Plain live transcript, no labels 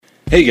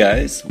Hey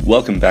guys,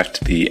 welcome back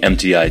to the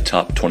MTI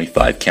Top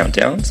 25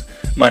 Countdowns.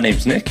 My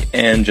name's Nick,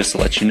 and just to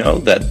let you know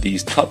that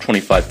these Top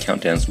 25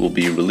 Countdowns will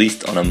be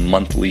released on a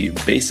monthly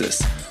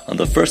basis on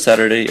the first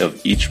Saturday of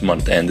each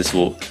month, and this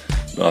will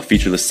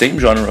feature the same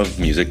genre of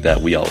music that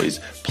we always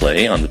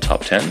play on the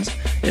Top 10s.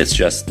 It's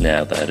just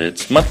now that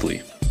it's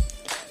monthly.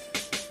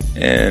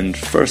 And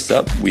first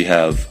up, we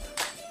have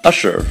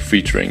Usher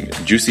featuring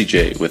Juicy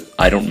J with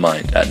I Don't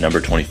Mind at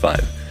number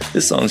 25.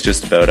 This song's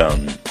just about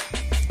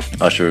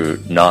Usher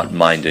not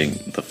minding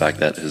the fact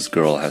that his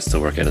girl has to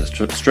work at a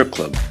strip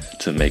club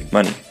to make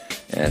money,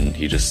 and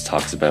he just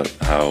talks about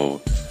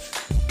how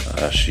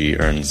she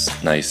earns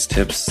nice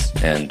tips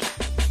and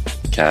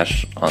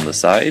cash on the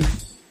side,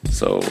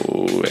 so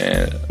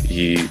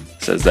he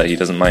says that he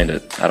doesn't mind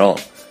it at all.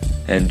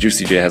 And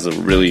Juicy J has a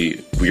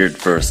really weird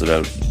verse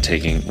about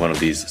taking one of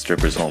these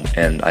strippers home,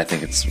 and I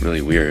think it's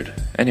really weird.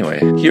 Anyway,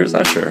 here's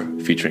Usher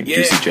featuring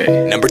Juicy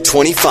J. Number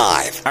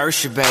 25.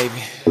 Usher,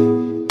 baby.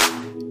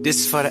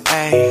 This is for the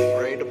A.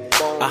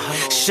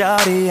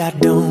 Shawty, I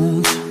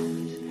don't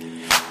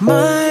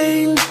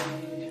mind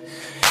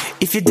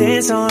if you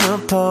dance on a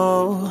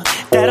pole.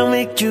 That'll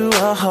make you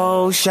a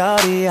hoe.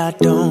 Shawty, I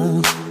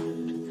don't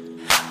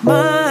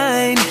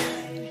mind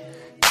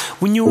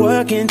when you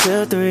work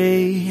until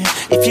 3.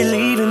 If you're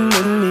leaving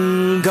with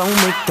me, gon'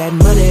 make that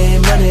money,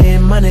 money,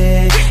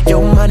 money.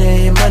 Your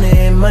money,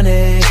 money,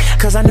 money.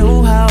 Cause I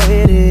know how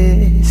it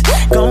is.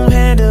 Gon'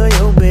 handle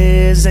your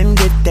biz and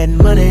get that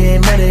money,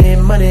 money,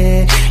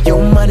 money.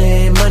 Your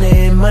money,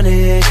 money,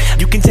 money.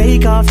 You can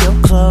take off your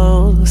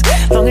clothes,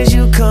 long as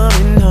you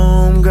coming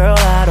home, girl,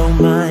 I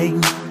don't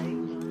mind.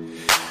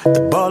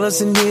 The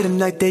ballers in here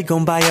tonight, they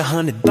gon' buy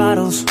 100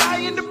 bottles.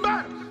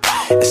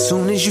 As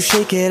soon as you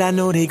shake it, I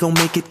know they gon'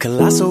 make it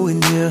colossal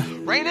in here.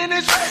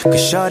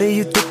 Cause shawty,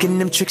 you thinking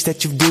them tricks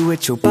that you do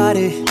with your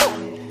body.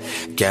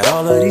 Got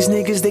all of these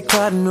niggas, they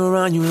crowding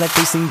around you like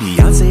they sing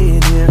Beyonce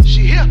in here.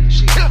 She here.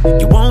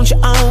 You want your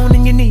own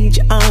and you need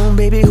your own,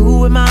 baby,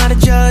 who am I to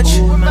judge?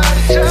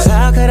 Cause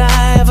how could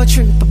I ever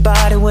trip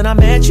about it when I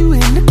met you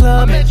in the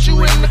club?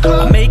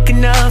 I make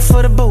enough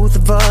for the both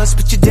of us,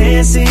 but you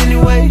dance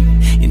anyway.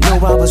 You know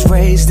I was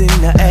raised in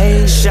the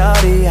A.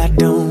 Shawty, I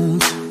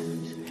don't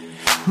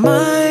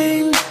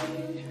mind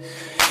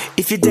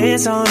if you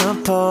dance on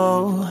a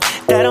pole.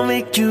 That'll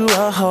make you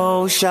a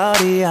hoe.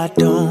 Shawty, I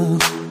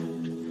don't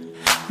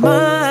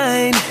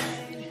mind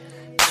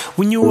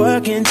when you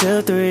work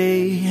until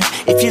 3.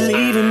 If you're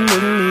leaving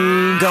with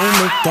me, gon'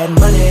 make that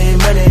money,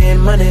 money,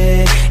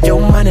 money. Your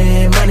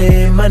money,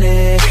 money,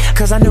 money.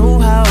 Cause I know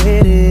how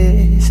it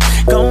is.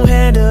 Gon'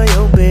 handle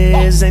your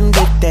biz and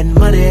get that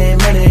money,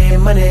 money,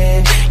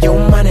 money. Your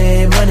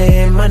money,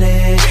 money,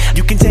 money.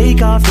 You can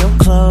take off your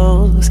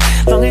clothes,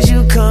 long as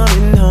you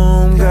coming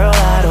home, girl,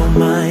 I don't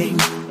mind.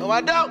 No,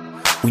 I don't.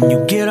 When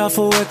you get off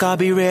of work, I'll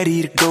be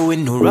ready to go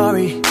in a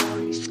Rari.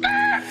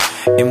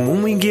 And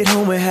when we get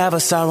home, we'll have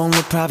us our own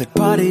private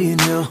party in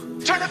here.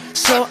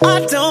 So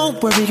I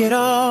don't worry at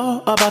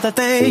all about the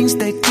things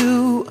they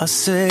do or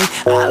say.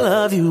 I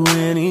love you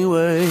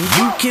anyway.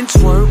 You can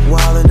twerk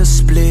while in a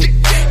split.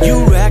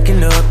 You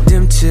racking up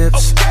them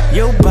tips.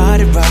 Your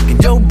body rocking,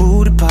 your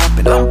booty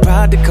popping. I'm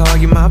proud to call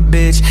you my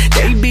bitch.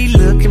 They be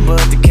looking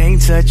but they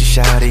can't touch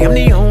you, shawty. I'm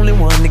the only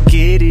one to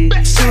get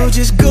it. So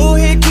just go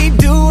ahead, keep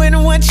doing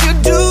what you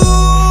doing.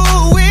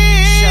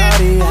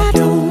 Shawty, I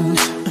don't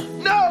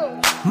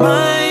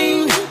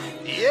mind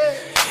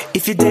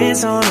if you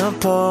dance on a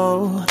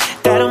pole.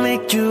 That'll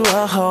make you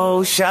a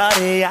hoe.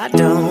 Shawty, I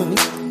don't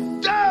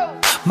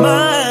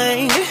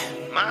mind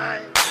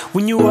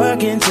when you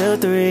work until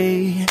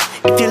 3.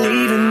 If you're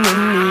leaving with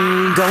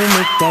me, gon'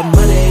 make that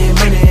money,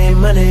 money,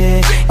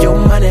 money. Your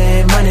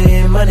money,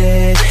 money,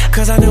 money.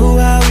 Cause I know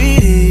how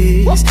it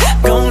is.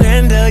 Gon'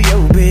 handle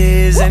your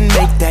biz and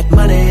make that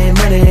money,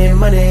 money,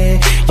 money.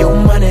 Your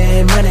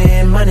money,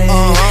 money, money.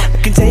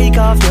 You can take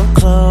off your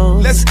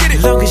clothes, let's get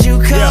it. Long as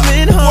you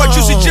coming home. Boy,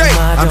 Juicy J.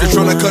 I'm just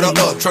tryna cut her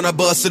up, tryna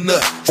bust a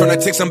nut,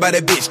 tryna take somebody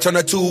bitch, turn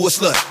her to a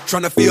slut,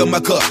 tryna fill my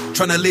cup,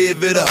 tryna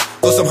live it up.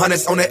 Throw some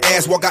hundreds on that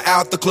ass, walk her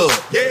out the club.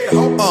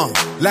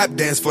 Lap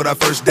dance for the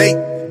first date.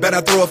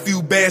 Better throw a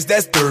few bands,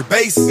 that's third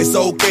base. It's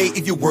okay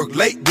if you work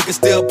late. We can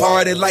still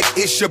party like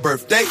it's your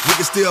birthday. We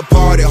can still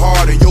party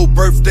hard in your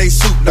birthday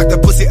suit. Knock the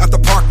pussy out the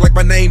park like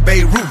my name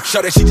Beirut.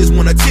 Shawty, she just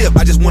wanna tip,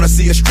 I just wanna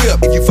see a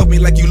strip. If you fuck me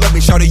like you love me,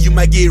 shawty, you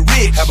might get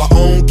rich. Have her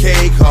own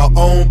cake, her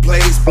own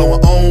place, blow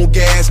her own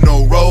gas,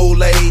 no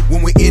Rolade.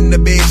 When we in the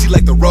bed, she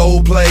like the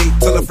role play.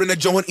 Tell her friend to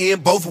join in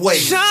both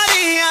ways.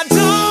 Shawty, I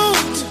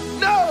don't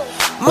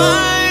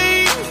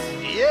mind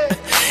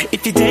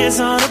if you dance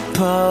on a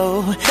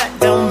pole. That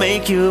don't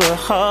make you a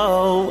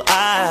hoe.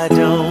 I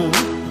don't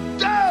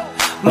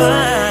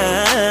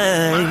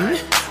mind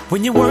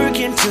when you work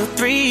until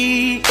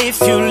 3. If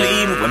you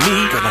leave with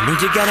me, girl, I know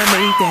you gotta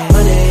make that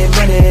money,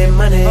 money,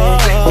 money.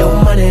 Your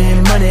money,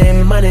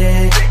 money,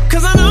 money.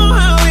 Cause I know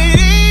how it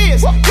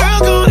is. Girl,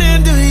 go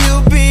and do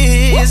your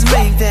biz.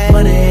 Make that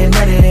money,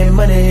 money,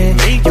 money.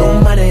 Make your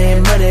money,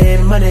 money,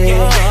 money.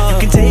 You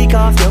can take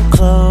off your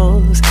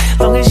clothes,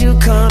 long as you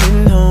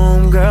coming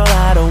home, girl,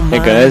 I don't mind. Hey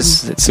guys,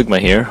 guys, it's Sigma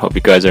here. Hope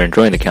you guys are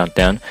enjoying the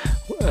countdown.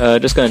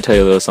 Just gonna tell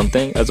you a little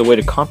something. As a way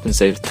to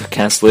compensate the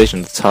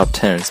cancellation of the top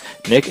 10s,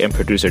 Nick and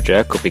producer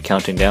Jack will be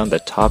counting down the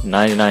top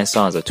 99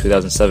 songs of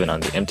 2007 on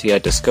the MTI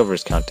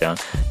Discovers Countdown,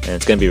 and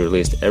it's gonna be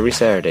released every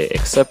Saturday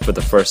except for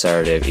the first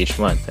Saturday of each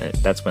month, and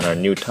that's when our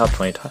new top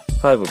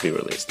 25 will be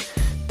released.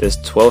 This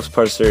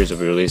 12-part series will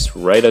be released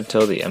right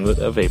until the end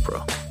of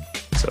April.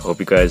 So I hope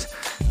you guys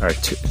are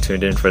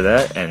tuned in for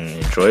that and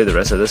enjoy the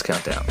rest of this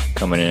countdown.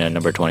 Coming in at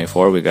number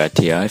 24, we got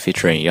MTI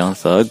featuring Young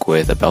Thug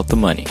with About the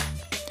Money.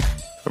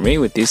 For me,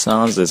 with these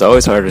songs, it's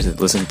always hard to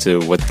listen to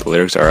what the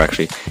lyrics are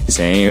actually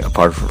saying,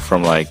 apart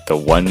from like the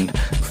one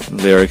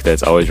lyric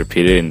that's always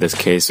repeated. In this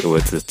case,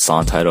 with the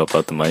song title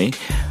About the Money.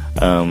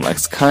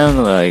 It's kind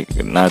of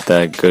like not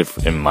that good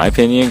in my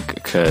opinion,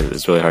 because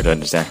it's really hard to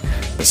understand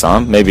the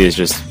song. Maybe it's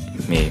just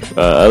me.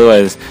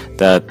 Otherwise,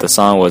 the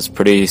song was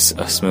pretty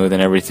smooth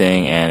and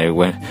everything, and it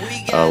went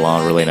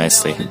along really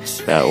nicely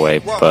that way.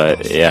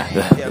 But yeah,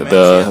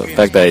 the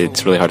fact that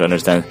it's really hard to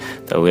understand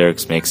the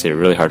lyrics makes it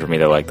really hard for me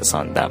to like the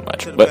song that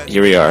much. But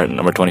here we are,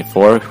 number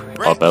 24,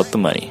 About the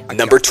Money.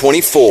 Number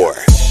 24.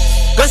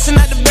 Bustin'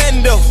 out the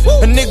bando,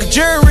 a nigga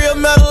jury real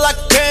metal like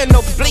a piano.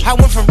 I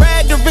went from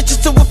rag to riches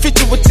to a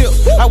 50 with tip.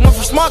 I went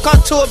from smart car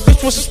to a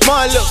bitch with some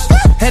smart lips.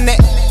 And that,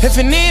 if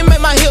it need,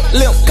 make my hip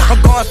limp. I'm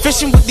going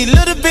fishing with these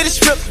little bitty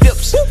strip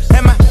dips.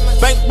 And my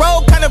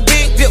bankroll kinda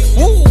big dip.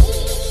 Woo,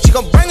 she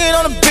gon' bring it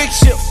on a big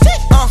ship.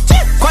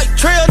 Quite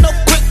trail, no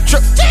quick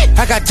trip.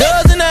 I got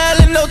dubs in the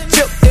alley, no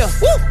tip. Yeah,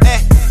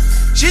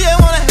 she ain't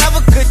wanna have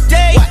a good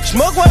day.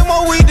 Smoke way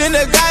more weed than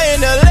the guy in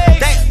LA.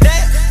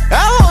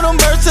 I hold them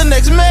birds till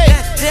next May.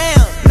 Damn.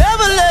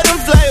 Never let them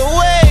fly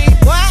away.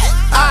 What?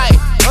 Hey.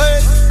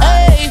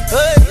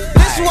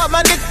 This is what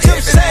my nigga Tip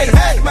say.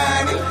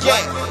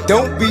 Yeah.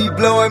 Don't be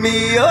blowing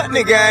me up,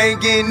 nigga, I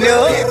ain't getting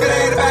up. If it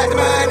ain't about the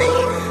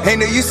money, ain't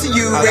no use to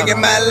you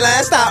ringing my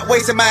line. Stop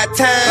wasting my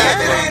time.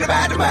 If it ain't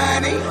about the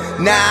money,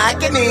 nah, I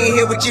can't even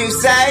hear what you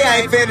say.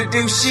 I ain't finna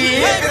do shit.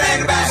 If it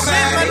ain't about the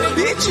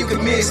money, bitch, you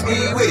can miss me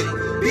with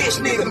it.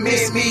 Bitch, nigga,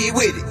 miss me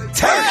with it.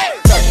 Turn it.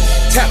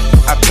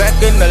 I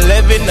pack in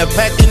 11, I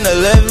pack in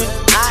 11.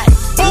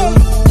 Boom,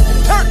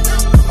 turn.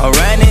 I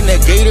ran in the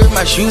gator,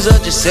 my shoes are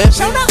just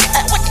 7.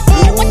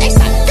 What they say?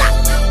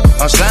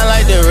 I'm slime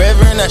like the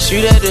Reverend, I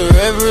shoot at the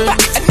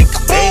Reverend.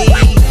 Hey,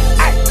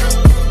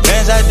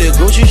 fans at the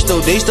grocery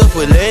store, they stuff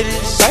with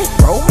ladies.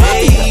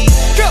 Hey,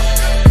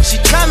 she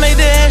try make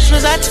the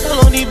extras, I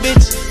tell on these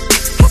bitches.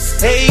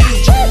 Hey,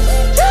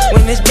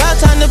 when it's about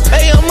time to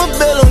pay, I'ma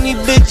bill on these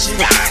bitches.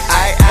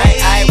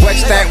 What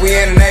you think we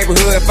in the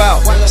neighborhood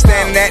for?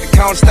 Standing at the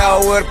corner store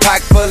with a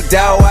pocket full of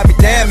dough. I be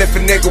damned if a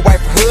nigga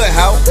wipe a hood,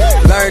 ho.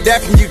 Learned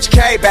that from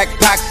UGK, back a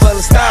pocket full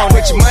of stone.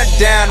 With your money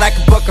down like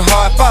a buck of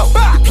hard folk.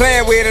 You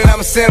playing with it,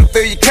 I'ma send them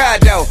through your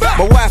condo.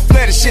 My wife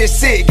flooded shit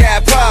sick,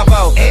 got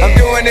Pavo. I'm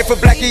doing it for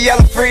black and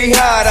yellow, free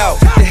hardo.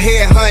 The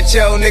head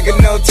honcho, nigga,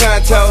 no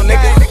tonto,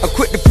 nigga. I'm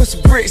quick to put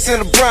some bricks in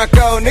the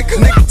Bronco, nigga.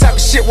 Nigga talk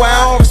shit while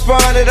I don't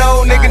respond at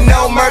all, nigga.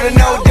 No murder,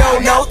 no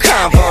dough, no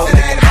combo.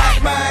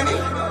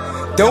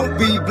 Don't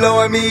be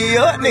blowing me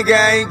up, nigga,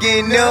 I ain't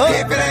getting up.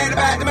 If it ain't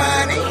about the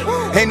money,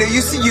 ain't no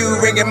use to you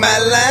ringing my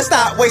line.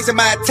 Stop wasting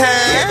my time.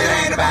 If it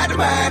ain't about the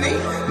money,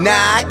 nah,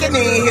 I can't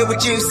even hear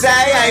what you say.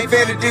 I ain't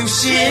finna do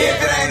shit.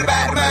 If it ain't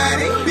about the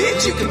money,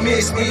 bitch, you can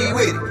miss me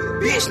with it.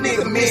 Bitch,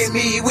 nigga, miss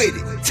me with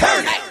it.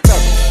 Turn it.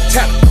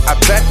 I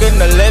pack in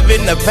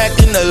 11, I pack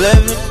in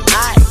 11.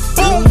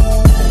 Boom,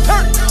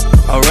 turn.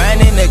 I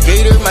ran in the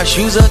gator, my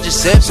shoes are just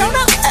 7.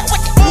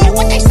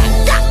 What they say?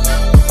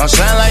 I'm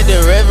slime like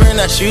the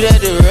Reverend, I shoot at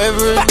the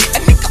Reverend.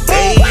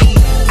 Hey,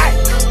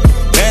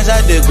 fans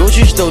at the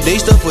grocery store, they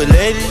stuff with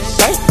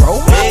ladies.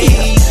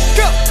 Hey,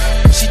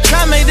 she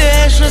try make the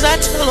extras, I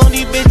tell on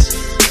these bitches.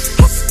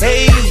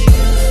 Hey,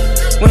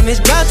 when it's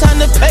about time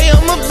to pay,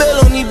 I'ma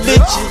bill on these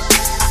bitches.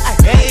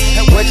 Hey,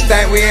 what you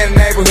think we in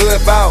the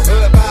neighborhood for?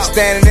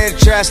 Standing in the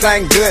trash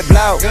like good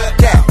blow.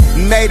 Yeah,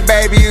 made a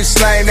baby, you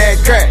slain that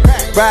crack.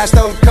 Ride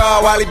stole the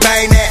car while he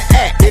bang that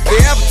act. If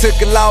you ever took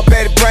a law,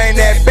 better bring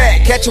that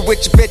back. Catch her with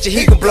your bitch,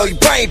 he gon' blow your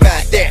brain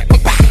back there.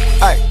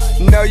 Hey,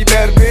 you know you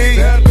better be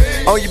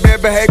on your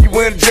bad behavior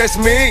when address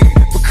me.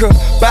 Because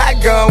by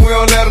gun, we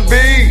don't let them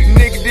be.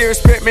 Nigga,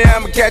 disrespect me,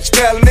 I'ma catch a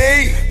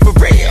felony. For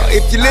real,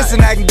 if you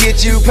listen, I can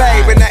get you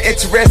paid. But not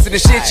interested in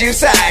shit you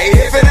say.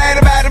 If it ain't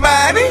about the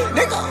money,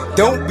 nigga,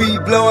 don't be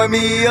blowing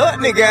me up,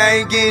 nigga,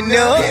 I ain't getting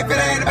up. If it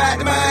ain't about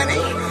the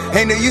money,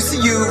 ain't no use to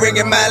you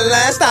ringing my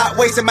line. Stop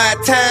wasting my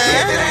time.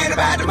 If it ain't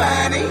about the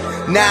money,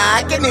 nah,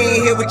 I can't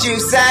even hear what you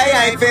say.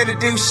 I ain't finna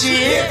do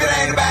shit. If it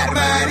ain't about the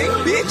money,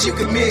 bitch, you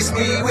can miss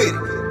me with it.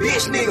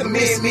 Bitch, nigga,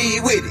 miss me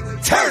with it.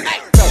 Turn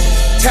it.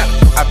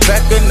 I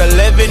pack in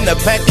 11, I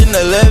pack in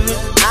 11.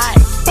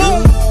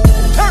 Boom,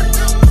 turn.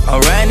 I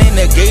ran in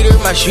the gator,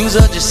 my shoes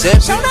are just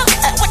 7.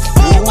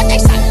 What they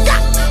say?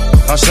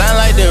 I'm slime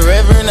like the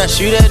Reverend, I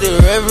shoot at the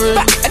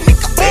Reverend.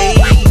 Hey,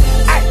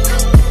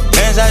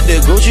 fans at the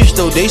grocery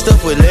store, they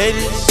stuff with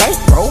ladies.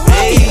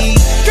 Hey,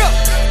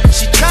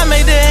 she try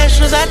make the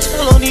extras, I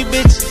tell on these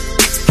bitches.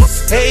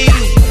 Hey,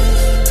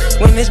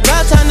 When it's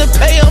about time to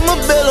pay, I'ma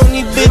bill on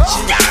these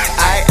bitches.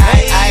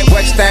 I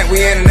what you think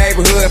we in the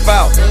neighborhood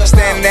for?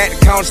 Standing at the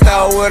corner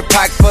store with a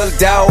pocket full of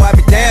dough. I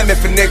be damned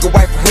if a nigga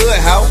wipe a hood,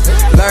 ho.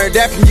 Learned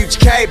that from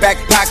UGK,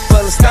 back a pocket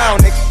full of stone,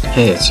 nigga.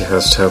 Hey, it's your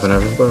host Tobin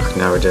Overbook.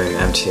 Now we're doing the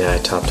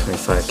MTI Top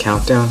 25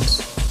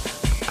 Countdowns.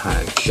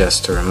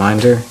 Just a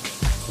reminder,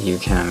 you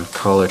can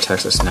call or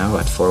text us now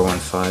at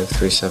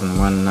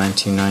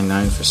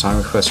 415-371-9299 for song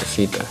requests or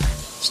feedback.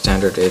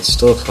 Standard rates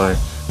still apply.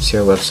 See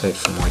our website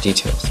for more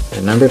details.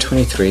 At number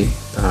 23,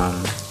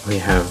 we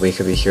have We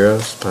Could Be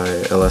Heroes by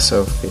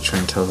LSO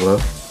featuring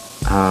Tovlo.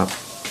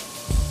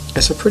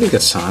 It's a pretty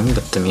good song,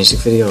 but the music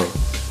video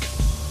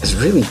is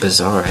really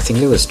bizarre. I think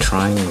it was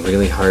trying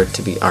really hard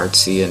to be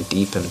artsy and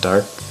deep and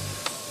dark,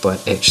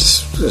 but it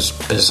just was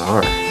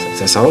bizarre.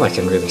 That's all I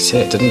can really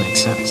say. It didn't make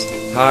sense.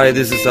 Hi,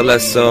 this is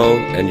Alesso,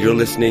 and you're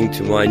listening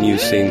to my new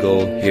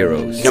single,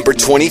 Heroes. Number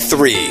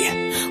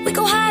 23. We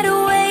go hide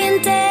away in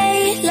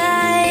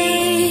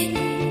daylight.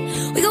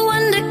 We go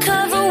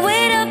undercover,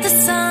 wait up the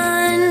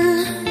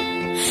sun.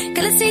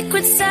 Got a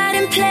secret side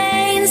in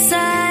plain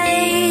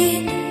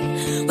sight.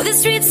 Where the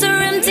streets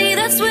are empty,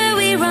 that's where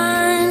we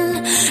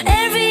run.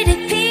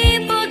 Everyday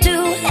people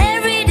do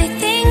everyday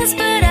things,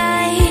 but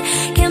I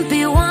can't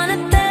be one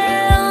of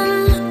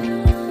them.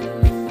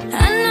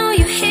 I know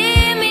you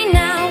hear me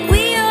now.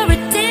 We are a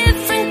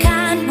different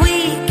kind.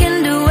 We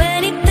can do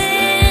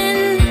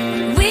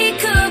anything. We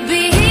could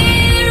be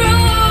heroes.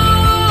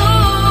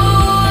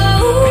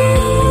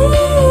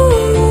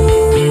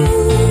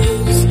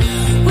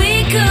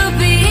 We could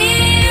be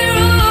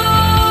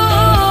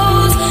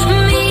heroes.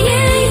 Me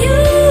and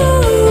you.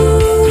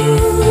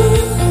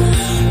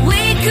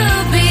 We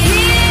could be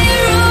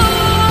heroes.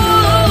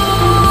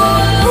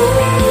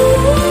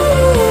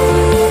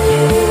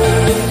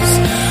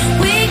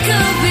 We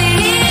could be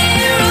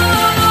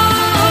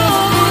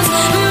heroes.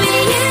 Me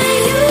and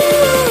you.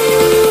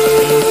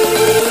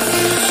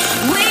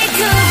 We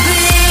could be.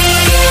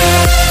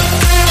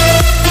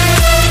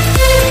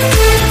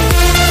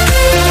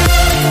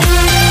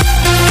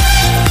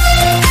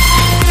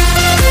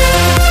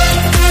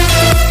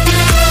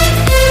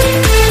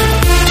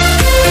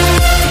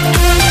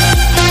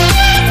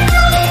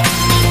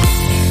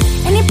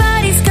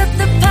 Anybody's got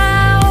the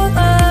power.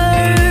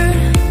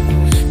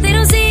 They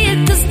don't see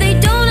it 'cause they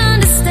don't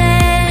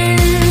understand.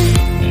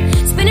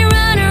 Spinning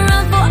round and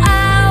round for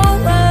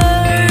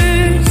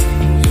hours.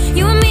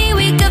 You and me,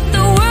 we got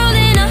the world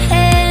in our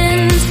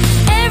hands.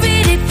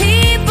 Everyday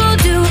people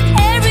do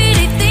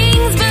everyday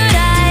things, but I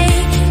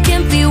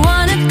can't be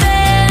one of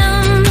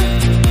them.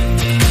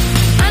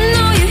 I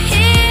know you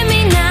hear me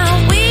now.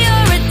 We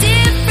are a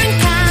different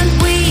kind.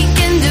 We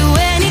can do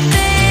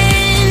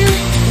anything.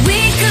 We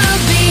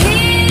could be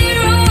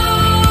heroes.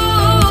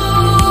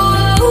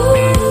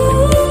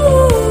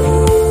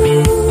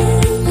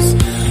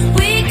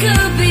 We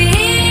could be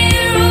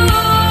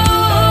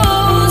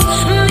heroes.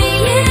 Me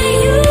and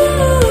you.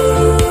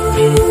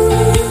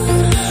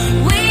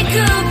 We could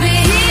be heroes. We could be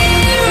heroes. Me and you.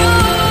 We could be.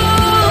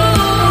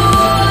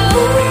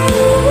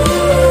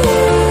 We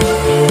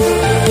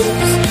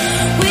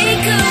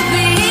could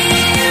be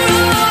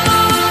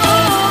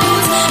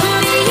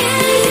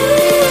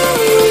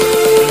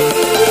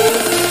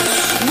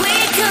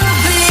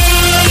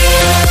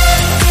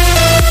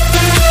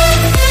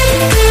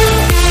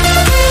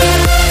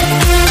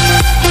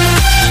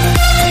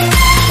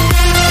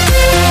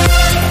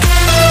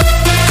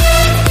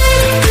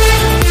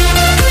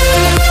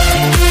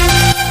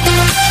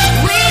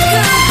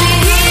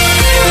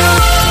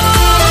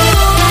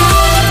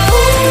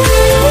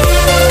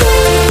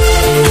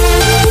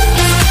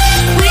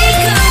heroes. We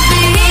could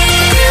be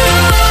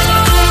heroes.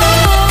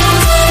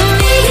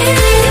 Me and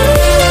you.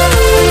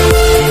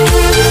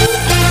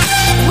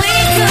 We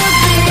could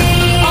be.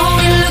 All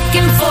we're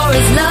looking for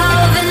is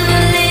love and a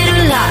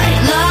little light.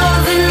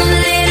 Love and a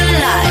little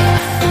light.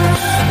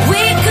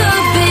 We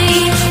could be.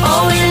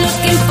 All we're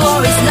looking for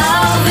is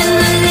love and a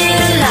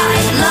little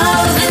light.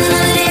 Love and a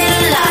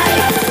little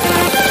light.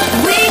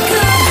 We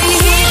could be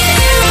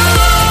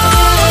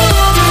heroes.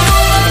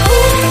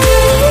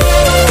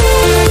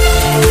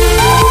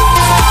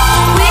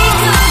 We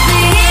could be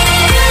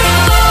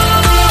heroes.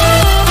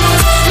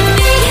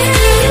 Me and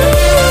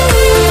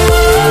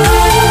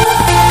you.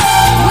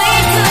 We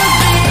could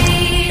be.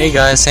 Hey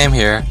guys, Sam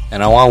here,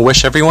 and I want to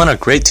wish everyone a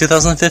great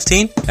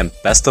 2015 and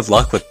best of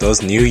luck with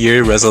those New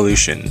Year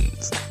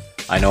resolutions.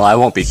 I know I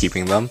won't be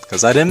keeping them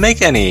because I didn't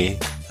make any.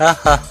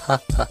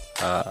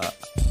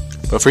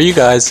 But for you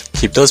guys,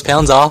 keep those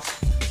pounds off.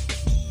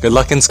 Good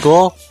luck in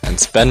school and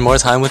spend more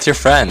time with your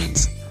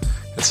friends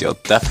because you'll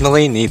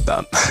definitely need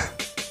them.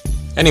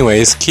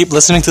 Anyways, keep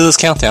listening to this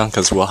countdown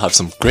because we'll have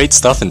some great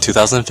stuff in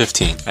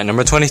 2015. At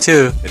number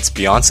 22, it's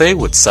Beyonce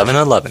with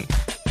 7-Eleven.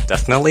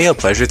 Definitely a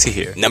pleasure to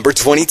hear. Number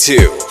 22.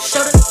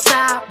 Shoulder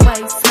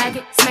sideways, smack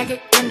it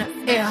in the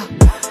air.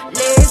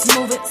 Legs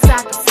move it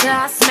side to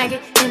side, smack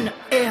it in the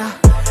air.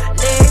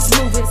 Legs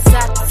move it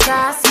side to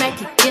side,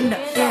 smack it in the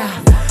air.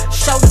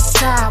 Shoulder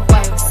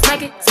sideways,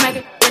 smack it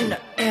in the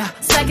air.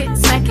 Smack it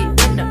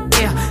in the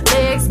air.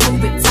 Legs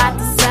move it side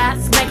to side,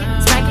 smack it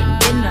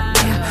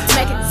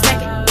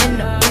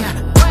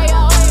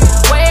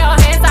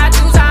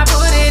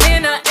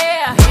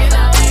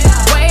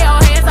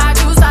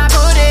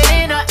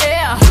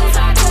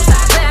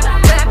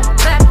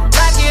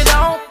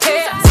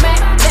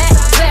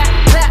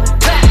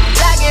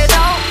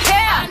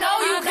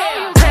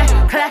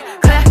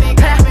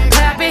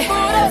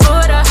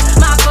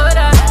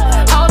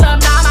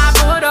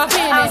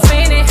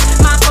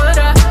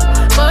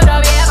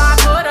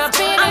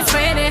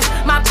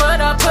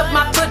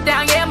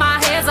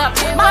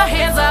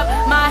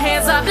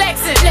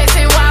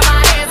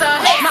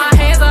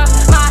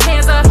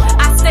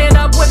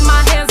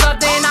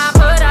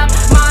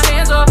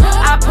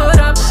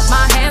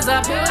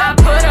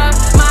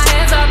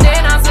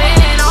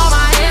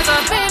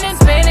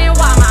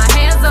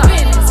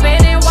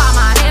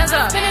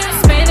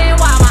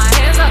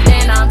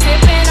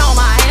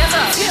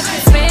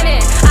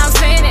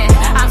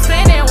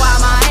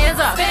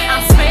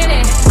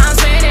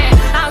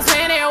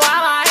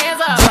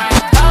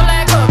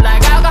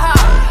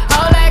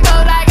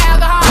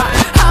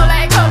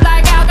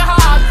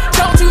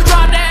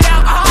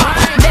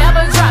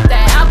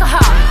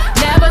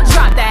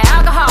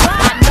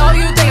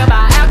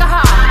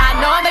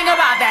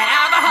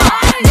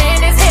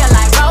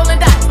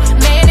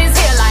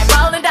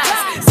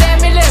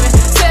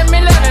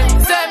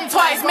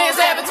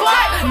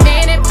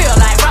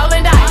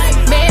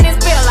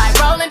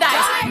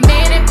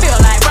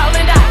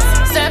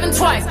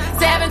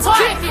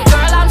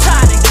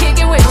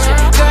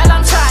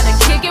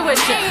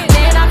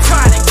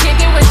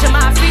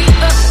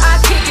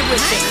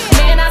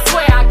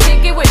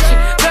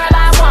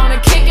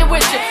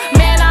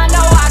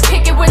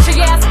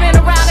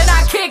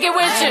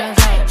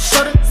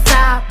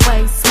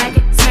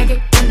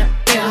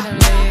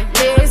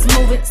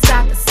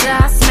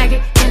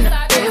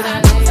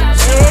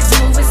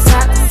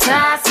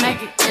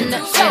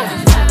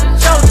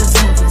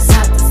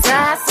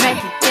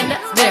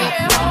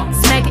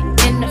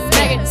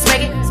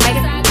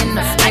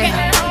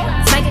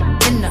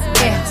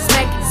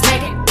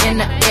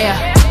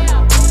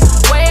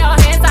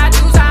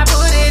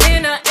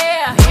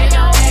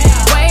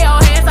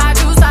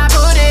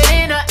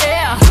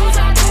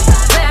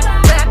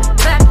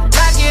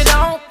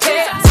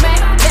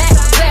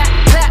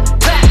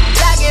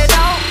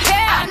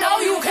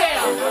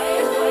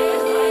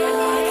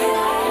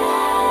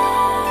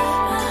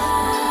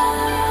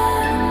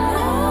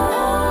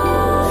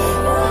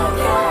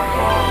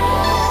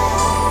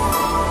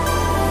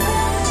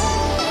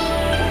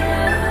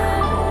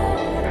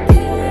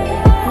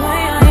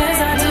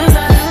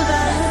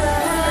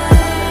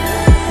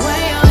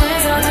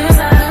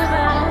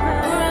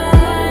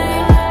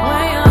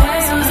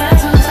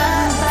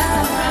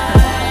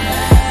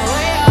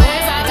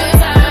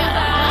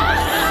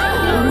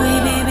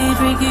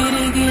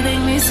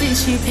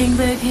she pink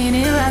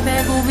bikini, right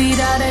back goofy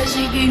doll that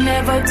she can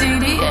never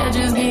TD.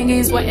 Edges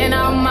gingy, sweating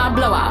on my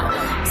blowout,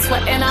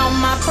 sweating on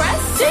my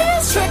press.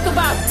 This trick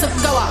about to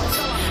go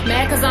out.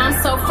 Mad cause I'm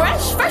so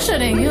fresh, fresher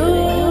than you.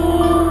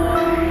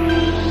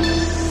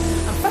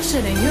 I'm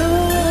fresher than you,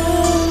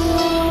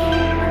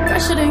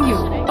 fresher than you.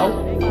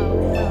 Oh.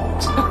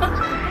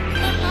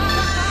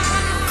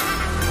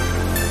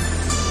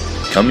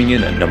 Coming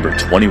in at number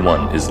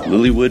 21 is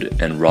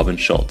Lilywood and Robin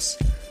Schulz,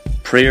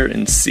 Prayer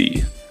in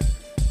C.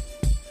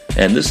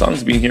 And this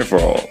song's been here for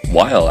a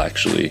while,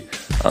 actually.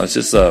 It's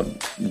just a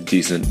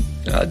decent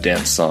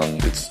dance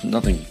song. It's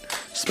nothing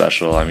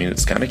special. I mean,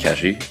 it's kind of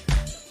catchy.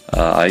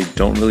 I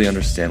don't really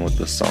understand what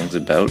the song's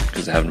about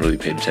because I haven't really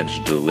paid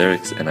attention to the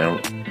lyrics, and I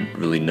don't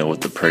really know what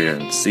the prayer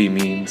in C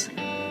means.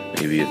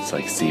 Maybe it's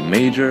like C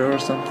major or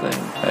something.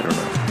 I don't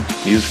know.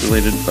 Music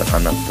related, but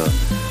I'm not the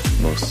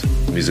most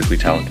musically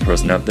talented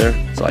person out there,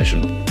 so I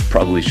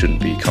probably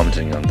shouldn't be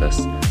commenting on this.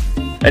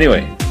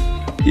 Anyway,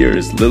 here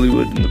is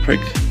Lilywood and the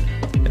Prick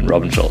and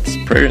Robin Schulz,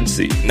 Prayer in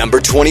C. Number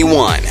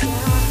 21. You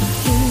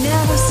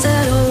never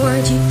said a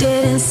word, you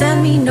didn't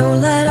send me no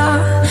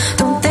letter.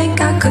 Don't think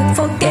I could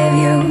forgive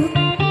you.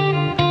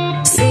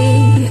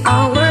 See,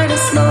 our word is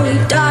slowly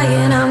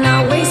dying, I'm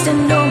not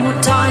wasting no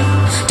more time.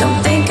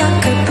 Don't think I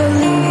could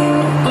believe you.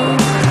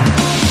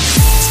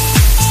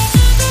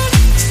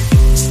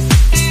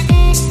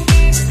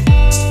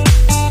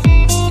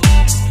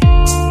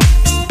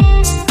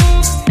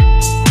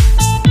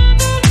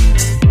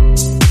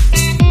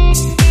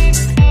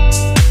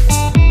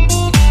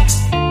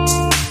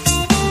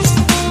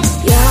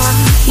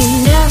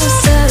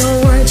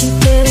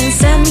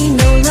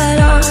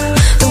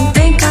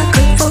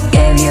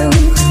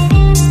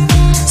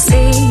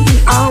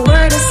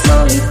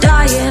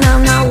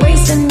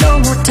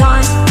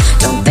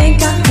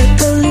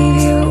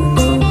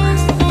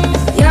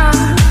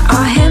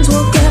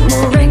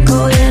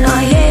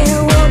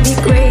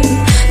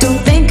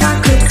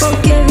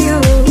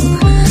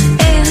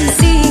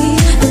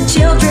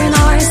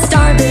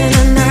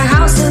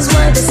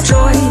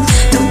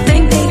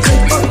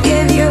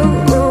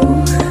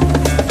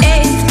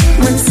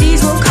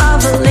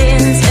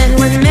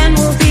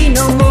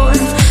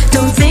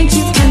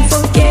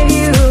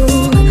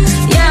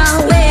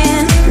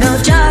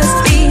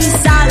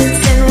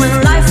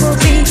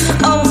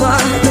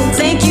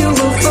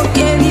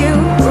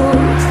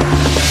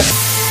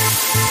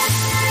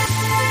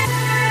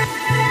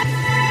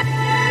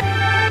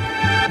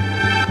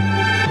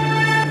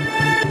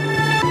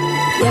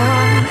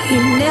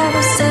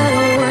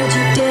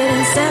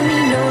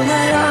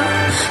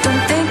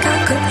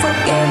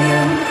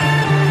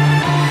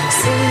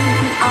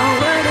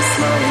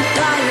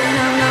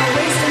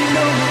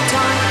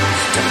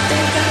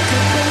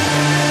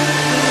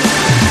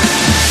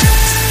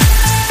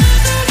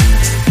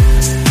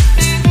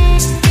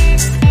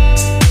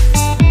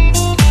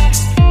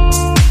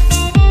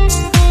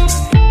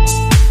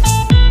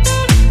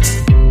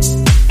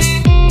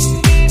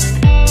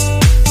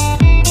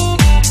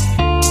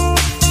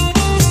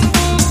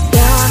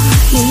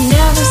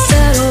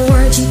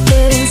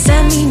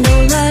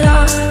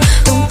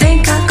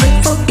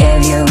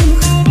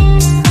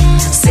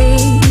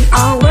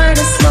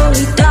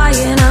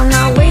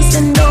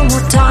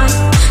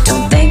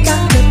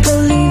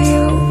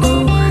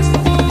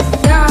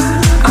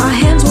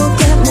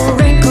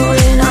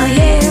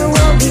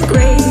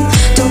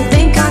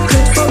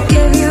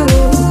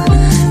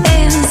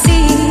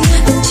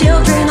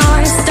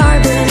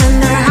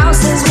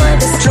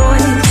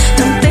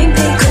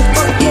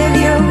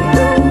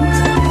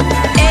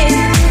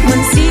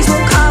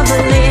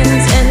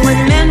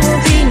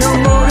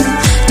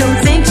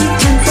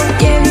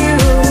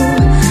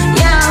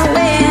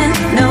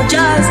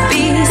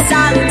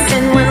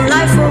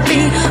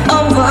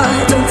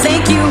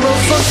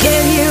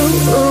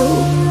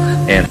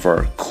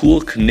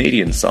 Cool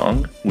Canadian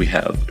song, we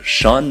have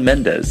Shawn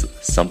Mendes,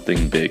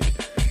 Something Big.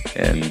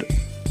 And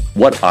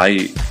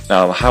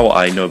how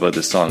I know about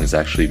this song is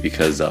actually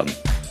because a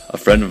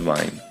friend of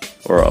mine,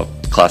 or a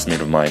classmate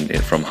of mine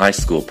from high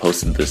school,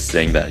 posted this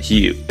saying that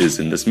he is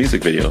in this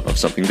music video of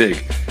Something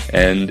Big.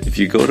 And if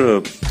you go to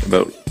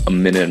about a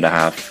minute and a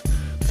half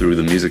through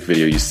the music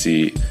video, you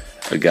see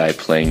a guy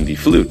playing the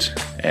flute,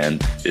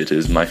 and it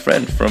is my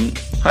friend from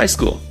high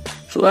school.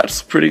 So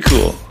that's pretty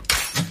cool.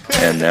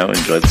 And now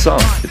enjoy the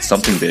song. It's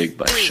Something Big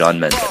by Shawn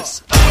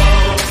Mendes.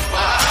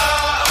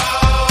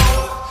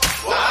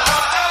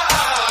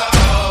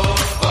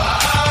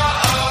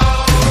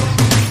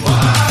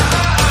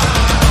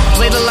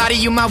 Played a lot of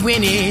you might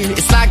win it.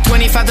 It's like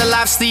 25 to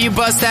life, still you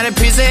bust out of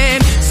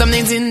prison.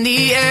 Something's in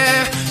the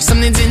air,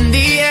 something's in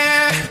the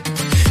air.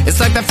 It's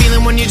like that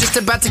feeling when you're just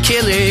about to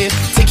kill it.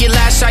 Take your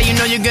last shot, you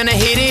know you're gonna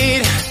hit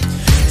it.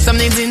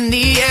 Something's in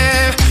the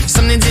air,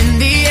 something's in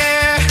the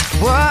air.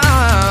 Whoa.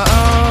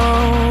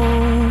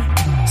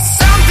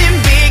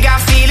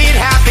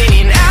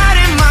 Happening out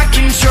of my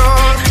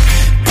control,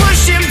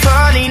 pushing,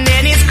 pulling,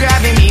 and it's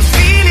grabbing me.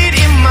 Feel it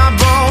in my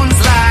bones,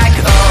 like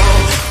oh,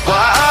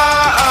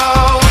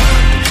 whoa,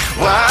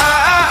 whoa,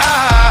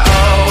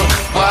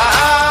 whoa, whoa.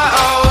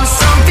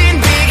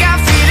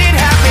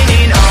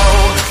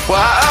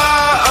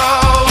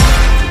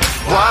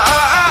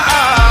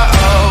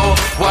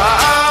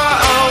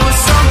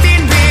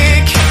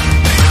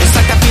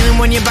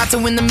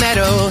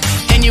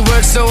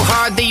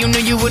 hard that you knew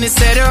you wouldn't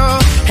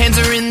settle. Hands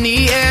are in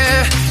the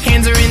air,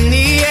 hands are in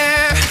the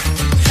air.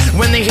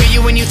 When they hear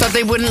you when you thought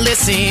they wouldn't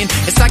listen,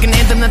 it's like an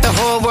anthem that the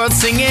whole world's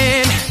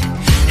singing.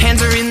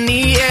 Hands are in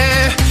the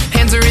air,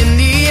 hands are in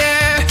the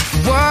air.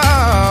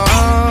 Whoa.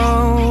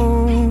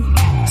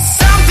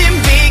 Something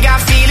big, I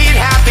feel it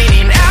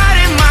happening out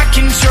of my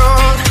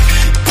control.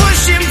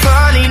 Pushing,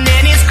 pulling,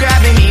 and it's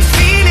grabbing me.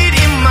 Feel it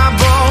in my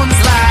bones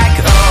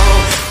like,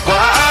 oh,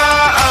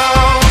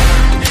 whoa,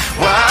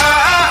 whoa,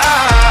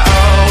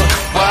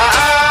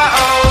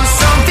 whoa.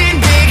 Something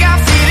big, I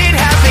feel it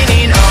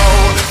happening.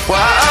 Oh,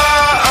 whoa,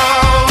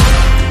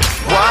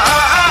 whoa,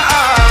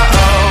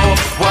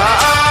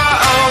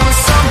 whoa.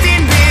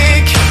 Something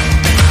big.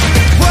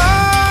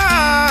 Whoa.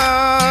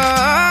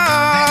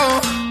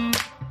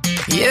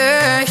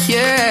 Yeah,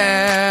 yeah.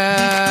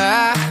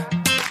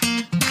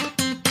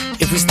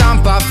 If we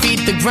stomp our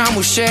feet, the ground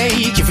will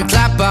shake. If we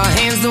clap our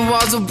hands, the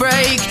walls will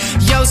break.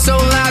 Yo, so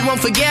loud,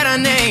 won't forget our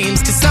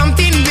names. Cause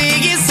something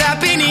big is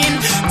happening.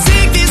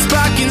 Take this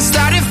spark and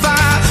start a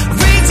fire.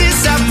 Raise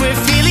this up, we're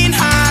feeling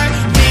high.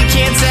 They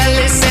can't tell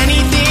us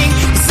anything.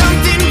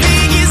 Something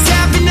big is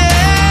happening.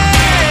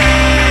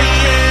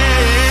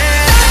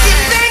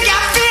 Something big,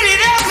 I feel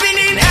it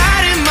happening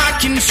out of my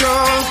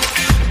control.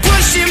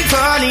 Pushing,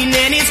 pulling,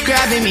 and it's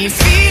grabbing me.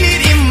 Feel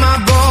it in my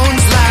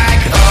bones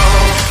like, oh,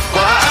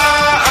 whoa.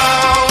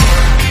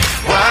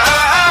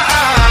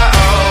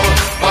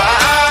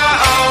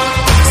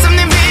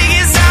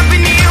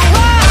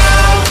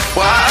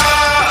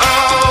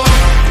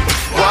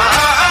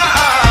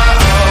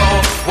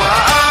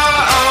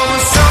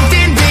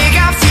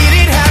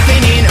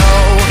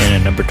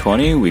 Number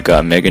 20, we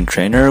got Meghan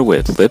Trainor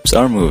with Lips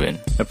Are Moving.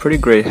 A pretty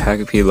great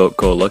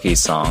happy-go-lucky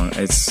song.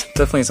 It's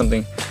definitely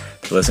something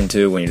to listen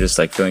to when you're just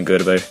like feeling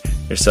good about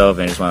yourself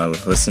and you just want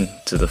to listen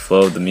to the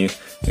flow of the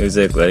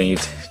music, letting you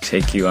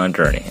take you on a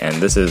journey.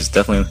 And this is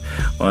definitely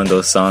one of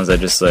those songs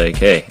that just like,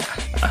 hey,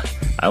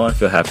 I want to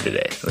feel happy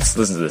today. Let's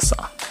listen to this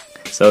song.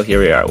 So here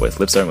we are with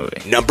Lips Are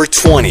Moving. Number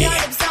 20.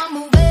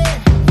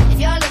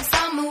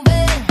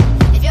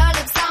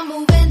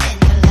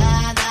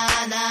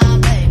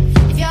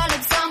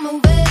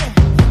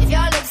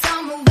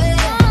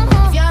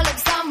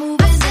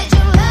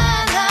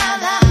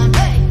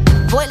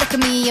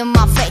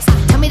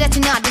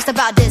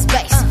 About this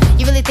bass,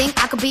 you really think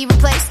I could be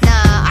replaced? Nah,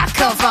 I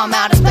come from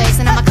outer space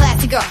and I'm a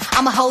classy girl,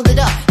 I'ma hold it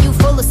up. You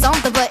full of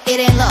something but it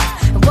ain't love,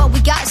 and what we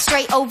got is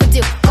straight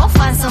overdue. Go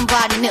find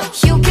somebody new.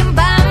 You can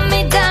buy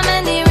me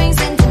diamond earrings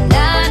and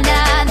nah,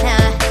 nah,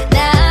 nah,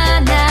 nah,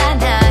 nah,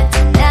 nah,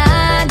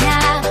 nah,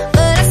 nah,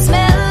 but I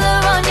smell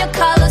her on your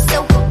collar,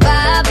 so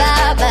bye,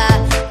 bye, bye,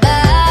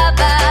 bye,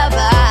 bye,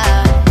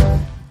 bye.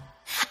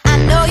 I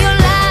know you're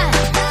lying,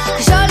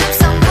 'cause your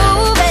lips are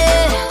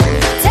moving.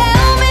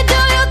 Tell me, do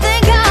you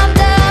think I'm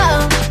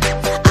dumb?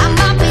 I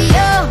might be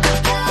young,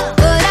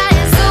 but I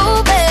ain't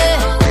stupid.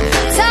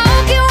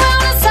 Talking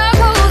round in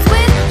circles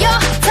with your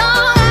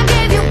tongue. I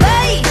gave you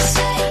bass,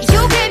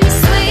 you gave me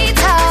sweet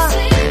talk.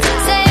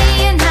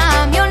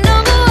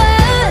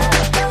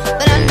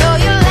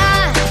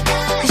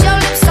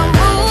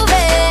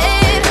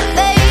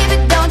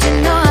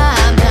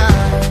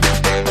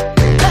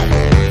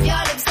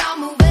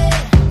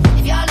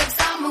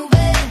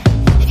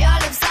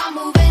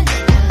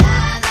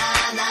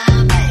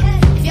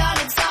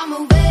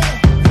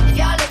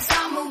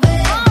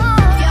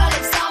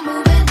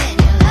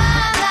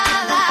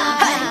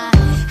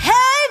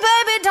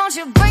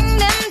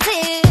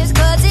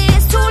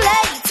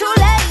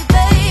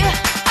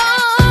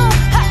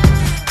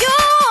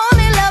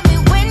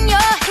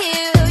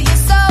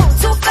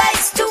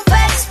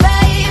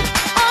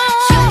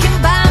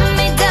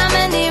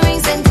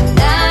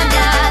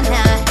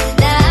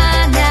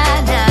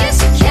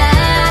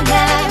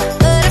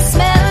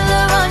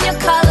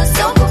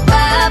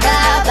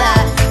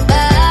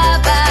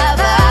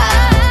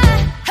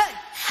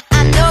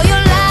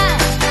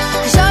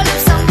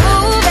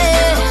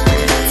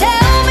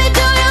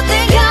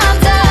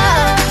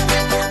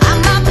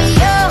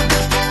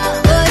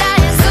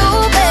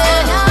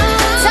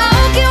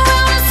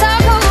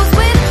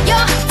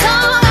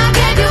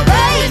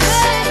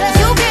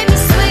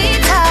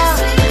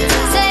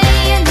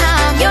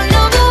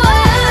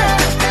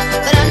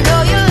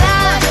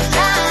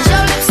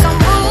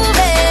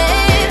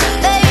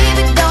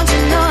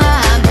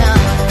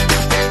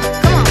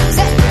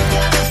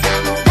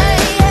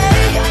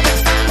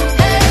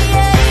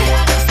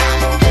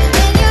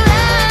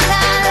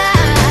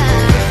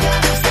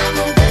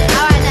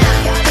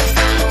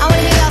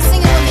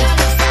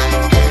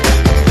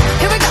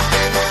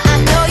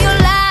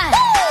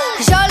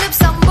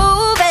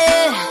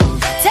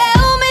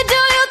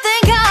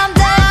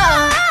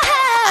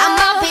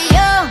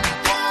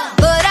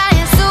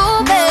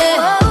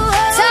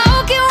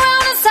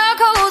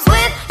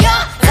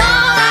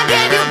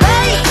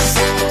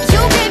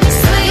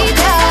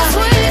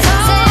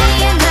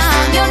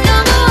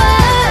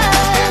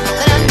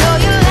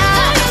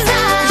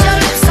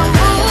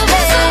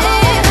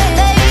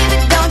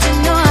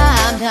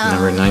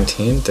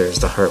 13, there's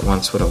The Heart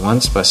Wants What It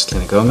Wants by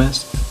Selena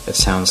Gomez. It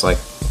sounds like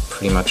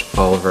pretty much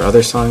all of her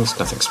other songs,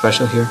 nothing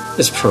special here.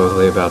 It's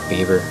probably about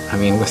Bieber. I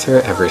mean, with her,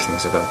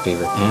 everything's about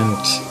Bieber.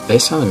 And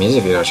based on the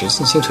music video, she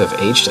doesn't seem to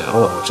have aged at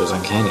all, which is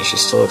uncanny. She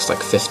still looks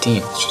like 15.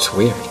 It's just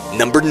weird.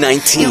 Number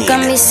 19. You got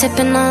me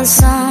sipping on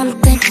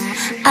something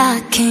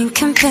I can't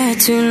compare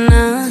to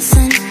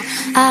nothing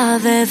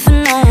I've ever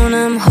known.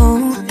 I'm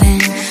hoping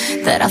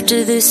that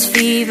after this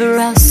fever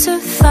I'll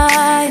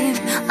survive.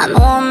 I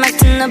know I'm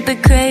acting a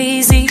bit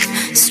crazy,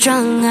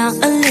 strung out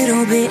a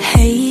little bit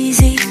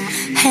hazy.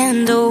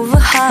 Hand over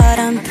heart,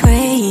 I'm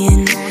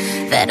praying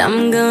that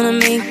I'm gonna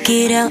make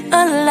it out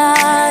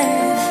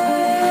alive.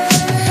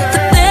 The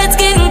bed's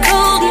getting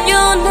cold and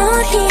you're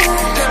not here.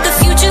 The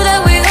future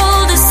that we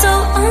hold is so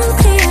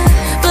unclear,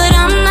 but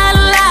I'm not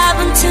alive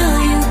until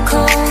you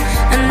call,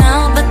 and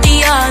I'll bet the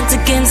odds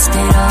against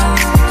it all.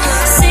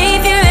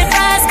 Save your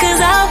advice, cause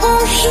I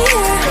won't hear.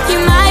 You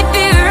might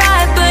be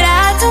right, but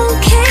I don't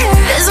care.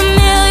 There's a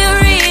million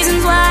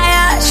reasons why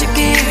I should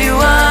give you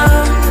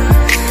up,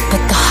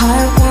 but the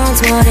heart wants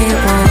what it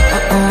wants.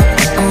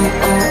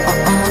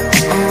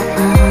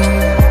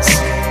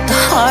 The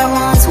heart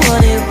wants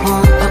what it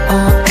wants.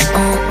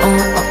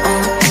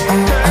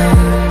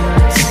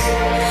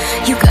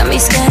 You got me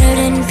scattered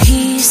in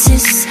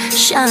pieces,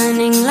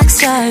 shining like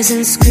stars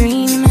and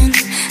screaming,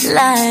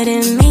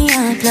 lighting me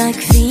up like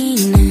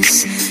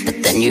Venus.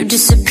 But then you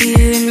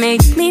disappear and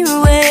make me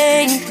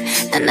wait,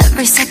 and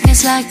every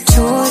second's like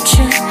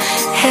torture.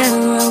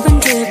 Heroin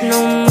drip, no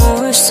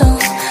more, so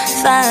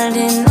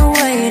finding a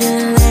way to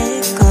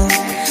let go.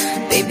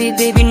 Baby,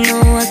 baby, no,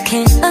 I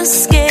can't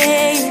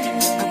escape.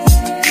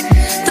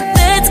 The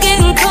bed's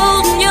getting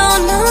cold and you're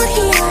not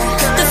here.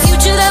 The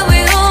future that we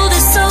hold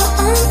is so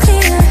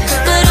unclear,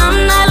 but I'm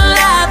not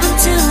alive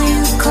until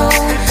you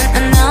call,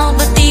 and I'll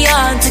bet the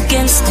odds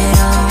against it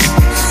all.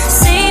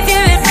 Save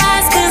your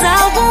advice, cause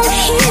I won't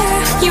hear.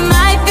 You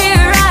might be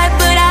right,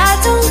 but I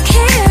don't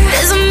care.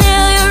 There's a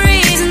million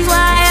reasons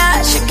why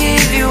I should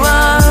give you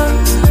up,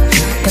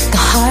 but the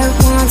heart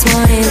wants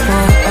what it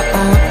wants.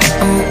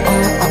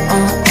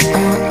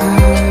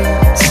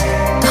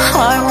 The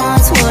heart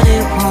wants what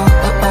it wants.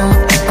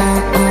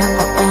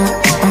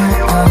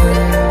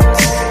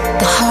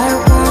 The heart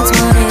wants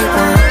what it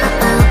wants.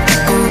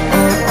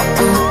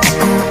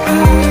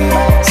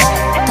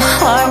 The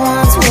heart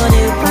wants what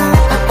it wants.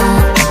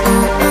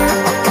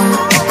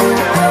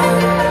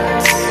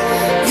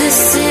 This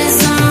is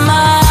a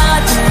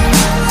modern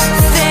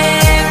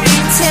fairy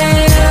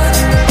tale.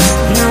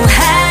 No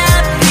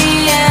happy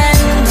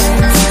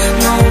endings,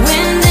 no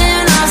wind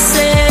in our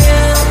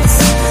sails.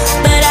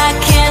 But I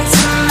can't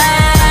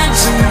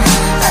imagine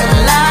a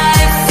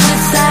life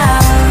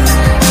without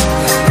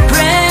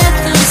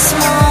breathless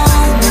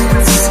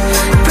moments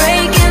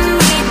breaking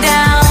me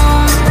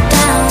down,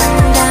 down,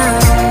 down.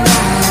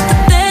 The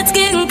bed's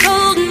getting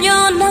cold and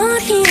you're not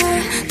here.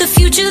 The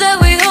future that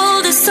we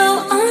hold is so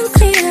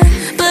unclear,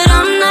 but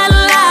I'm not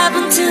alive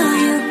until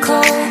you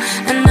call,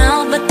 and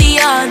I'll bet the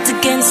odds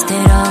against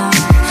it all.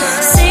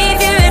 Save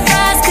your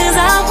advice, cause I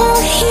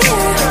won't hear.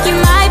 You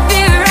might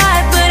be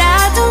right, but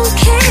I don't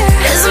care.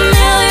 There's a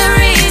million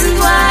reasons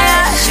why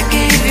I should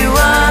give you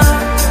up,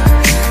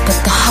 but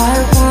the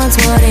heart wants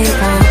what it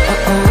wants.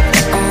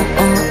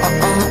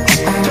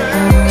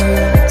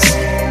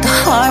 The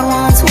heart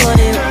wants what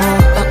it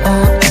wants.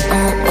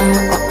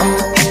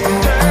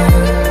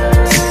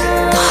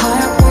 The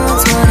heart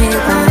wants what it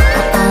wants.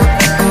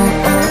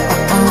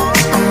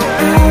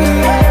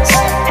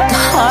 The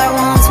heart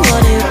wants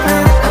what it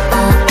wants.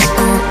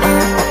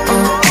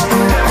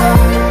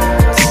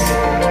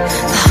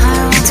 The heart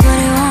wants what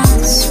it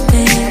wants,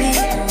 baby.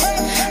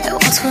 It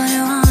wants what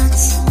it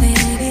wants,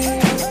 baby.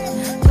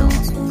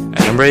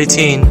 At number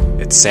 18,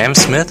 it's Sam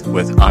Smith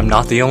with I'm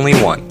Not the Only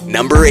One.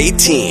 Number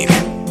 18.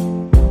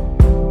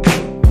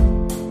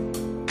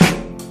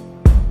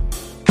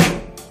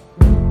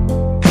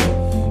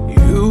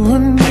 You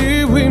and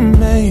me, we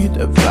made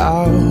a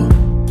vow,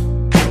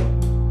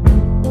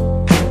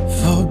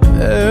 for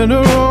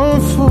better or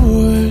for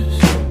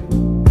worse.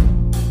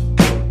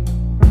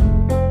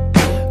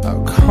 I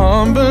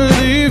can't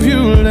believe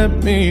you let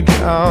me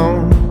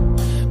down,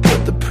 but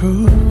the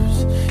proof's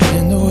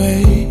in the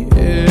way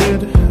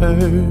it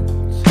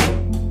hurts.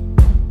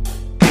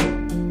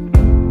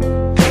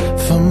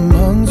 For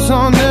months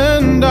on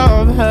end,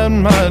 I've had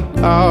my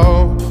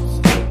doubts,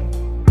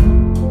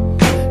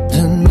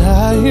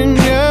 denying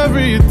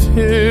every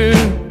tear.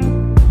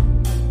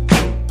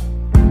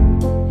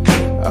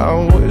 I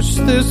wish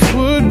this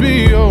would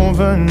be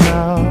over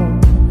now,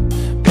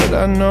 but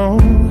I know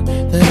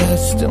that I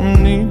still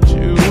need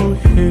you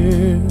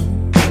here.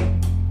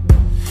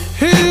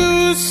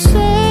 You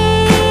say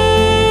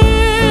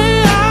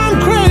I'm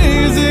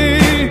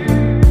crazy,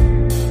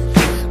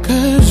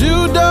 'cause you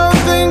don't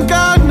think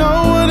I know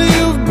what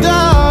you've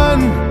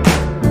done.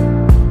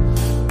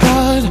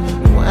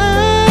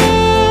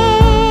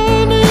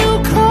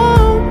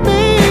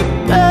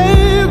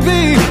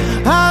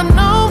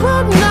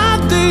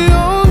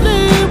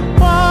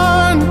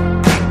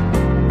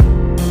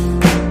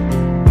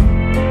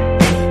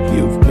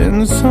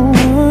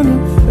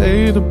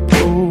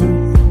 people.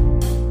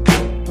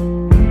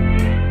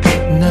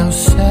 Now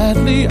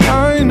sadly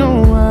I know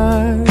why.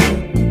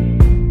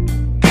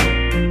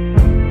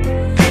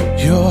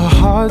 Your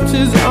heart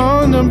is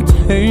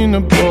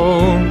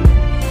unobtainable,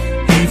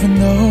 even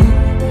though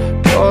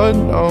God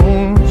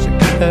knows you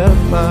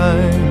kept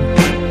mine.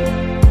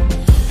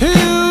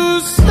 You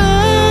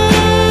say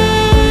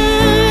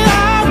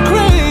I'm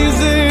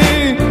crazy,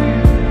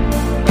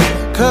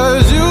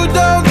 'cause you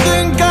don't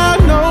think I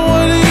know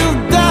what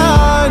you've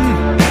done.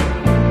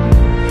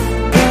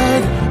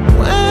 But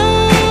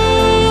when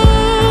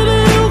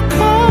you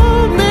call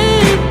me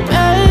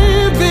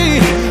baby,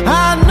 I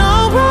know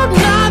I'm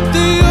not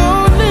the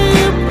only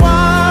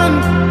one.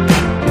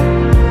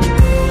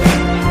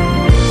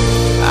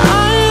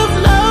 I have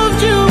loved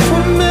you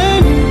for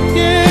many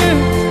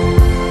years.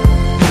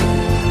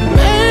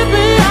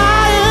 Maybe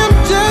I am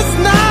just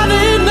not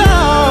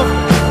enough.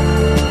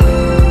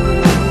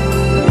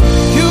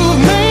 You've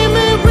made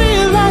me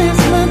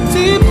realize my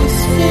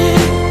deepest fear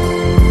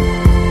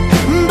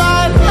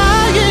by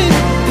lying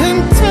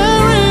and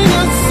tearing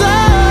us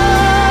up.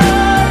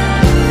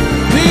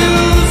 You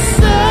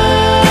say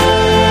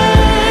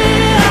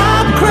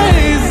I'm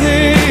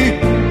crazy,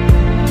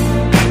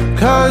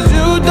 'cause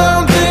you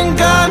don't think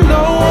I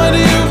know what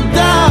you've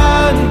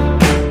done.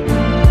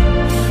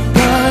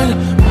 But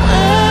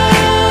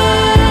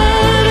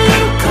when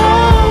you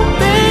call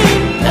me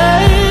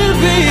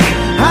baby,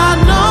 I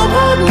know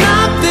I'm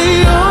not the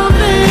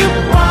only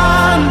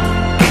one.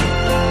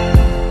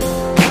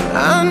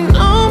 I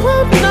know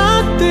I'm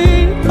not the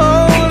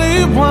only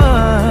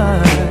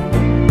one.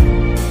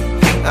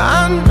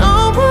 I know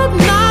I'm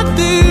not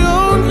the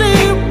only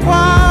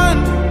one.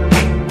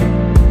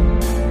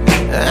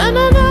 And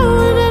I know,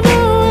 and I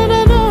know, and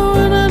I know,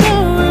 and I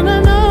know, and I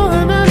know,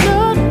 and I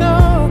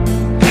know.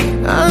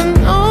 I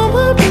know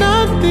I'm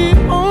not the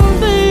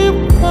only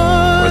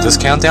one. For this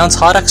countdown's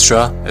hot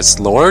extra, it's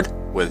Lorde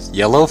with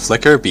Yellow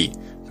Flicker Beat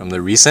from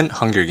the recent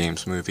Hunger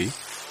Games movie.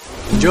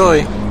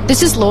 Enjoy!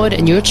 This is Lorde,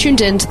 and you're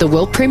tuned in to the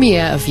world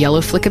premiere of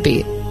Yellow Flicker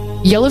Beat.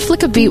 Yellow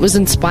Flicker Beat was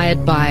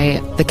inspired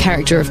by the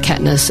character of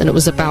Katniss, and it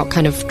was about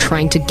kind of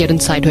trying to get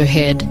inside her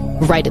head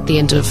right at the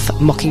end of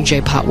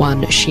Mockingjay Part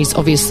 1. She's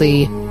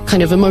obviously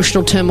kind of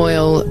emotional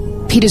turmoil.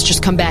 Peter's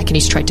just come back and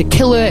he's tried to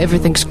kill her.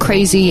 Everything's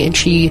crazy, and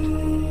she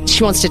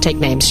wants to take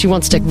names. She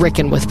wants to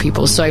reckon with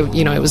people. So,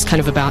 you know, it was kind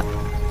of about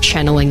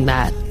channeling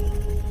that.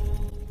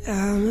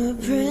 I'm a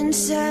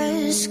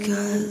princess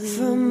cut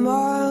from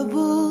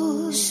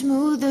marble,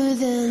 smoother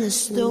than the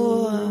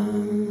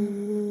storm.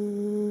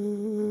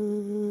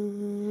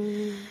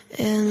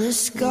 And the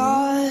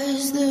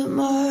scars that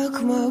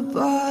mark my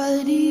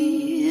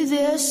body,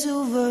 they're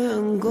silver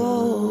and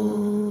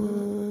gold.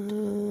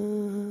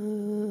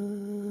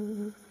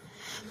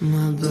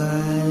 My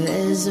blood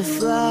is a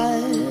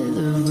flood,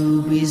 the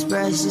rubies,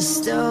 precious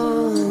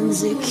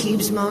stones. It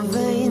keeps my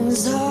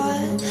veins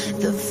hot,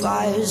 the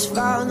fire's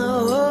found a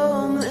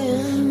home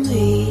in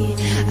me.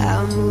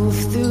 I move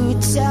through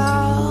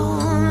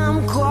town,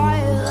 I'm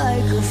quiet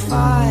like a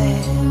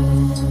fire.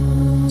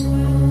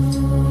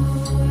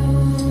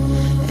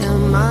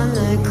 And my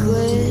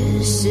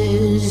necklace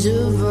is a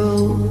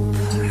rope,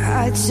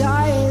 I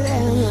tie it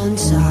and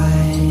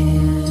untie.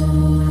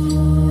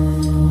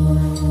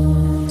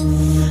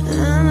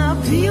 And now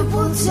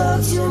people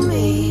talk to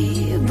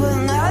me, but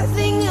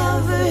nothing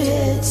ever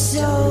hits.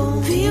 So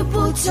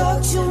people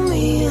talk to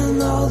me,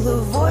 and all the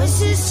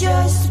voices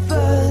just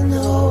burn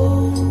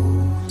hole.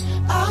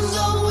 I'm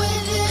going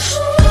with it.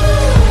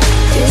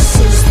 This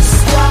is the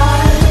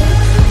start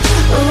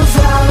of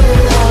how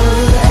it all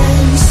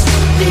ends.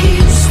 They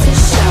used to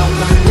shout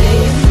my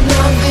name,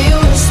 now they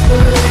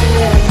whisper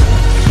it.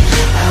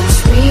 I'm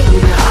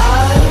speeding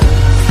up,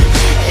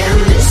 and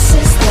this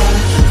is the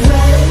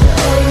red,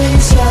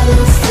 orange,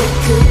 yellow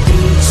flicker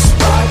beat,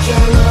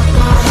 sparking up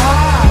my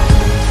heart.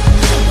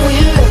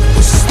 We're at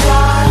the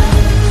start,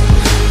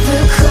 the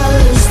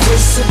colors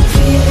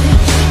disappear.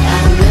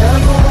 I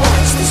never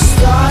watch the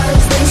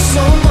stars, there's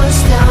so much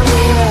down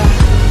here.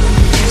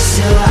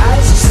 So I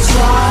just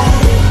try,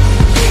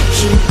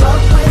 keep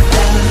up with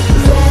the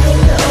red,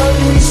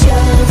 orange,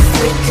 yellow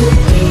flicker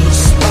beat,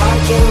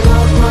 sparking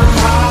up my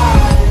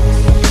heart.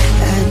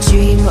 I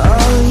dream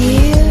all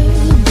year,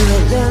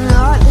 but they're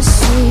not the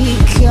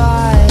sweet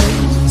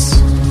kinds.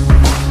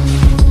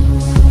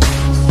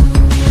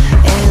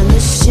 And the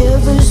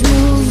shivers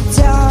move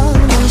down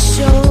my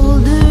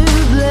shoulder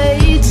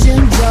blades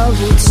in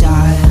double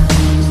time.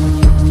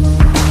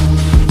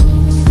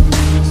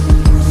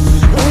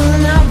 Oh,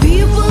 now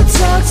people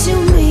talk to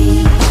me,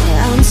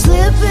 I'm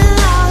slipping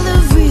out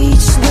of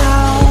reach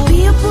now.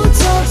 People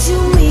talk to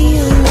me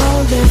and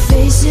all their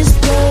faces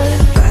blur,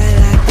 but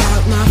I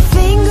got my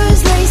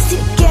fingers laced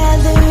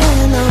together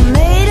and I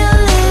made a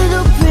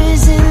little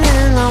prison,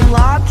 and I'm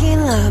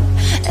locking up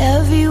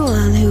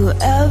everyone who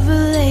ever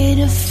laid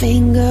a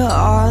finger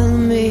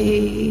on me.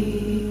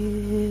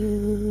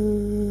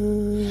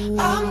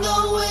 I'm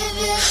going with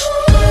it.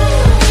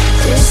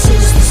 This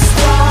is the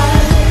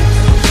start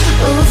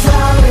of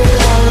how it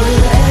all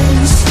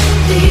ends.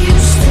 They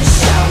used to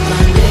shout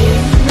my name.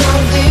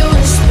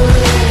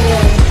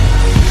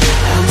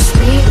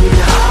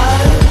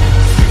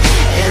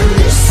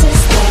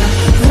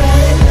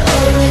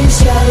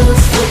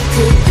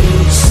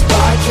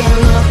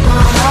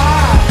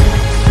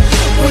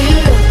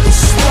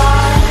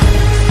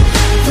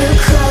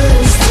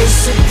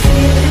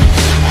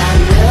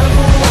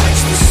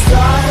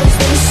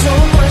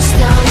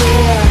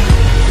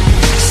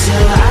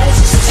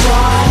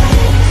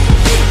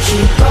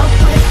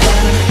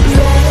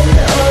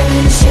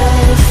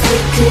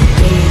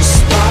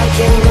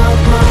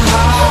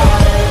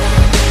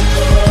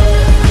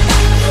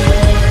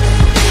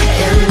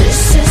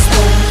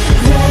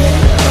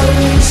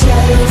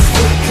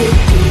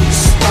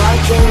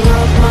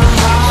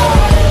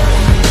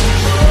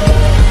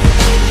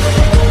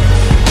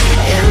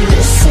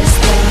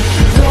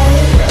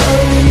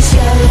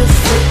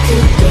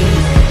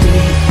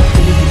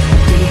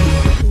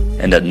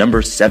 And at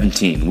number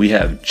 17, we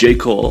have J.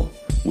 Cole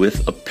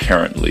with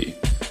Apparently.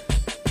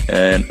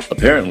 And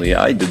apparently,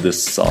 I did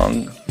this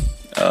song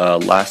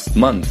last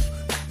month,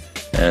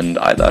 and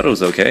I thought it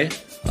was okay.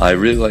 I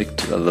really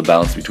liked the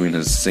balance between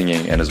his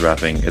singing and his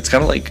rapping. It's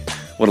kind of like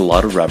what a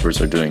lot of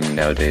rappers are doing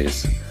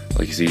nowadays.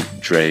 Like you see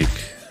Drake,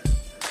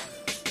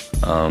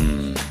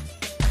 I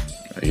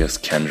guess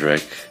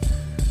Kendrick,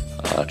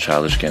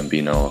 Childish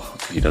Gambino,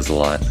 he does a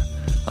lot.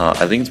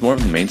 I think it's more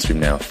of the mainstream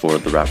now for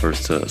the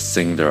rappers to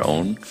sing their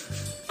own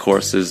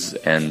choruses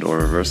and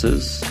or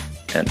verses,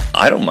 and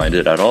I don't mind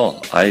it at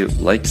all. I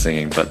like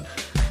singing, but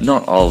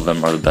not all of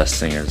them are the best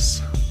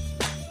singers.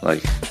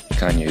 Like,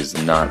 Kanye is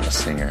not a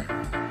singer.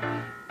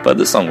 But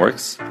this song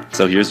works.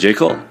 So here's J.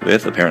 Cole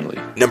with Apparently.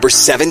 Number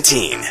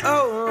 17.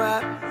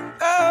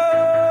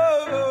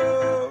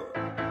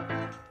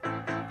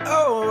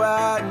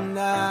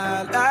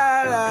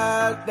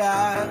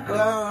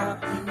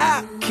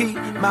 I keep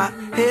my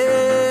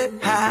head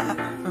high.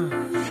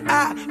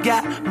 I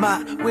got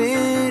my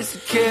wings to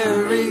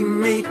carry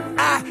me.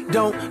 I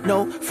don't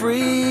know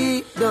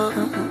freedom.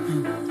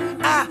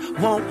 I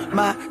want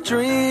my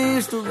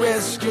dreams to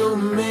rescue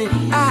me.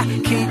 I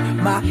keep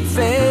my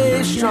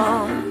faith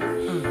strong.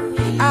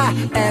 I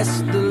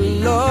ask the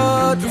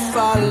Lord to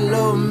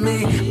follow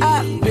me.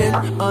 I've been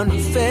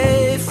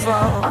unfaithful.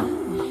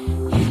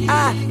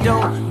 I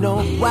don't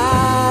know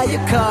why you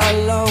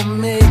call on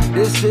me.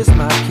 This is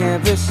my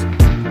canvas.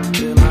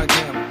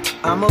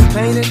 I'ma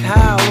paint it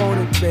how I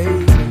want it,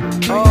 baby.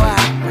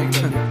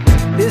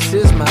 This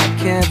is my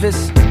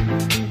canvas.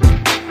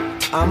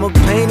 I'ma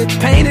paint it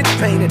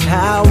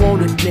how I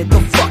want it,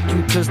 nigga. Fuck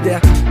you, cause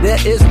there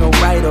is no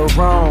right or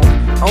wrong,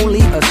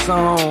 only a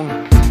song.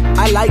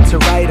 I like to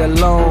write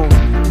alone,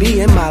 be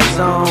in my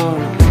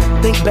zone.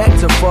 Think back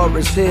to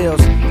Forest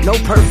Hills, no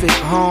perfect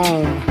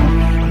home,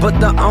 but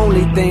the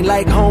only thing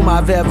like home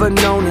I've ever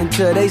known,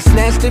 until they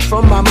snatched it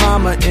from my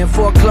mama and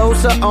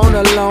foreclosed her on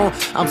a loan.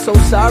 I'm so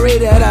sorry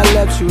that I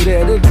left you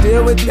there to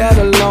deal with that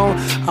alone.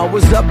 I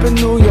was up in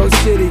New York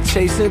City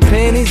chasing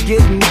pennies,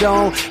 getting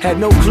down. Had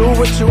no clue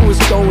what you was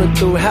going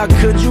through. How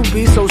could you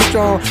be so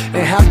strong?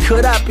 And how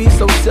could I be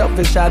so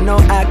selfish? I know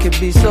I could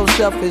be so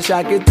selfish.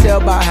 I could tell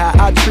by how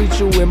I treat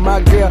you with my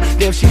girl.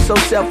 Damn, she's so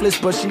selfless,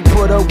 but she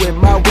put up with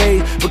my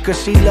ways because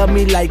she love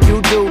me like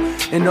you do.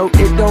 And no,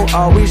 it don't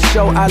always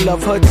show. I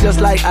love her just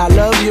like I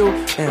love you,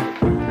 and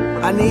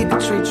I need to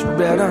treat you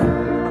better.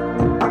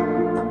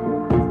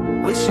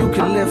 Wish you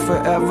could live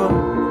forever,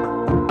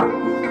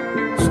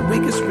 so we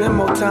can spend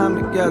more time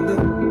together.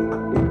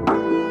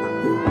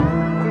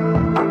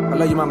 I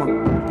love you, mama.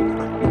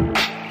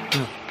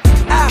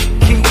 I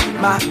keep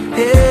my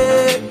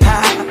head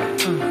high.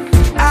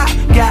 I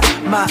got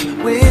my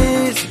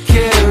wings to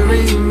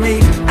carry me.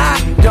 I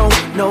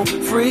don't know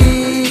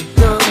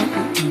freedom.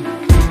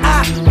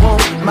 I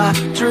want my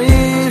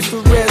dreams to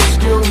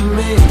rescue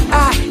me.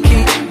 I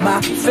keep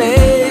my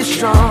faith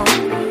strong.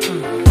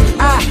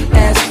 I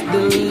ask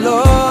the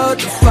Lord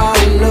to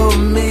follow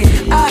me.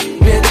 I've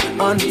been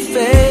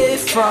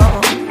unfaithful.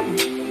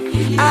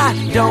 I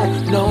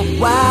don't know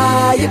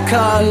why you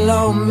call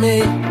on me.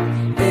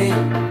 Hey,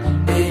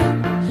 hey,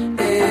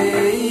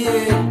 hey,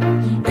 yeah,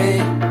 hey,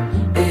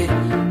 hey.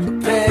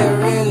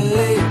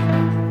 Apparently,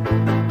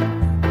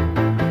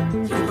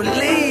 you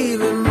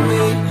believe in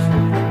me.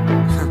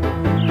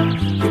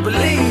 You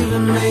believe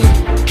in me.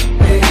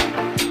 Hey,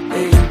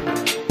 hey,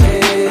 hey,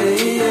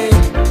 hey,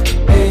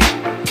 hey,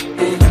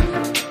 hey.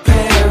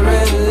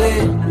 Apparently,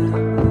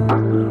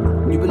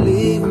 you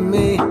believe in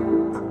me,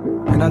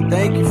 and I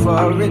thank you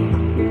for it.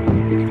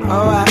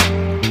 Alright.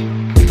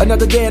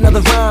 Another day,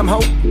 another rhyme, ho.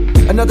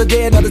 Another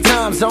day, another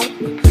time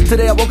zone.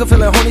 Today I woke up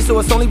feeling horny, so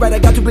it's only right I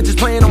got two bitches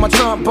playing on my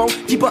trombone.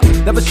 Keep up,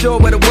 never sure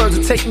where the words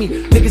will take me.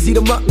 Niggas eat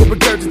them up, will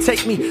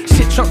regurgitate me.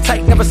 Shit trunk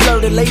tight, never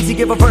slurred and lazy.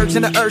 Give a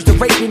virgin the urge to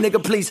rape me, nigga,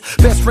 please.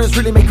 Best friends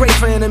really make great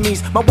for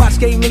enemies. My watch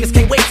game niggas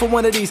can't wait for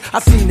one of these. I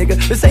see, nigga,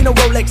 this ain't no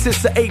Rolex,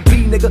 it's a AP,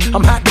 nigga.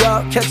 I'm hot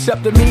dog, catch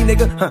up to me,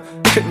 nigga.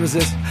 Couldn't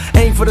resist.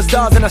 Aim for the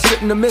stars and I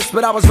shouldn't have missed,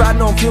 but I was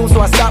riding on fumes, so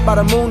I stopped by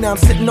the moon. Now I'm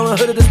sitting on the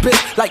hood of this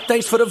bitch, like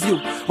thanks for the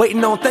view.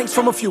 Waiting on thanks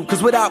from a few,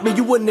 cause without me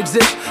you wouldn't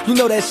exist. You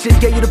know that shit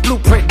gave you the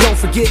blueprint, don't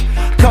forget.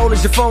 Cold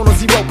as your phone on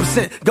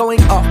 0%, going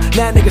off.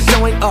 Now niggas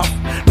showing off.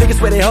 Niggas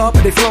where they hard,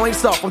 but they flowing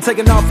soft. I'm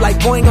taking off like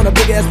Boeing on a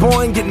big ass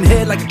Boeing, getting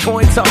head like a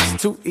coin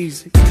toss. Too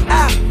easy.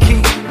 I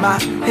keep my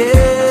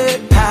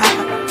head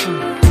high.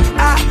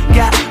 I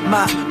got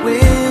my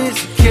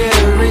wings to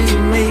carry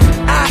me.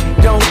 I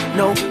don't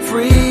know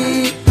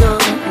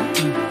freedom.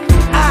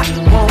 I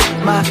want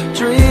my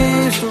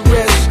dreams to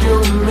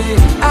rescue me.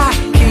 I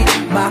keep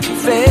my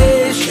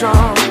faith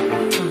strong.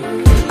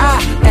 I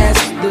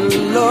ask the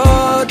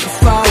Lord to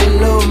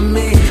follow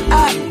me.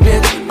 I've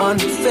been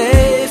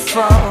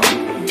unfaithful.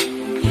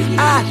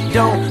 I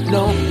don't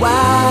know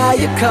why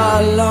you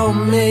call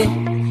on me.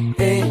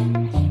 Hey,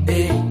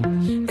 hey,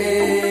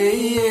 hey,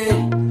 yeah,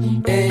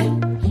 hey,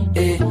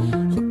 hey.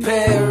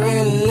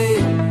 Apparently,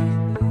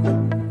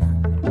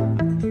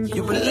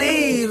 you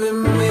believe in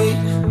me.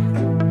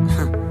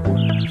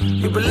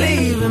 You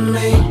believe in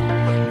me.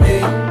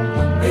 Hey,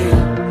 hey.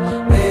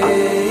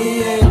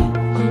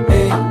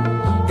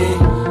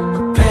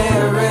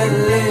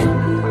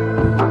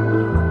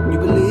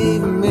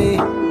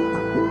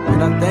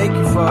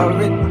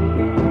 for it.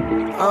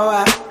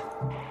 Oh,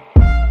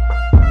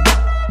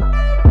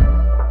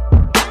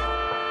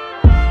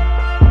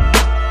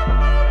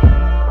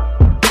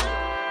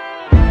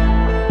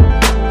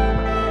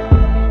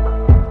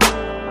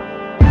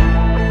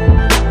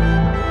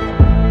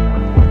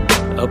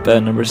 Up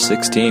at number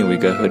 16, we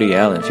got Hoodie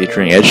Allen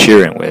featuring Ed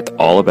Sheeran with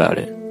All About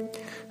It.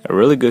 A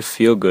really good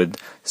feel-good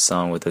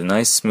song with a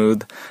nice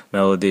smooth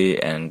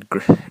melody and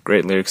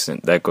great lyrics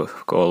that go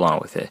along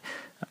with it.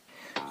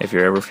 If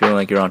you're ever feeling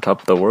like you're on top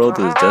of the world,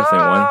 this is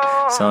definitely one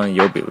song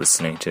you'll be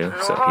listening to.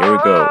 So here we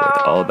go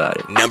with All About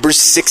It. Number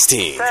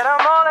 16.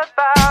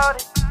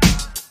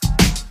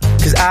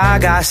 Cause I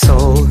got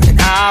soul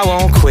and I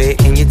won't quit.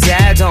 And your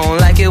dad don't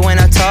like it when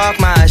I talk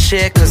my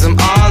shit. Cause I'm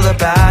all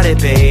about it,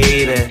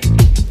 baby.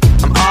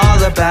 I'm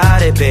all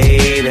about it,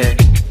 baby.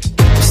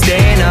 I'm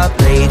staying up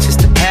late just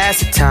to pass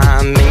the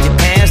time. And your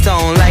pants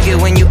don't like it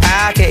when you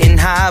out getting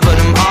high. But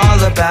I'm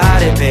all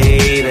about it,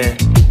 baby.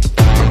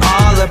 I'm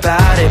all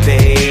about it,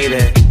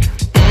 baby.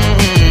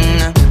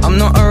 I'm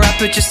not a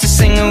rapper, just a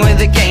singer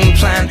with a game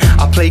plan.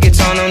 I play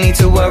guitar, no need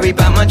to worry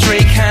about my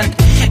Drake hand.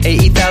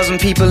 80,000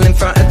 people in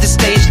front of the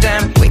stage,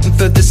 damn. Waiting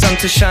for the sun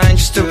to shine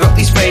just to rock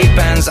these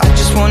Ray-Bans. I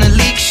just wanna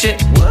leak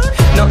shit,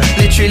 not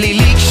literally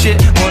leak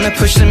shit. Wanna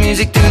push the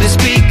music through the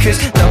speakers.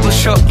 Double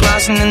shot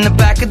glassing in the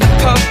back of the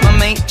pub. My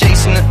mate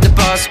Jason at the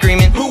bar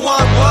screaming, who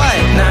want what?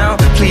 Now,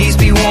 please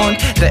be warned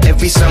that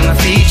every song I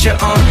feature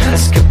on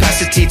has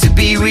capacity to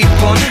be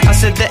reborn. I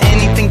said that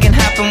anything can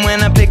happen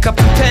when I pick up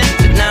a pen,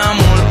 but now I'm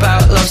all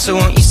about love, so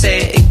won't you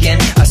say it again?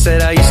 I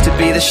said I used to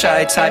be the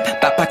shy type,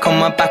 back on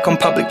my back on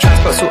public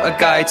transport, sort of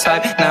guy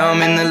type. Now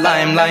I'm in the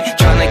limelight,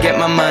 trying to get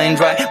my mind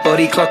right.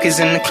 Body clock is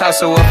in the clouds,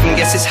 so often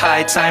guess it's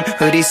high time.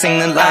 Hoodie sing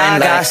the line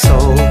like, I got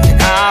soul,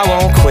 and I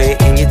won't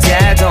quit. And your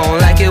dad don't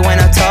like it when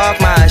I talk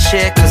my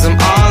shit. Cause I'm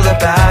all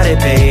about it,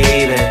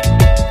 baby.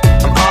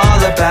 I'm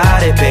all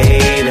about it,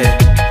 baby.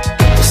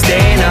 I'm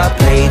staying up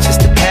late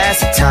just to pass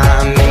the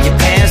time. And your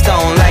pants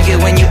don't like it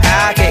when you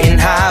out getting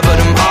high. But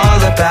I'm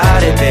all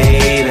about it,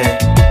 baby.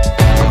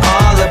 I'm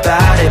all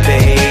about it,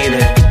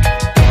 baby.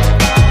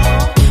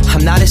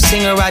 I'm not a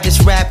singer, I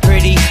just rap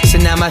pretty. So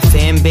now my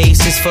fan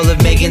base is full of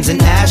Megans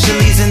and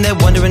Ashleys. And they're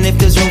wondering if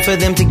there's room for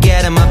them to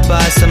get on my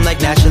bus. I'm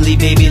like, naturally,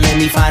 baby, let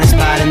me find a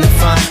spot in the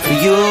front for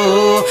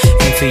you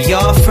and for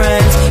your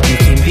friends. You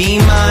can be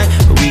mine,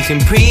 or we can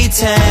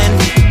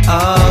pretend.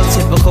 Oh,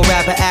 typical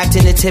rapper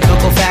acting in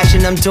typical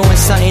fashion. I'm doing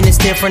something that's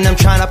different, I'm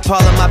trying to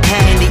pull on my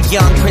patent. The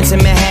young prince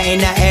of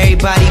Manhattan, not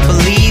everybody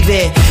believe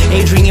it.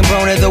 Adrian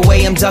Broner, the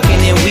way I'm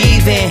ducking and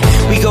weaving.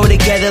 We go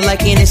together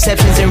like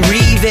interceptions and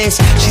Revis.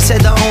 She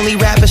said the only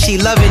rapper she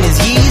loving is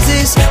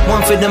Yeezus.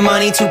 One for the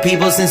money, two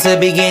people since the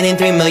beginning.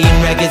 3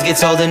 million records get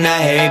sold and now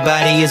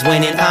everybody is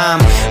winning. I'm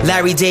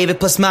Larry David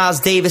plus Miles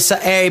Davis, so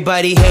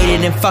everybody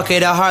hated and fuck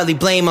it, I hardly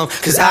blame them.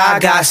 Cause I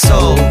got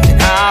soul,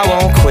 and I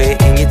won't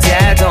quit. And your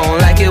dad don't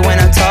like it when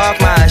I talk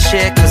my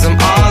shit. Cause I'm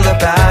all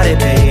about it,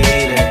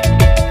 baby.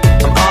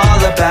 I'm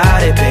all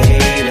about it,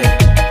 baby.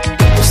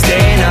 I'm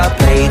staying up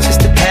late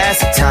just to pass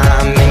the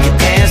time. And your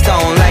pants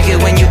don't like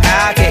it when you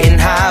out getting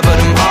high. But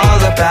I'm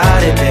all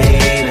about it,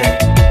 baby.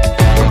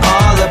 I'm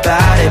all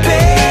about it,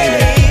 baby.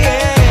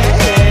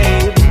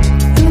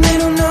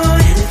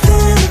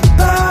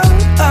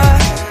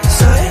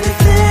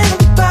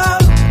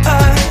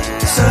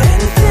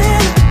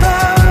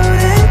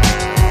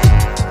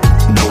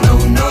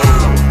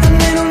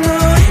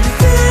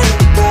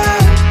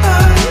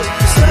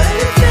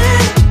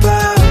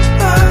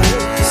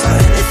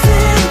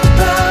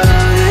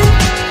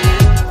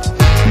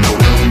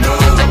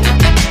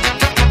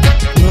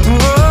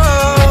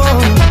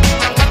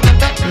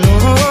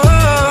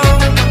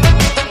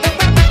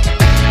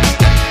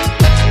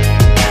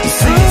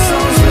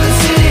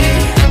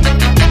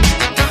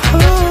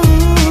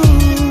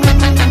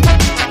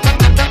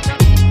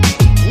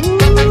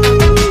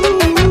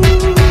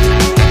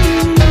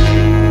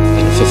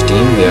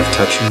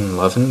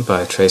 Lovin'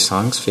 by Trey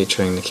Songz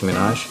featuring Nicki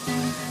Minaj.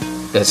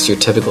 It's your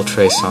typical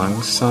Trey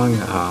Songz song.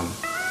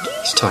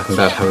 He's talking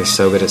about how he's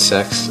so good at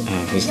sex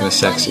and he's gonna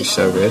sex you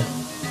so good.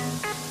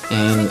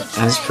 And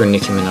as for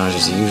Nicki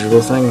Minaj's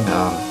usual thing,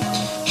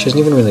 she doesn't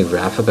even really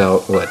rap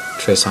about what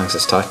Trey Songz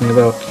is talking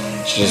about.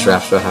 She just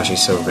raps about how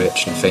she's so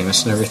rich and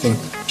famous and everything,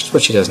 which is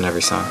what she does in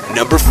every song.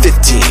 Number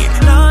 15.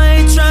 No, I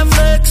ain't trying to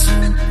flex.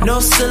 No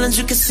ceilings,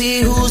 you can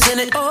see who's in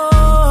it.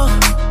 Oh,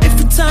 if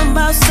we're talking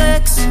about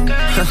sex,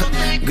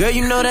 girl,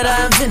 you know that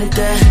I invented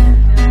that.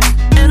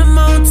 And I'm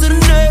on to the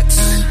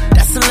next.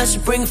 That's unless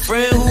you bring a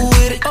friend who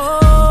with it.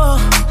 Oh,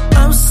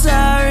 I'm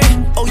sorry.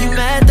 Oh, you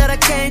mad that I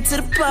came to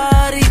the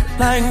party?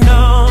 Like,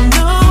 no,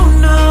 no,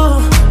 no.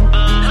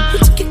 We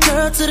took your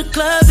girl to the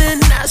club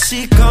and now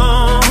she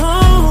gone.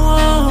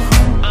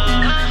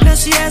 Now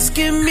she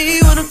asking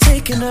me when I'm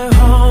taking her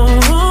home.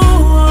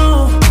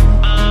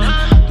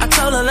 I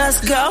told her let's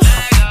go,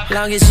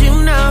 long as you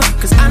know,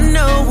 cause I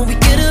know when we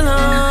get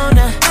alone.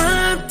 Now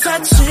I'm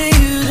touching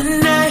you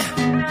tonight,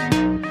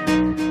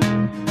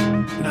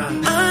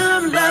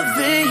 I'm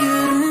loving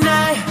you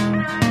tonight.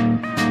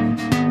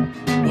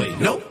 Wait,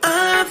 no,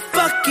 I'm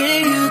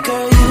fucking you,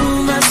 girl.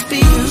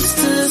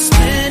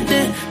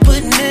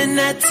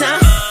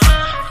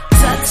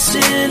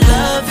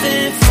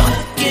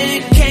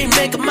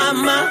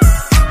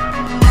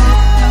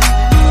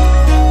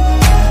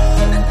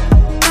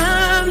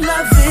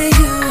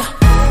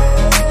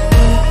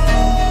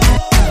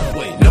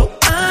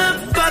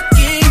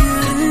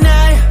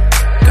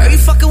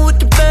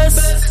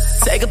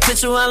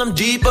 while I'm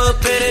deep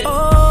up in it.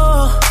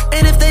 Oh,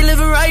 and if they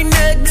living right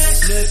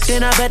next,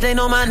 then I bet they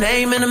know my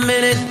name in a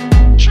minute.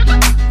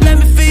 Let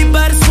me feel your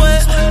body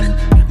sweat.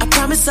 I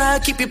promise I'll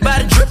keep your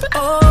body dripping.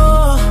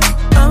 Oh,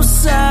 I'm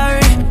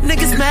sorry,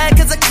 niggas mad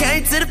cause I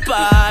came to the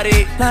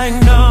party. Like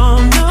no,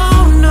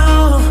 no,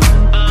 no.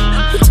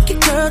 We took your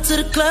girl to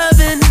the club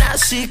and now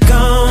she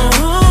gone.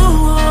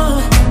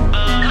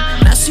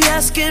 Now she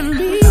asking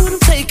me when I'm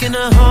taking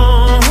her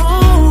home.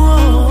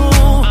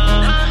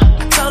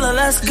 I told her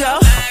let's go,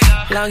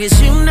 long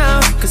as you know,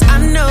 cause I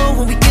know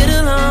when we get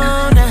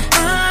alone that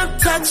I'm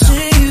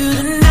touching you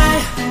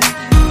tonight.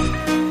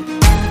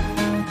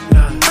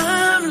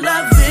 I'm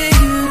loving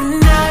you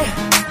tonight.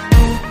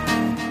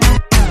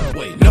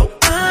 Wait, no,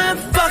 I'm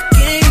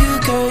fucking you,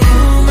 girl.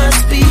 You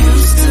must be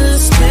used to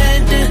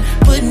spending,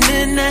 putting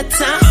in that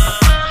time.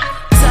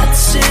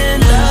 Touching,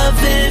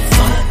 loving,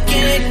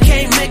 fucking,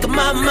 can't make up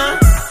my mind.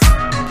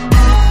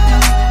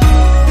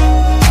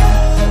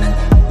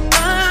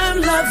 I'm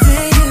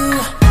loving you.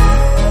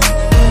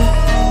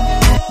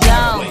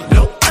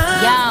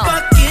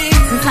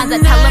 Sometimes I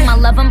tell him I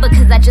love him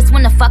because I just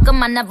wanna fuck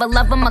him. I never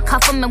love him or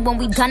cuff him, and when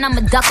we done,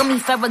 I'ma duck him. He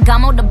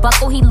Ferragamo the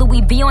buckle, he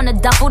Louis V on the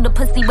duffel. The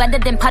pussy wetter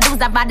than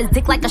puddles, I ride his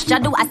dick like a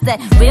shuttle. I said,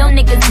 real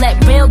niggas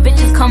let real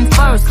bitches come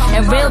first,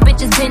 and real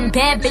bitches been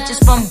bad bitches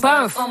from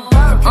birth.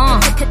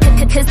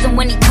 Kiss him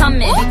when he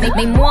coming.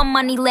 Made more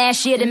money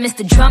last year than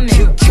Mr. Drummond.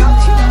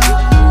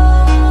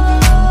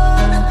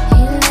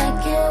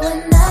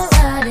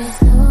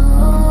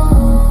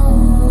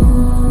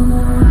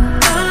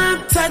 I'm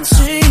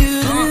touching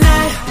you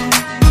tonight.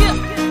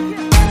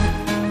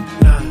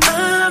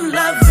 I'm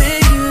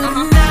loving you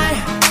tonight.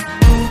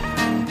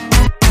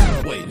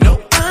 Wait, no,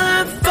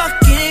 I'm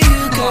fucking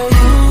you, girl.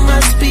 You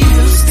must be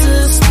used to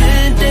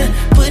spending,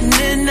 putting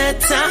in that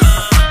time.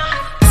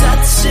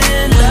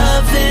 Touching,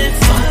 loving,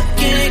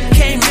 fucking,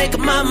 can't make up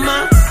my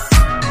mind.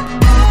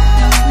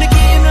 Nigga,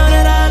 you know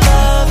that I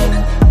love it.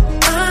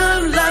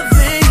 I'm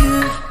loving you,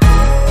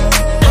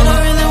 and I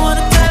really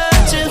wanna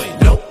touch you. Wait,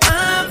 no,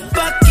 I'm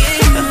fucking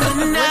you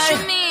tonight. What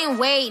you mean,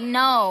 wait,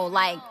 no?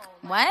 Like,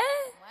 what?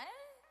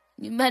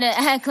 You better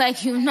act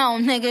like you know,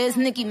 nigga, it's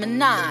Nicki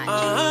Minaj.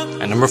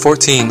 At number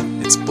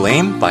 14, it's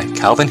Blame by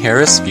Calvin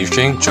Harris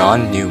featuring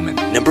John Newman.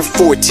 Number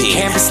 14.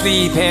 Can't be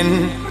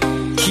sleeping,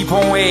 keep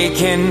on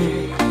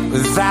waking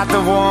without the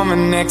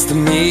woman next to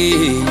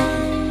me.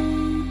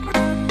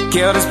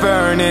 Guilt is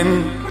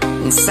burning,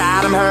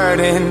 inside I'm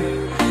hurting.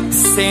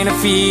 This ain't a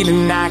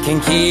feeling I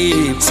can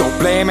keep. So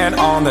blame it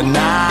on the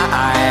night.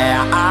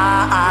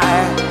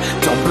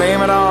 Don't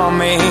blame it on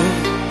me.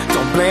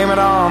 Don't blame it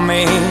on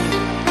me.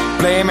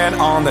 Blame it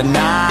on the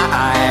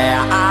night.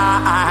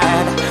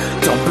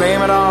 Don't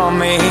blame it on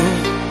me.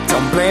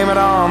 Don't blame it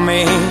on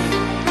me.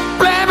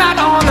 Blame it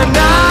on the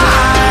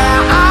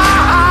night.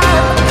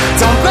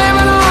 Don't blame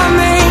it on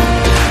me.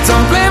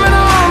 Don't blame it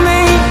on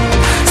me.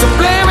 So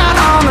blame it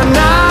on the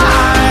night.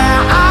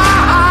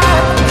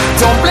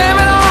 Don't blame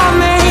it on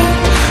me.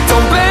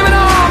 Don't blame it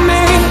on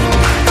me.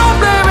 Don't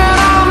blame it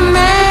on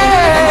me.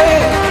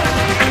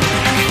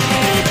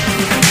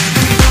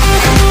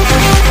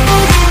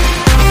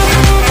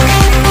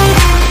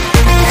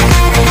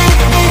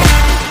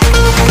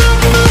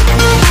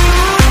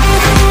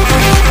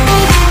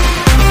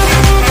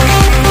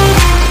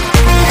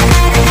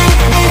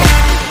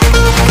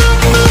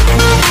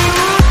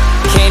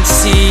 Can't you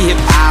see it?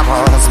 I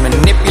was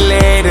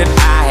manipulated.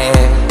 I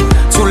had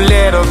too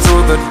little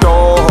through the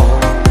door.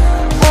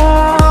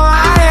 Oh,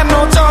 I had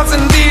no choice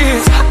in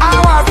this. I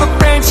was the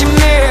friend she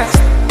missed.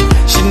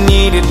 She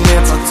needed me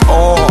to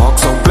talk,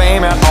 so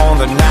blame it on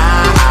the night.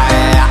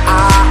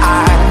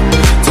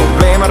 Don't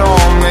blame it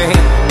on me.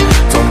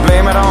 Don't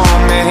blame it on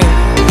me.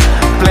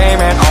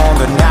 Blame it on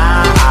the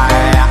night.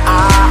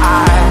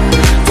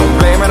 Don't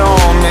blame it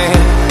on me.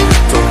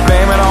 Don't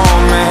blame it on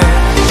me.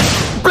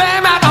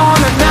 Blame it on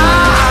the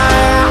night.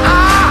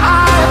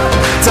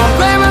 Don't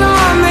blame it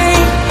on me.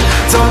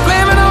 Don't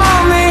blame it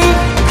on me.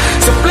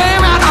 So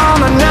blame it on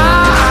the night.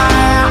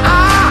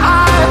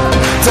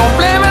 Don't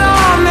blame it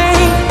on me.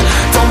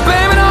 Don't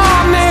blame it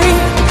on me.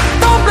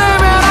 Don't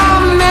blame it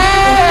on me.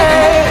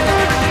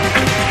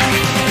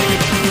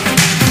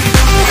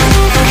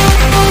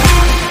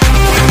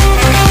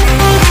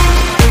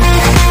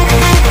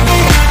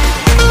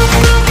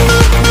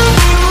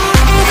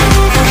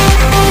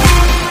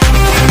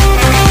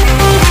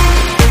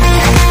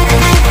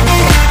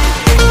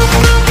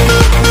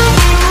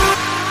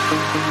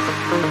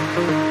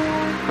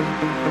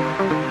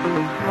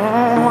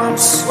 Oh, I'm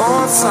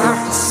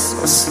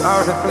so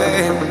sorry,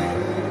 baby.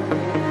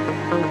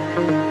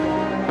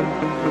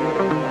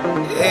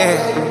 Yeah.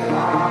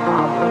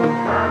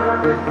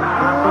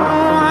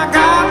 Oh, I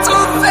got to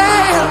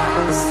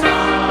dance.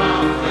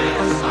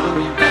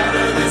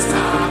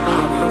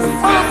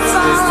 I'm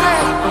sorry.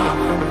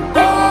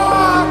 Oh,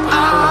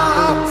 I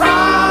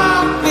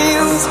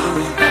promise.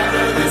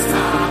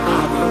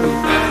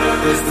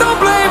 Don't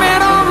blame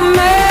it on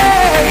me.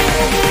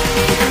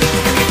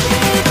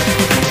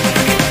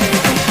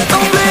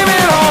 Don't blame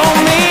it on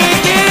me.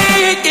 Yeah,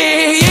 yeah,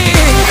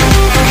 yeah.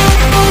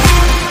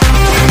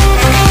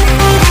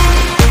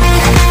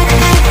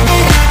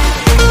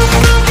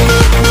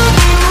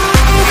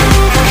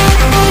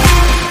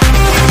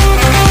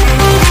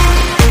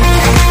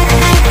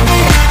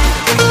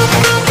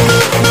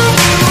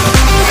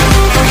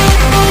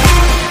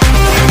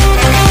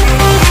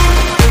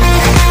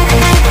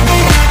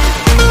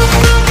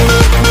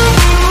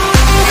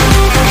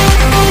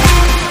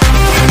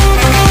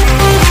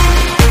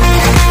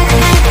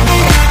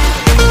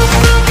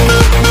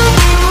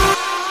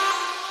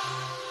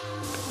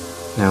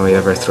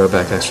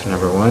 Throwback Extra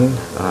number 1,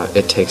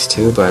 It Takes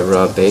Two by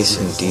Raw Bass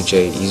and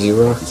DJ Easy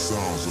Rock.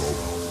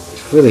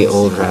 Really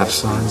old rap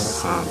song.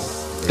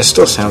 It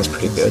still sounds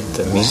pretty good.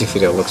 The music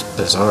video looks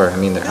bizarre. I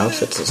mean, their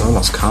outfits is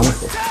almost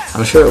comical.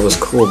 I'm sure it was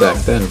cool back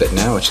then, but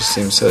now it just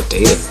seems so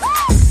dated.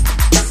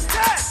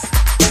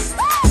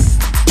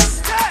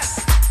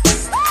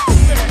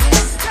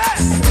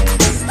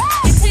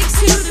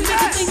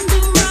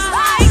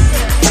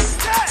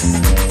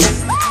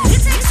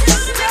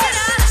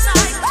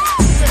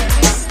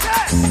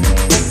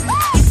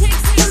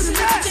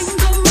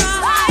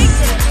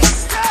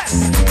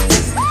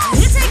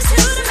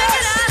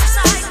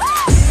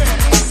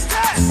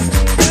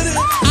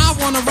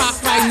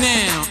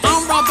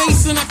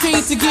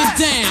 To get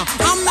down,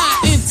 I'm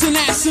not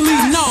internationally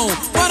known,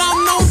 but I'm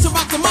known to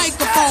rock the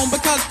microphone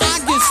because I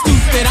get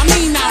stupid, I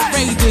mean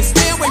outrageous.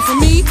 Stay away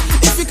from me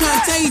if you're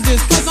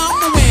contagious, cause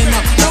I'm a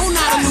winner, no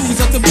not a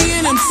loser. To be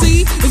an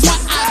MC is what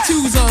I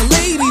choose.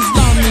 Ladies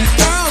love me,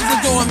 girls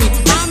adore me,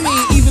 I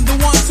mean even the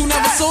ones who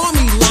never saw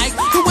me like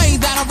the way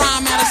that I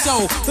rhyme at a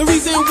show. The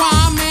reason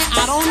why, man,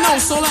 I don't know,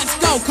 so let's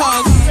go,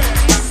 cause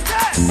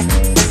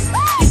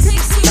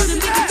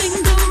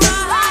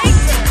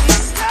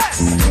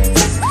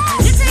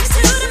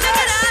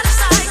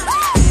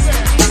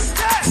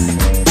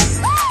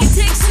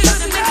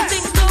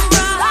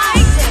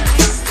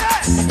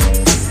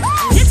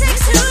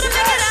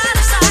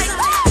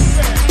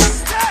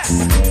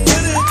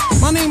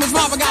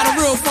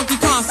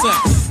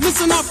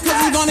listen up, cause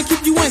I'm gonna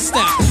keep you in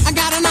step. I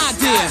got an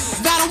idea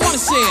that I wanna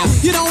share.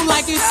 You don't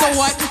like it, so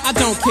what? I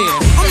don't care.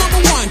 I'm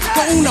number one,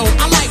 the uno,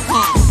 I like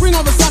calm. Bring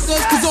all the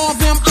suckers, cause all of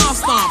them I'll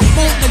stomp.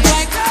 Won't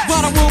neglect,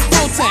 but I will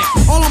protect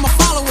all of my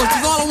followers,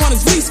 cause all I want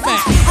is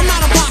respect. I'm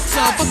not a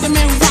boxer, but the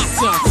man who rocks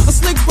ya. A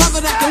slick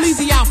brother that can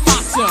easy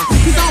outfox ya.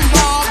 Cause I'm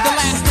Rob, the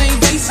last name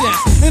basis.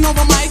 And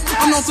over mic,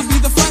 I'm known to be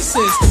the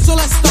freshest. So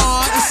let's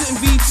start, it shouldn't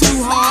be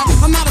too hard.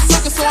 I'm not a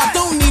sucker, so I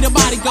don't need a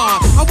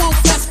bodyguard. I won't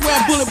flex, wear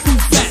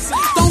bulletproof vests.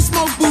 Don't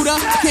smoke Buddha,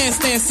 can't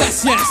stand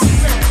sex, yes.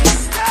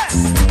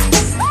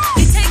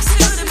 It takes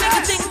two to make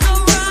a thing go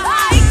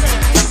right.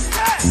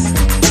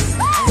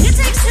 It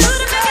takes two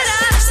to make it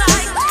out of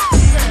sight.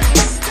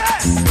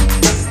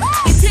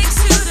 It takes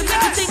two to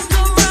make a thing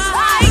go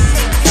right.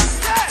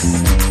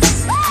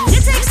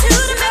 It takes two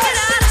to make it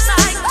out of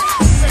sight.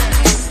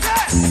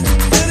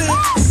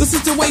 The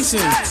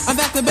situation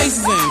that the bass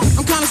is in,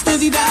 I'm kinda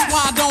stingy, that's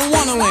why I don't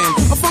wanna win.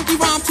 A funky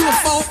rhyme to a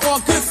foe or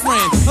a good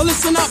friend.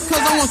 Listen up,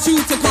 cause I want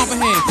you to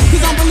comprehend.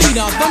 Cause I'm the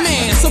leader, the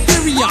man,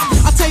 superior.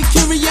 I take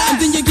curia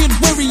and then you get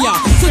wearier.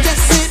 So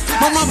just sit,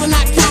 my rhymes are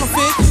not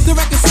counterfeit. The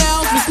record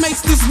sells, which makes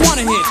this one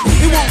a hit.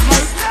 It won't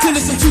hurt to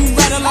listen to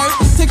Red Alert.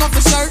 Take off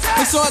the shirt,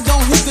 make sure it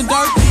don't hit the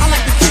dirt. I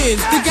like the kids,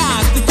 the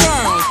guys, the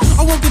girls.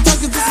 I won't get drunk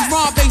cause this is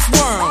raw-based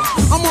world.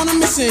 I'm on a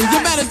mission, you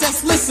better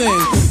just listen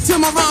to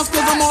my rhymes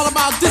cause I'm all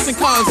about dissing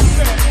cause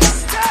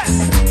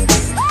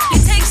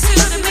it takes two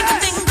to make a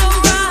thing go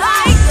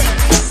right.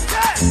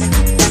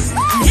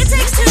 It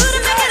takes two to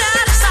make it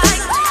out of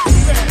sight.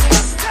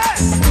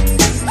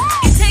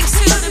 It takes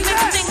two to make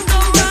a thing go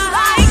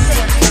right.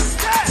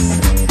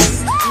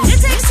 It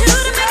takes two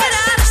to make it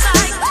out of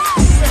sight.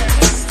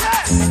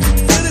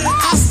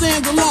 I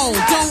stand alone,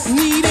 don't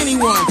need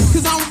anyone,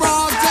 cause I'm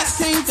raw, just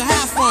came to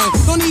have fun.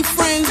 Don't need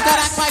friends that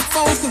act like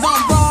foes, cause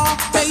I'm raw,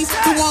 bass,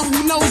 the one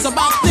who knows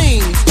about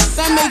things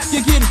that make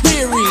you get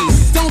weary.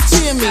 Don't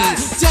cheer me,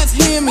 just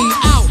hear me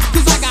out,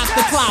 cause I got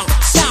the clout.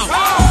 Shout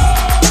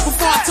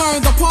before I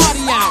turn the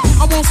party out.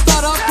 I won't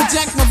stutter,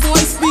 project my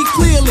voice, speak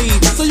clearly,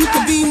 so you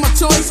can be my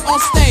choice on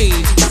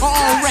stage or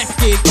on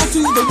record. Go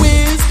to the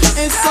Wiz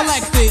and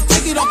select it.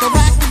 Take it off the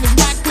rack, if it's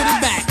whack, put it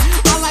back.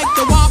 I like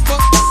the Whopper,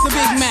 the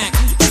Big Mac.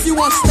 If you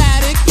want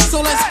static,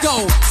 so let's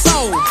go.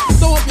 So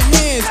throw up your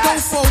hands, go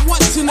for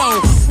what you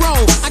know. Bro,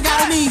 I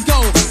got an ego.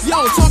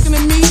 Yo, talking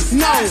to me?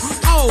 No.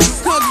 Oh,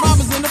 cause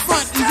Robbers in the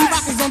front, Easy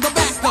Rockers on the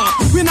back up.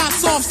 We're not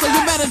soft, so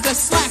you better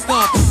just slack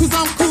up. Cause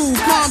I'm cool,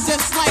 calm,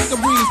 just like a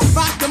breeze.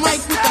 Rock the mic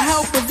with the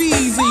help of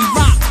Easy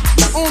Rock.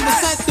 On the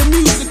set, the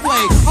music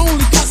play.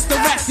 Only cuts the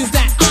records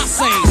that I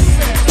say.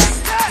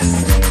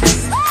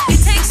 It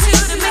takes two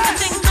to make a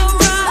thing go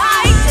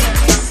right.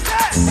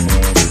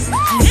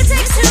 It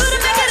takes two to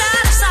make it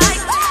out of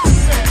sight.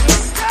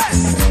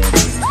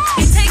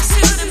 It takes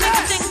two to make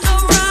a thing go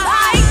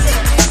right.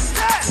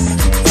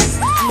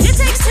 It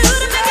takes two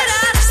to make it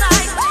out of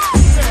sight.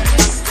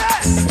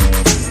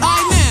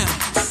 Alright now,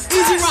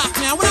 Easy Rock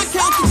now. When I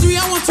count to three,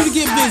 I want you to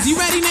get busy.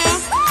 Ready now?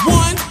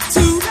 1,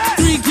 2,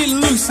 3, get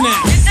loose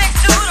now.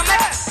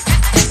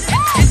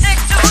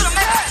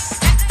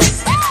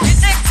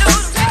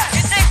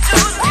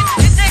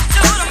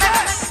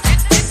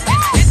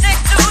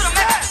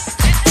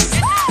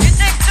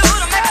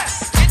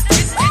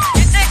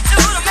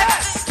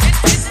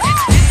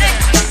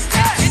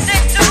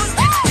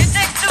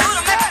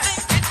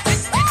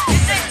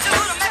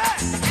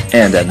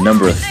 And at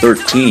number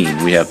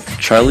 13, we have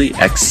Charlie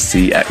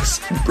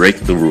XCX, Break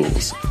the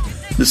Rules.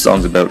 This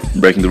song's about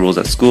breaking the rules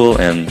at school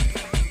and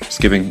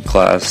skipping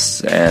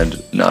class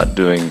and not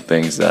doing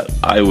things that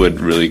I would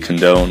really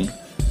condone.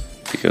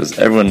 because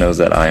everyone knows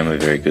that I am a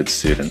very good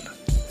student.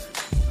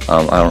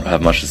 I don't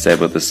have much to say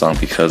about this song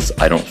because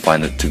I don't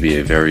find it to be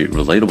a very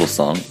relatable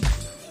song.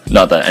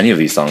 Not that any of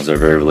these songs are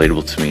very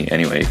relatable to me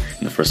anyway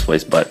in the first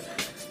place, but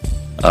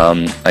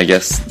I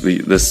guess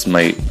this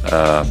might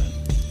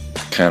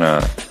kind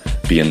of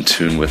be in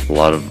tune with a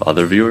lot of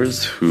other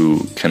viewers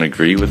who can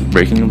agree with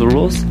breaking the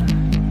rules.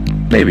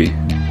 Maybe.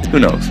 Who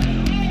knows?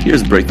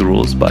 Here's Break the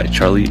Rules by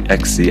Charlie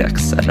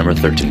XCX at number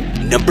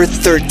 13. Number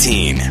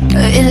 13.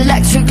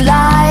 Electric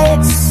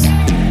lights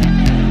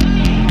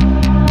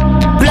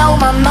blow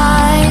my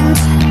mind,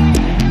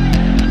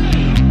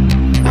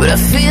 but I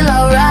feel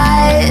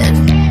alright.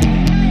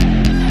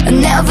 I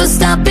never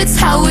stop, it's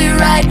how we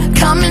ride,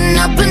 coming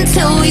up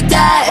until we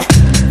die.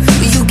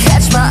 You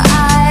catch my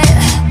eye,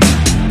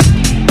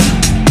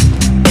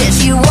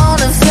 bitch, you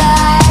wanna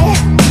fly.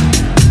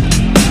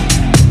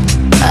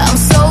 I'm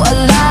so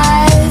alive.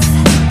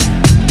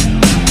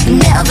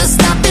 Never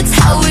stop, it's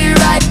how we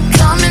ride,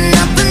 coming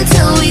up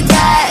until we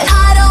die.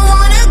 I don't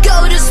wanna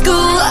go to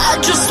school, I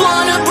just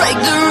wanna break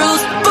the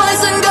rules.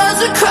 Boys and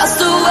girls across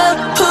the world,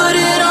 put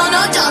it on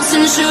our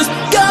dancing shoes.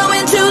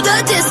 Going to the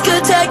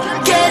discotheque,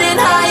 getting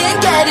high and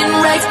getting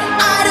wrecked.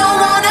 I don't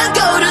wanna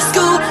go to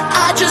school,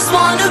 I just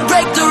wanna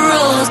break the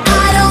rules.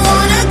 I don't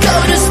wanna go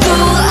to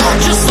school,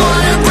 I just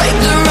wanna break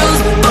the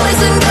rules. Boys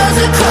and girls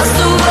across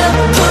the world,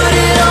 put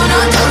it on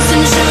our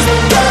dancing shoes.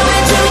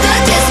 Going to the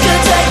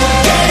discotheque,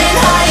 getting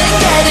high and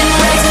getting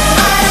wrecked.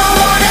 I don't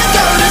wanna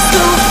go to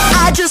school,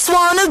 I just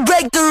wanna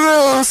break the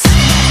rules.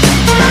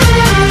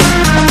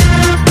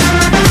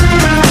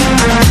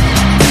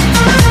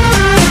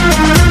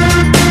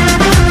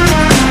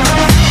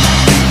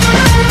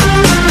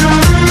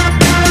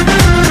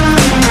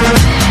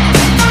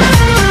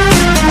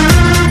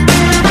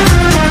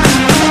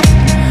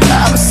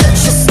 I'm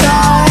such a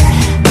star,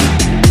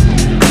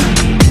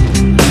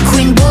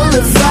 Queen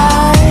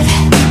Boulevard,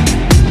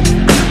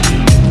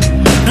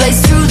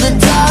 blaze through the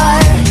dark.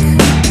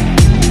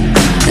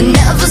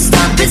 Never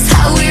stop, it's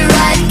how we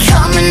ride,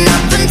 coming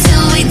up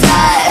until we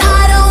die.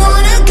 I don't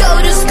wanna go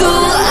to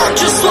school, I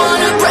just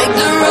wanna break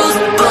the rules.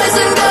 Boys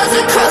and girls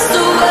across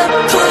the world,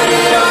 put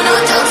it on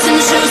our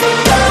dancing shoes.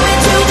 Going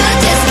to the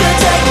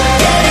discotheque,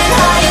 getting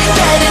high and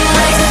getting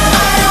wrecked.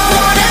 I don't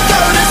wanna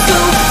go to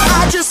school,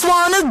 I just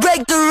wanna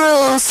break the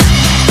rules.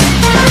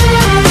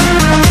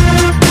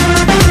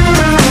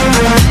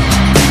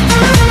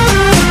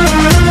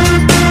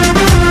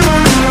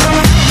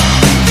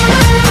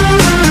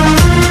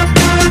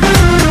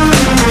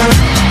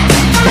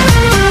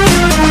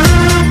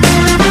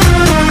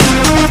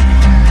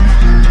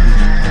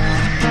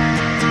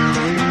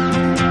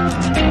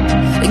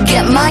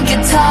 Get my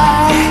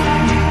guitar,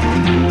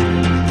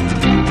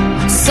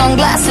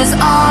 sunglasses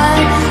on,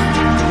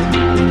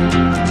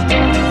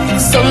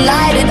 so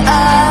light it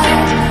up.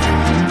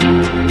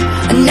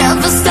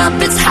 Never stop,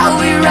 it's how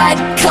we ride,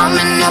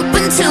 coming up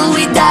until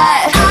we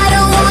die. I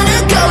don't wanna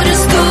go to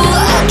school,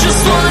 I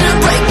just wanna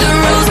break the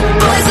rules.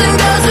 Boys and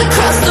girls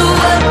across the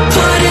world,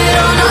 put it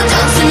on our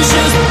dancing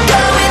shoes.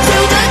 Going to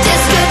the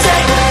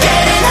discotheque,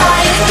 getting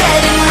high and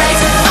getting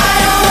wrecked. I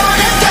don't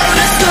wanna go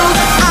to school,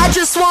 I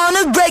just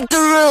wanna break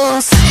the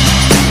rules.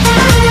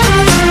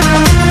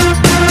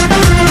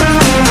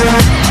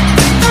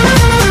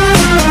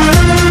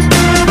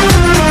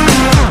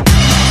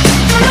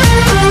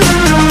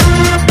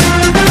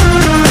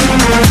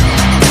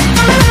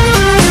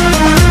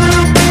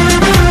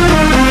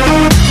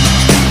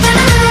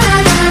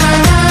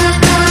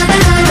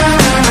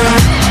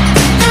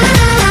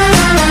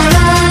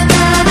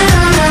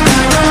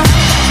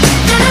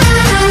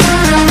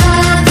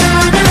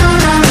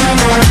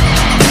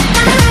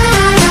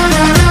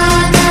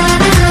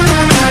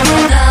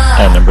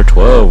 At number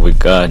 12, we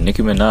got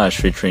Nicki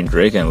Minaj featuring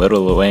Drake and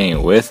Lil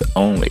Wayne with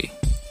Only.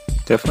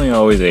 Definitely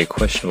always a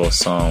questionable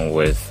song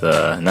with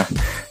not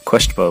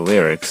questionable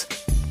lyrics,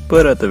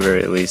 but at the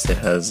very least it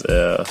has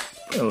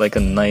like a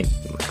night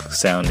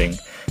sounding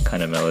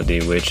kind of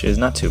melody, which is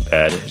not too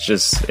bad. It's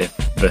just if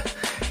the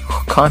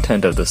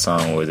content of the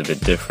song was a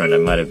bit different,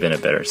 it might have been a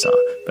better song.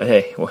 But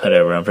hey,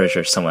 whatever, I'm pretty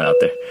sure someone out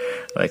there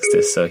likes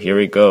this. So here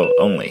we go,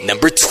 Only.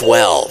 Number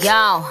 12. Yo,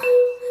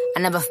 I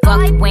never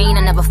fucked Wayne,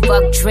 I never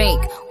fucked Drake.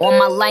 All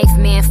my life,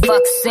 man,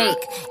 fuck's sake.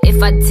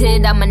 If I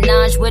did, I'd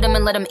menage with him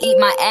and let him eat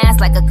my ass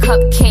like a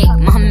cupcake.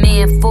 My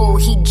man fool,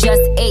 he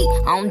just ate.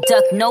 I don't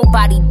duck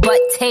nobody but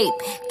tape.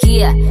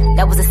 Yeah,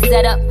 that was a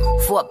setup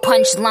for a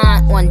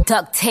punchline on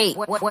duct tape.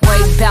 Worry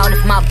about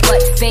if my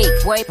butt fake.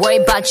 Worry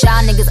about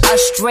y'all niggas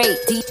us straight.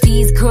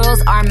 These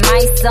girls are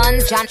my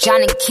sons,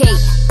 John and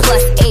Kate.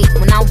 +8,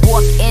 when I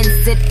walk in,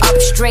 sit up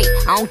straight.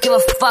 I don't give a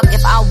fuck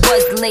if I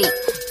was late.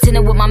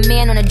 Dinner with my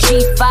man on a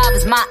G5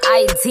 is my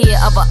idea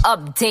of a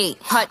update.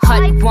 Hut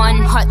 1,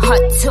 hut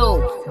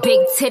 2. Big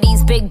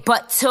titties, big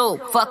butt too.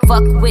 Fuck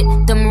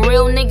with them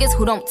real niggas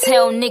who don't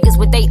tell niggas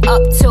what they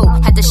up to.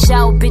 Had to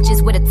show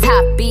bitches where the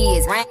top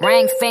is.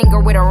 Ring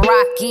finger where the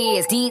rock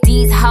is.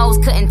 These hoes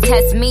couldn't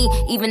test me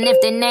even if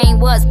their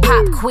name was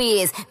Pop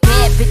Quiz.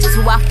 Bad bitches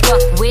who I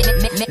fuck with.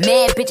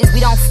 Mad bitches we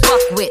don't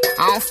fuck with.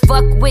 I don't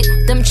fuck with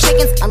them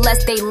chickens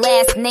unless they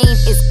last name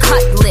is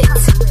Cutlet.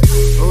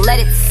 Let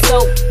it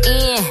soak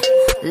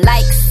in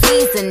like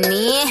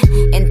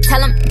seasoning and tell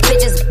them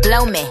bitches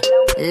blow me.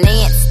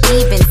 Lance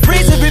Stevens.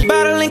 Raise every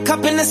bottle and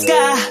cup in the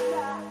sky.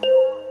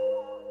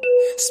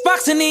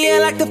 Sparks in the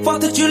air like the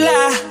 4th of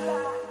July.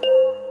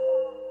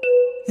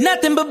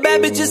 Nothing but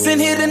bad bitches in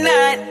here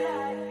tonight.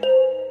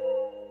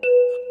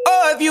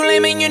 Oh, if you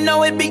lame and you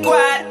know it, be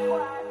quiet.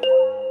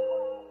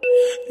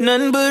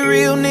 Nothing but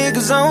real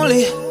niggas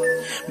only.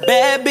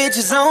 Bad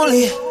bitches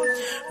only.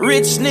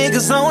 Rich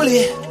niggas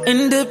only.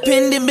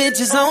 Independent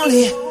bitches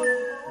only.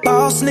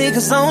 Boss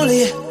niggas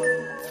only.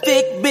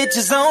 Thick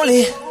bitches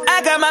only.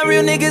 I got my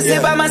real niggas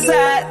here by my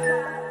side.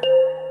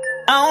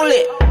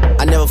 Only.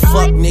 I never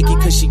fuck Nikki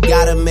cause she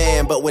got a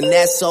man, but when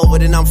that's over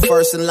then I'm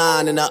first in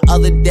line. And the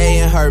other day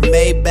in her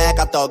Maybach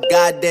I thought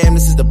goddamn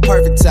this is the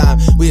perfect time.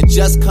 We had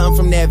just come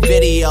from that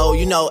video,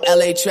 you know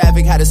LA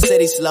traffic had the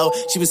city slow.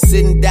 She was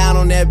sitting down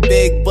on that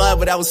big butt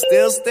but I was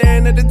still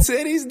staring at the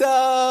titties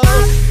though.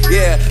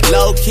 Yeah,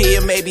 low key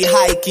and maybe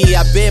high key,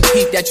 I been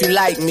peeped that you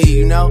like me,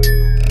 you know.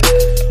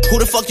 Who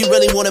the fuck you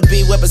really wanna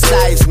be with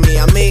besides me?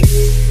 I mean,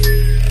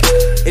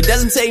 it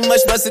doesn't take much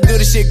for us to do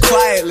this shit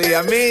quietly,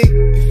 I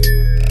mean.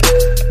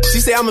 She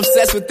say I'm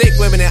obsessed with thick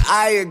women and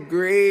I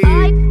agree.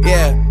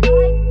 Yeah,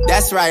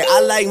 that's right,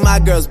 I like my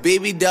girls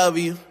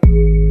BBW.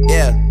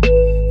 Yeah,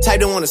 type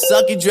that wanna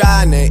suck you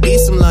dry and then eat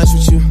some lunch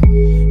with you.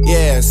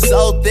 Yeah,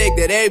 so thick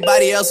that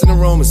everybody else in the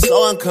room is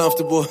so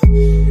uncomfortable.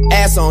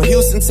 Ass on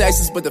Houston,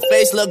 Texas, but the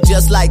face look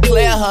just like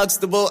Claire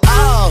Huxtable.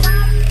 Oh,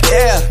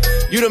 yeah,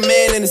 you the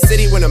man in the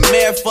city when the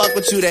mayor fuck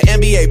with you. The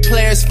NBA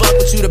players fuck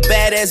with you. The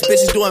badass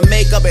bitches doing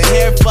makeup and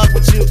hair fuck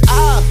with you.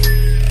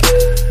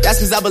 That's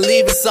cause I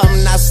believe in something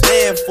and I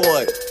stand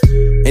for it.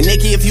 And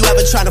Nikki, if you ever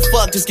tryna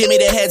fuck, just give me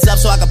the heads up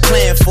so I can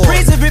plan for it.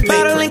 Raise every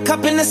bottle and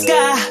cup in the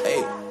sky.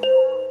 Hey.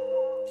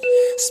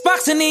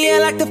 Sparks in the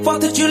air like the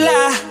 4th of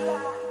July.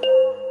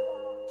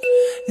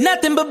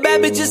 Nothing but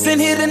bad bitches in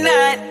here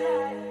tonight.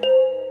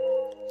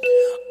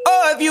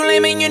 Oh, if you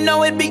lame and you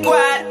know it, be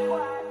quiet.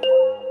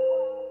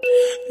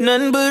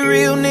 Nothing but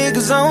real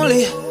niggas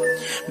only.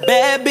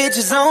 Bad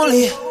bitches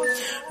only.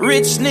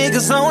 Rich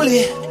niggas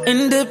only.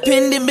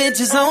 Independent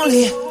bitches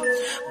only.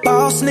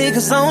 Boss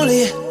niggas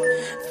only.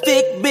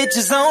 Thick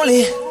bitches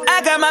only.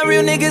 I got my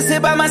real niggas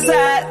here by my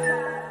side.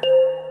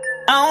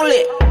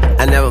 Only.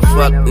 I never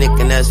fuck Nick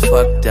and that's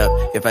fucked up.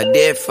 If I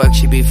did fuck,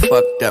 she be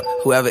fucked up.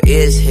 Whoever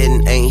is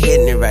hitting ain't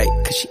hitting it right,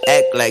 cause she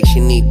act like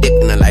she need dick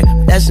in her life.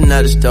 That's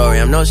another story,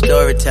 I'm no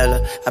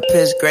storyteller. I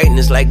piss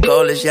greatness like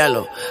gold is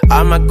yellow.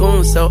 All my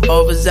goons so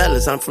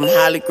overzealous, I'm from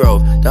Holly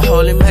Grove, the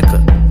holy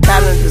Mecca.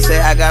 Calendar say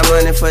I got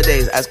money for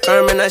days. I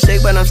squirm and I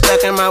shake, but I'm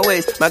stuck in my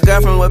waist. My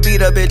girlfriend would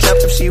beat a bitch up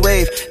if she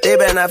wave. They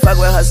better not fuck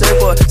with her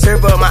surfboard.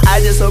 Surfboard, my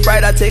eyes just so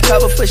bright, I take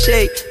cover for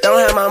shade. Don't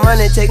have my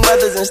money, take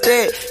mothers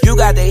instead. You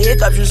got the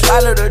hiccups, you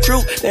swallow the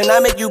truth. Then I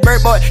make you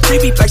bird boy.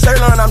 Creepy like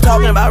Sirloin, I'm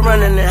talking about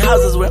running in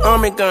houses with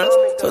army guns.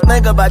 So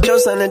think about your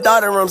son and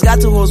daughter rooms. Got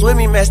 2 hoes with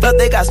me messed up,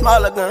 they got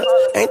smaller guns.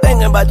 Ain't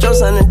thinking about your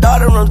son and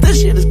daughter rooms. This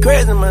shit is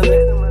crazy, my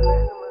nigga.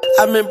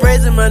 I've been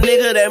praising my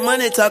nigga, that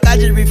money talk, I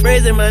just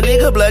rephrasing my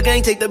nigga. Blood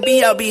gang, take the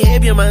B out,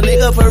 behavior, my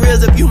nigga. For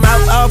reals, if you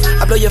mouth off,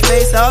 I blow your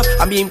face off.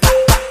 I'm being pop,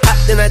 pop, pop,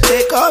 then I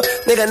take off.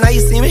 Nigga, now you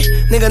see me,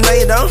 nigga, now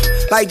you don't.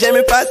 Like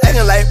Jamie Foxx,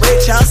 acting like Ray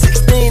Charles.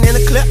 16 in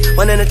the clip,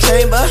 1 in the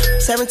chamber.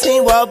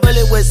 17 wall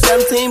bullet with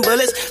 17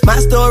 bullets. My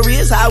story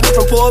is how I went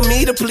from pour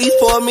me to police,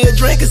 pour me a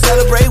drink and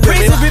celebrate with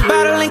me. Raise every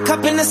bottle and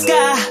cup in the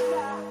sky.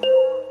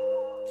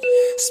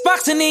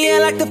 Sparks in the air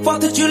like the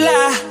 4th of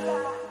July.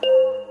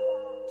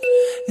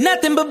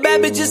 Nothing but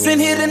bad bitches in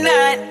here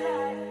tonight.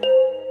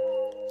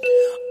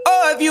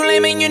 Oh, if you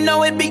lame and you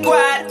know it, be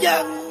quiet.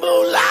 Yeah,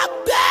 moolah,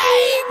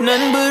 babe.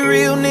 Nothing but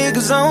real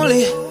niggas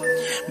only.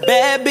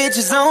 Bad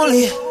bitches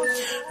only.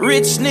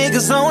 Rich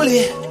niggas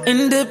only.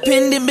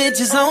 Independent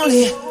bitches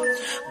only.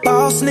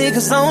 Boss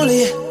niggas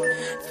only.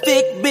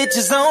 Thick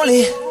bitches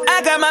only.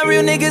 I got my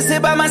real niggas here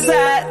by my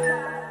side.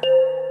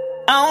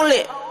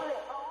 Only.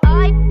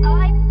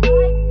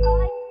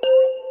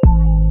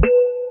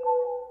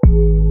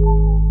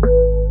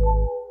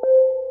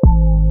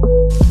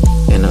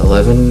 In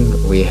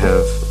 11, we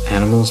have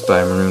Animals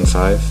by Maroon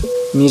 5.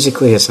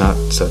 Musically, it's not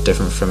so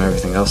different from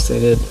everything else they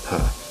did.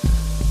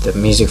 The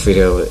music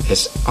video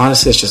is,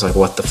 honestly, it's just like,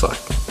 what the fuck?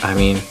 I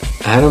mean,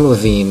 Adam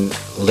Levine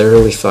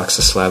literally fucks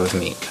a slab of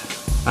meat.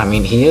 I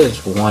mean, he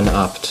has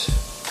one-upped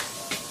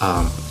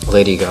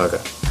Lady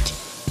Gaga.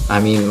 I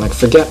mean, like,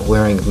 forget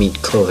wearing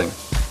meat clothing.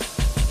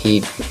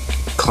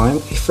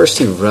 First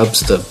he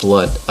rubs the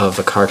blood of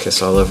a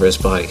carcass all over his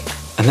body,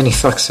 and then he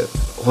fucks it.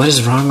 What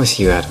is wrong with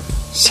you, Adam?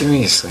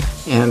 Seriously.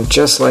 And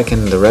just like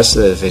in the rest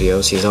of the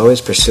videos, he's always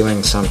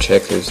pursuing some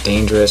chick who's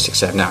dangerous,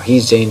 except now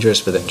he's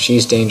dangerous, but then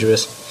she's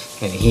dangerous,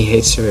 and he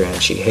hates her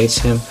and she hates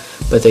him,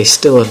 but they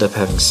still end up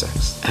having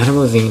sex. Adam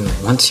Levine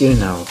wants you to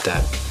know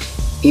that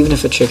even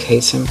if a chick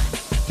hates him,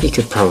 he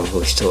could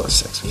probably still have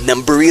sex with her.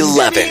 Number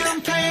 11.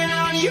 I'm playing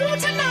on you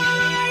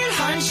tonight.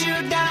 Hunt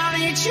you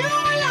down, eat you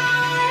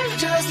alive.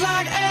 Just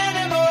like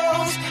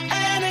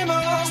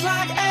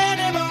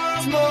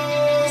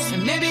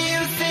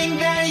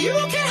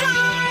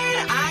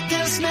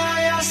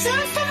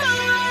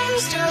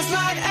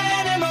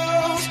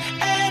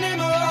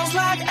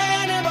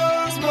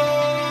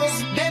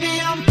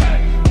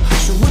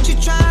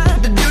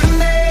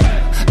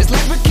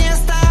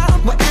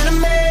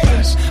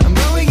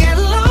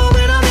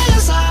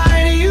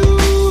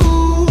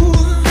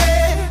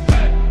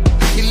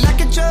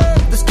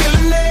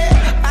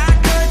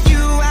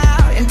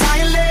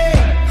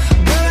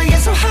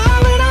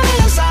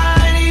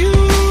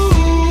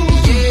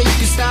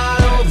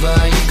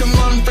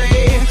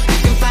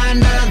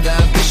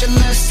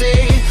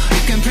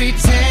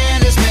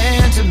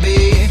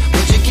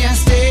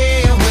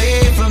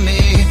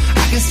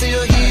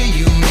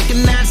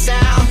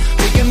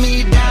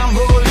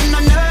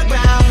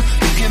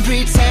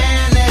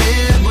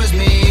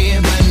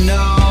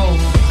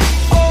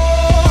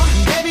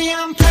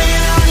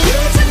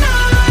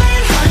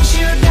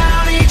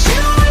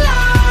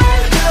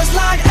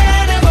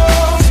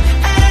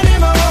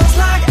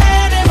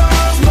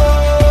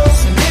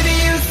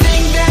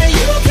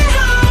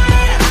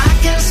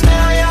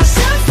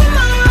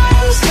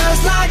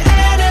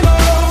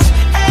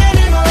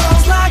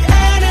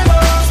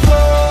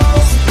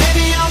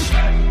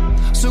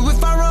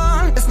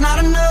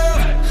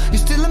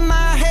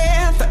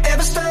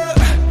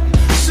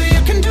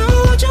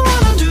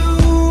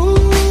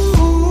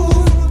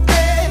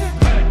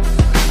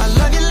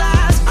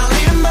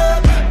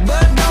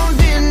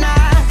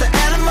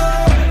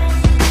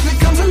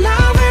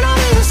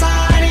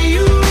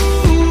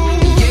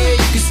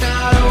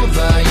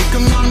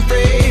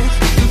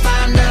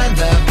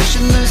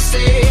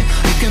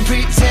can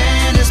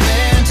pretend it's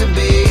meant to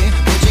be,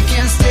 but you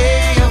can't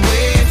stay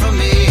away from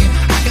me.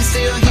 I can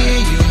still hear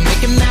you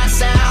making that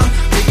sound,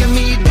 taking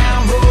me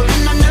down,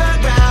 rolling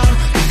underground.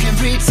 You can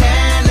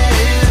pretend that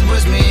it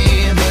was me,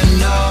 but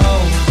no.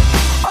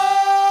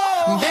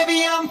 Oh,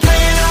 baby, I'm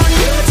playing on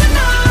you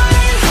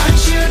tonight. Hunt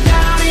you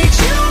down, eat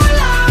you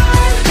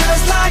alive,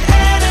 just like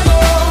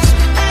animals,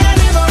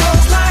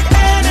 animals, like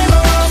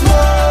animals.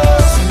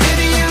 Whoa.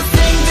 Maybe you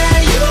think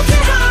that you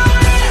can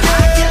hide.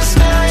 I can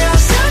smell your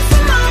scent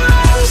for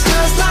miles,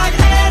 just like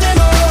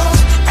animals,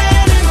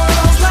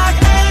 animals, like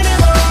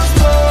animals.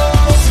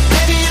 Whoa.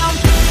 Baby, I'm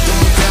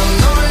don't tell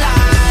no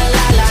lie,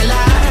 lie, lie,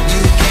 lie.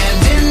 You can't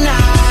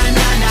deny,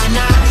 nah, nah,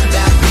 nah,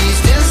 that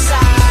beast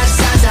inside,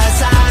 side, side,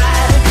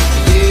 side.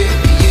 Yeah,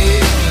 yeah,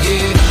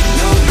 yeah.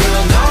 No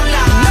girl, no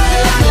lie,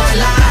 lie, lie,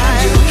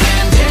 lie. You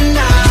can't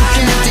deny,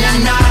 nah, nah,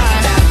 nah,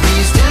 that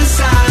beast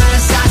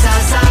inside, side,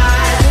 side,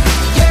 side.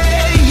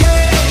 Yeah,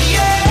 yeah,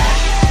 yeah.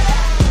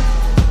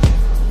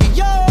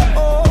 Yo,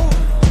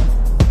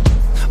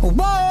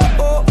 whoa,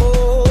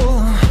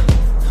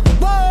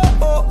 whoa,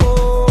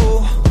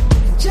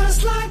 just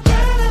like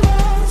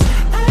animals,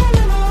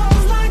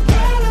 animals, like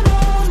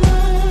animals,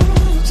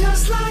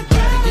 just like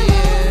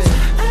animals,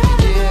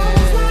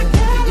 animals, like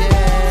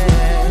animals.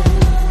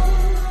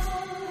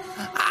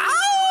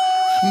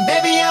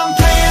 Baby, I'm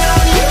playing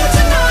on you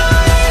tonight.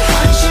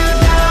 Hunt you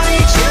down,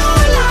 eat you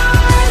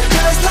alive,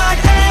 just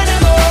like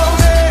animals,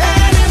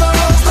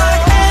 animals,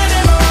 like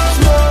animals.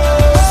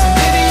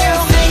 Baby, you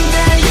think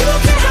that you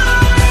can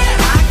hide.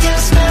 I can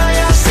smell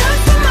your scent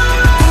for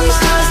miles,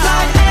 just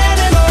like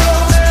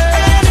animals,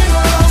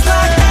 animals,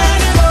 like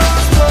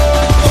animals.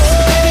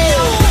 Baby,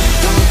 don't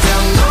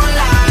tell no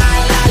lie,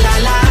 lie,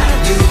 lie, lie.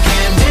 You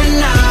can't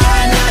deny,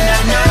 nah,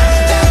 nah, nah,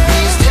 that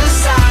beast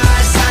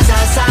inside, side,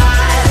 side,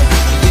 side.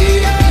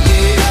 Yeah,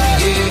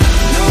 yeah, yeah.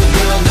 No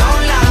girl, no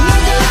lie,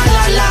 lie,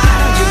 lie,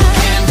 lie. You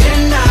can't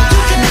deny,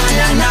 nah,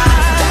 nah, nah,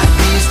 that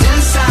beast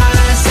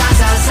inside, side,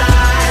 side,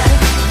 side.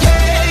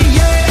 Yeah,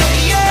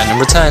 yeah, yeah. At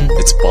number 10,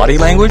 it's Body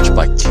Language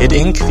by Kid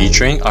Ink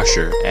featuring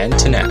Usher and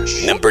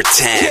Tanash. Number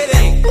 10.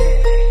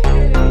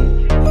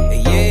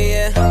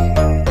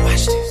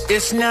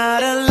 It's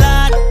not a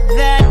lot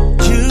that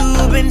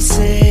you've been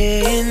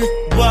saying,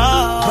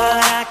 whoa,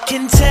 but I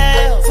can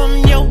tell from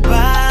your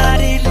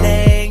body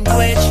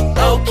language.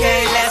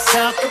 Okay, let's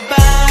talk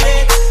about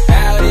it.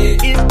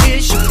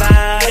 Is you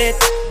about it?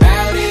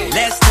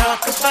 Let's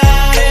talk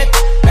about it.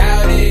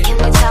 Can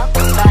we talk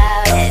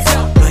about it?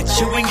 But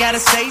you ain't gotta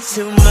say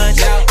too much.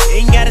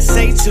 Ain't gotta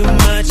say too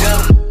much.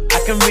 I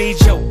can read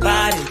your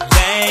body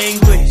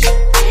language.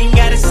 Ain't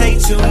gotta say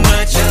too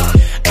much.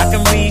 I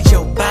can read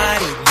your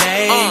body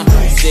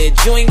language. Said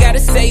you ain't gotta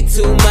say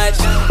too much.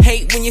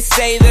 Hate when you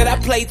say that I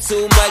play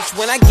too much.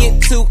 When I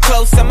get too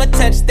close, I'ma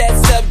touch that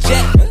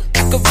subject.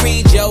 I can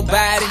read your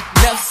body,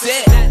 enough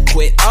said.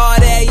 Quit all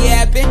that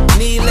yapping,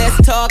 need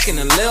less talk and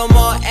a little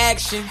more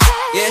action.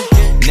 Yeah,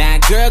 now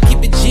girl,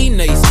 keep it G,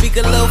 know you speak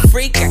a little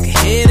freak, I can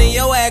hear it in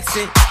your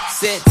accent.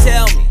 Said,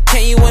 tell me,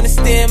 can you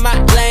understand my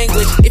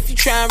language? If you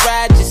try and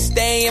ride, just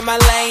stay in my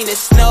lane.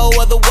 There's no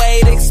other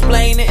way to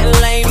explain it in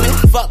layman.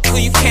 Fuck who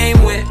you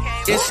came with.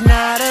 It's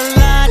not a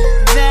lot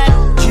that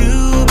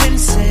you've been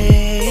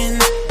saying,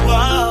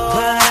 whoa,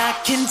 but I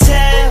can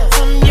tell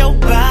from your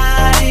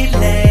body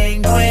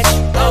language.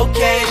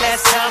 Okay,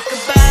 let's talk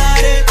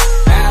about it.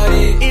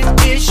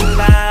 Is you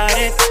about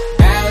it?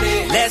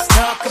 Let's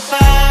talk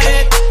about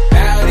it.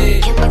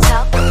 Can we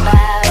talk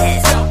about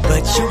it?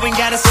 But you ain't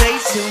gotta say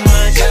too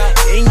much.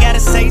 Ain't gotta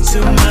say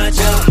too much.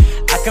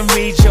 I can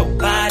read your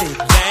body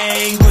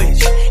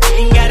language.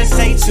 Ain't gotta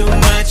say too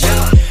much.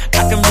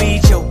 I can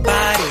read your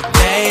body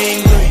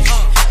language.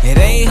 It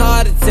ain't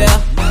hard to tell.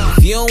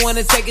 If you don't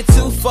wanna take it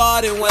too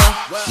far, then well,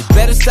 you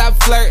better stop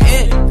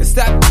flirting and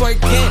stop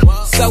twerking.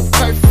 So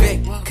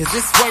perfect, cause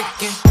it's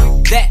working.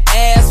 That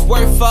ass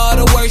worth all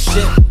the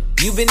worship.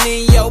 You been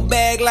in your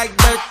bag like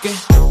Birkin.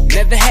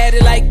 Never had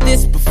it like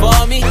this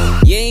before me.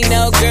 You ain't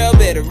no girl,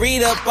 better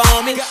read up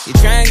on me. You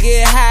try and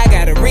get high,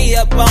 gotta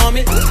re-up on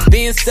me.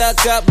 Being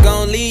stuck up,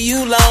 gon' leave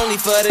you lonely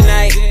for the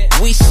night.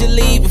 We should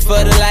leave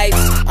before the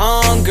lights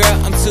on,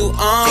 girl, I'm too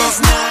on. It's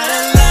not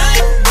a lot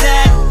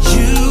that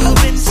you've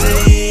been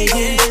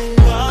saying,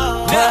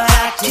 but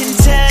I can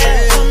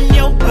tell from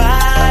your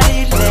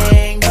body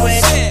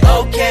language.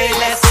 Okay,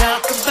 let's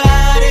talk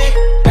about it.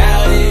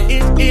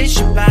 Is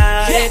you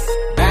about it?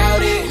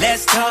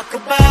 Let's talk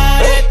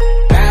about it.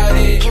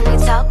 Can we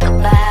talk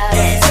about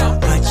it?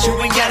 But you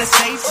ain't gotta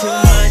say too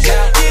much.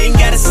 Ain't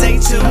gotta say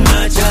too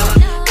much.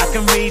 I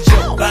can read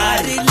your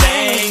body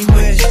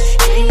language.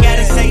 Ain't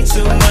gotta say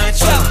too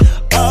much.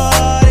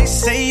 Oh, they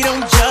say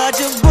don't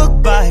judge a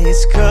book by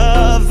its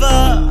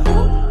cover.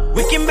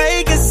 We can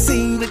make a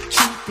scene, but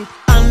keep it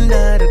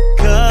under the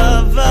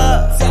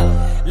cover.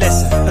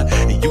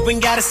 Listen, you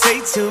ain't gotta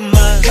say too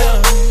much.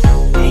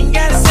 Ain't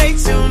gotta say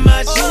too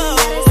much.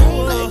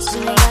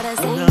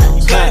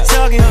 Start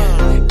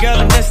talking, girl,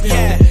 I'm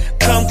listening.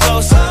 Come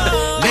closer,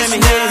 let me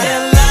hear you.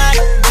 A lot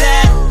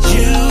that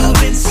you've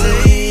been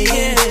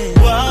saying,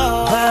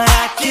 but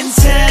I can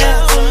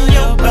tell from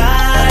your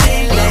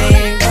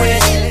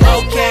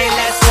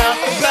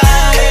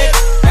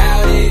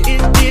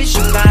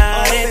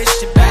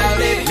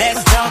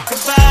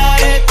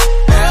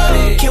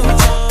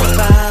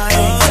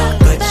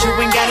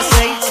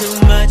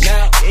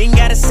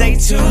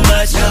too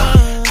much.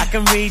 I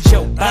can read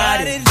your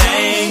body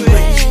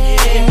language.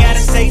 Ain't gotta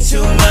say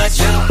too much.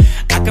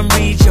 I can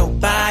read your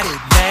body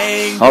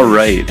language.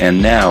 Alright,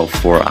 and now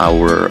for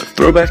our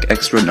throwback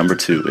extra number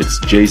 2. It's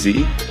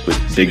Jay-Z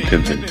with Big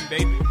Pimpin'.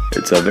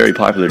 It's a very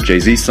popular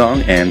Jay-Z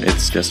song, and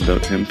it's just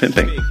about him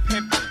pimping.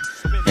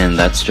 And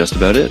that's just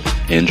about it.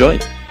 Enjoy!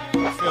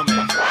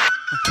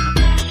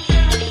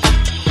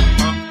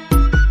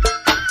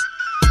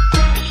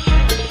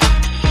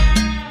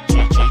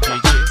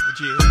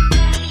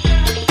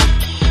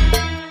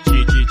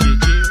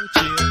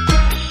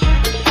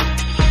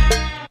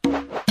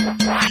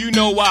 You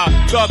know I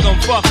thug 'em,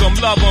 fuck 'em,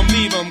 love 'em,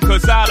 leave 'em,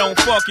 cause I don't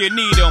fucking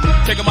need 'em.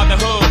 Take 'em out the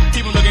hood,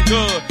 keep 'em looking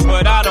good,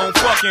 but I don't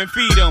fucking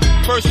feed 'em.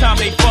 First time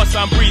they fuss,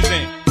 I'm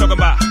breezing. Talking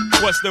about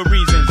what's the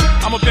reasons.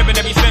 I'm a pimpin'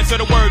 every sense of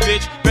the word,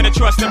 bitch. Better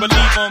trust and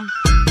believe 'em.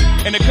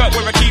 In the cut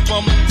where I keep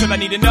 'em, till I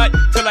need a nut,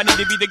 till I need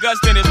to be the guts,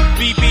 then it's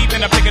beep beep,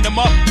 and I'm picking 'em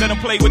up, let 'em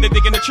play with it,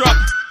 dick in the truck.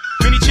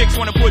 Many chicks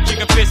wanna put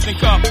jigger fist in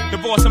cup,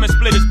 divorce 'em and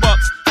split his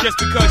bucks. Just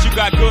because you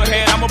got good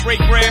head, I'ma break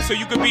bread so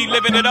you could be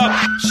living it up.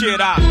 Shit,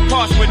 I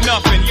pass with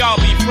nothing, y'all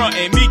be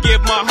frontin'. Me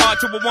give my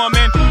heart to a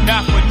woman,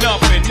 not for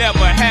nothing,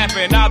 never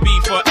happen. I'll be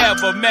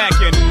forever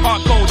mackin',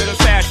 hard cold as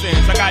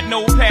assassins. I got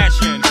no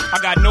passion, I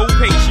got no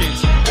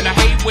patience, and I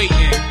hate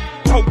waiting.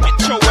 Hope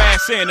get your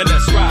ass in and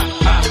let's ride.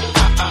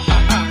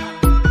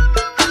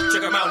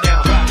 Check 'em out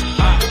now.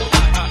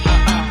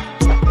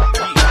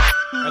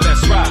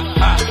 Let's ride.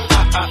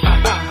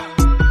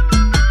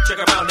 Check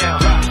 'em out now.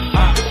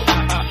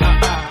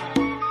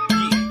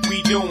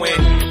 Doing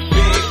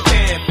big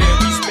pimpin',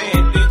 we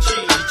spendin'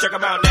 cheese. Check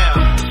 'em out now.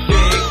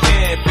 Big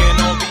pimpin'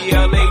 on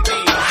BLAD.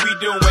 We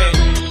doing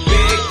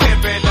big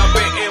pimpin' up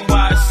in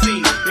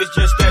NYC. It's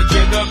just that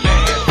jigger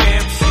man,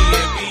 MC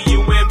and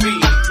BUMB.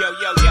 Yo,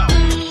 yo, yo.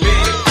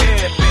 Big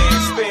pimpin',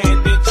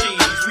 spendin'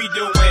 cheese. We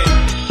doing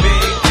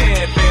big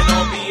pimpin'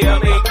 on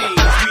BLAD.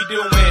 We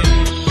doing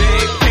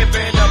big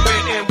pimpin' up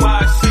in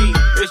NYC.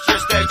 It's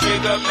just that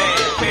jigger man,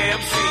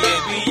 MC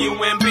and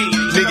BUMB.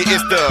 Nigga,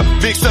 it's the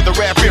big southern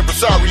rap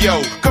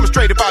impresario. Coming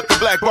straight about the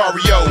black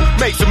barrio.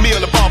 Make some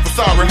meal about for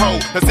sorry ho.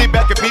 Now sit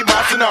back and beat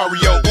my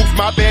scenario. Oops,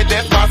 my bad,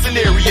 that's my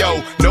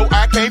scenario. No,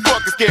 I can't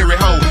fuck a scary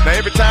hoe. Now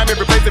every time,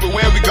 every place,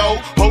 everywhere we go,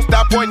 hoes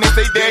stop pointing and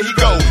say, there he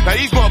go. Now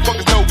these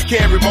motherfuckers know we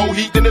carry more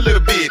heat than a little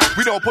bit.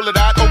 We don't pull it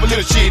out over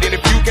little shit. And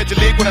if you catch a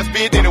lick when I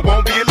spit, then it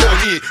won't be a little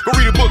hit. Go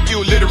read a book,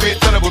 you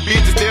illiterate son of a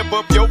bitch, and step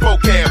up your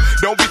vocab.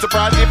 Don't be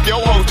surprised if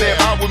your hoes there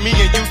out with me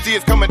and you see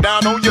it's coming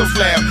down on your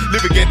slab.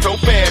 Living ghetto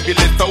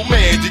fabulous, so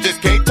mad you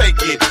just can't take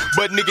it.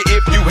 But nigga,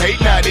 if you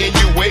hate, now then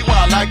you wait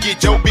while I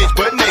get your bitch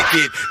butt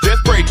naked.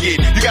 Just break it.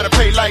 You gotta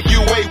pay like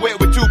you way wet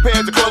with 2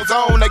 pairs of clothes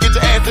on. Now get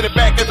your ass in the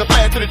back as a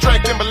blast to the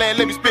track. Timberland,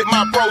 let me spit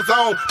my pros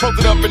on. Post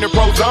it up in the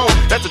pro zone.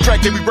 That's the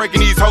track that we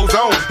breaking these hoes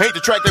on. Ain't the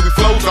track that we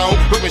flows on.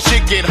 But when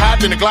shit get hot,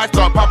 then the glide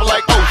start popping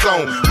like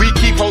ozone. We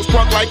keep hoes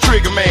crunk like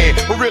Trigger Man.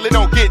 But really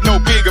don't get no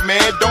bigger,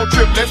 man. Don't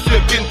trip, let's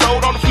flip, getting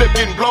throwed on the flip,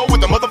 getting blow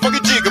with the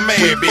motherfucking Jigger Man.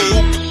 We be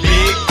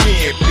big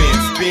pimpin',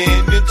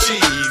 spinning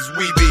cheese.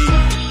 We be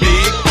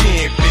big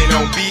pimpin'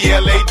 on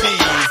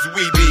BLADs.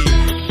 We be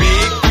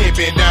big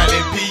pimpin' down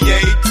in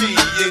PAT.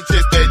 It's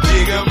just that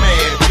Jigger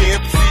Man,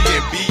 Pimp C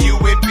and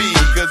BUNB.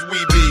 Cause we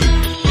be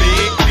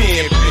big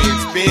pimpin',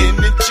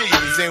 spinning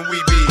cheese. And we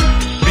be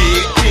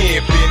big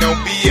pimpin' on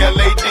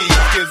BLADs.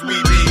 Cause we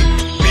be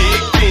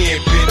big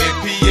pimpin' in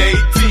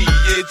PAT.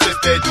 It's just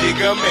that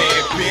Jigger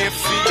Man, Pimp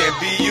C and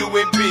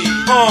BUNB.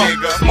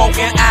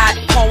 Smoking out,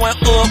 pouring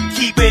up,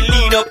 keep it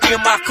lean up in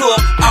my cup.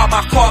 All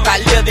my car got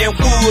leather and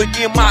wood.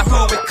 In my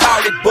hood we call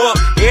it buck.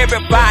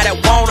 Everybody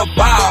wanna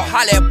ball,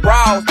 holla at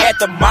bras at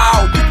the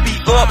mall. You be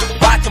up,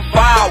 watchin'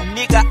 ball,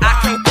 nigga. I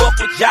can't fuck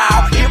with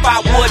y'all. If I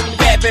wasn't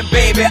rapping,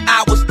 baby,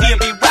 I would still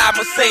be riding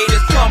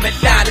Mercedes, coming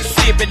down and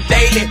sipping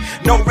daily.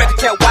 No record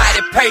tell why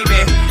they pay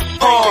me.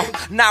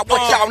 Now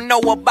what y'all know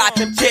about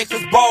them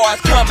Texas boys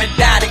coming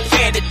down in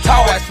candy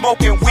toys,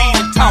 smoking weed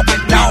and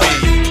talking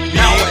noise.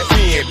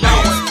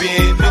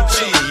 Spinning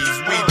cheese,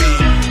 we be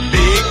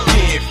big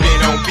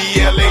pimpin' on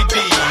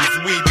BLADs.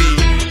 We be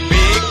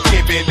big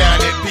pimpin' down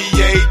at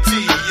PAT.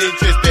 It's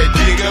just that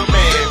Jigger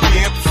Man,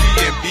 Pimp C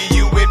and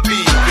BUNB.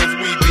 Cause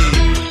we be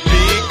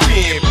big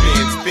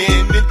pimpin',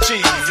 spinning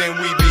cheese. And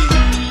we be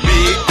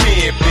big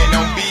pimpin'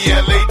 on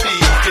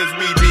BLADs. Cause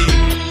we be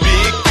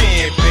big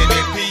pimpin'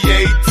 and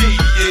PAT.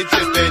 It's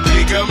just that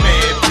Jigger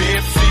Man,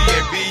 Pimp C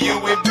and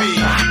BUNB,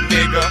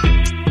 nigga.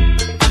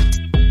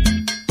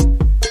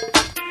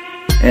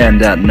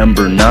 And at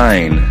number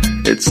 9,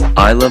 it's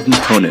I Love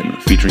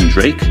McConan featuring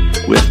Drake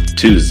with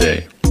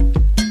Tuesday.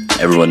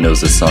 Everyone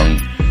knows this song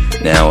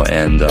now,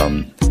 and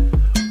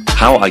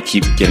how I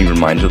keep getting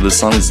reminded of this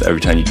song is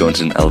every time you go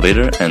into an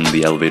elevator and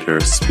the elevator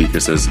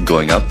speaker says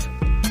going up,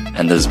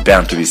 and there's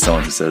bound to be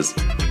someone who says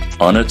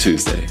on a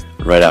Tuesday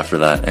right after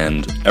that,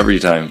 and every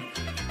time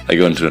I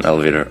go into an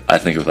elevator I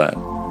think of that.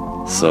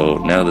 So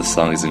now this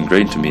song is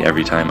ingrained to me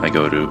every time I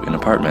go to an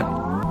apartment.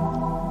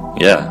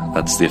 Yeah,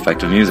 that's the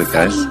effect of music,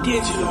 guys.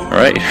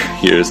 Alright,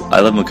 here's I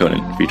Love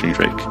McConan featuring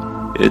Drake.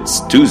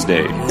 It's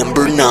Tuesday.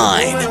 Number 9.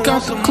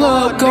 Got the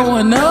club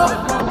going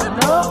up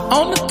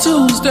on a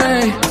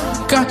Tuesday.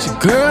 Got your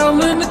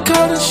girl in the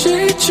cut and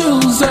she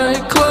Tuesday.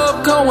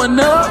 Club going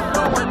up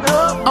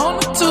on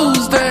a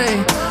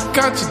Tuesday.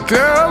 Got your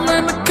girl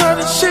in the cut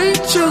and she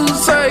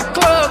Tuesday.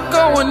 Club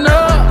going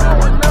up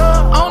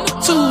on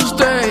a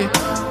Tuesday.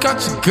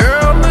 Got your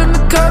girl in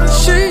the cut and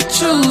she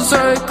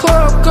Tuesday.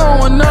 Club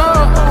going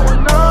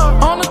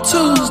up on a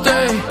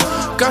Tuesday.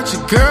 Got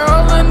your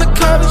girl in the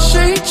cut and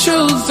she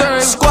Tuesday.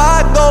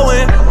 Squad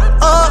going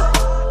up.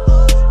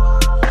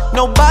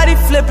 Nobody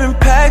flipping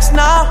packs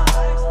now.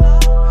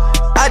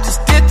 I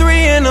just did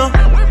 3 in a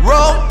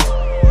row.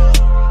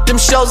 Them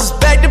shows is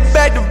back to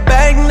back to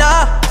back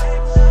now.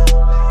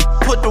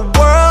 Put the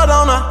world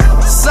on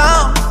a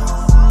sound.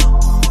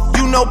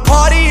 You know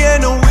party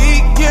in the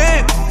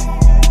weekend.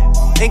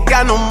 Ain't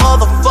got no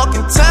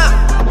motherfucking time.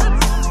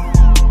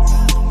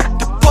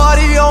 The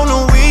party on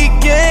the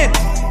weekend.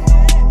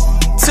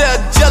 Tell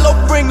Jello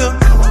bring the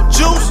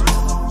juice.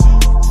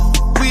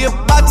 We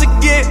about to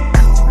get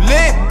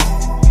lit.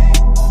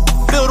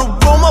 Fill the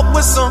room up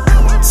with some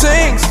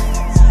things.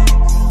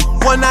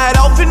 One night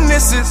off and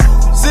this is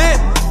it.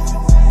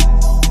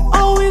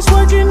 Always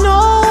working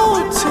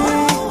OT.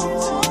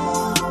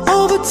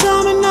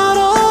 Overtime and not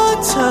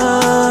all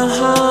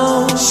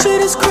time.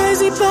 Shit is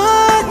crazy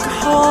back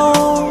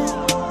home.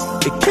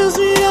 It kills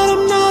me that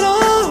I'm not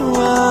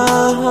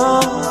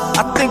around.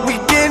 I think we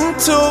getting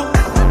too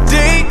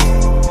deep.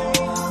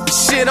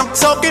 Shit I'm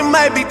talking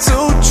might be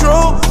too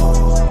true.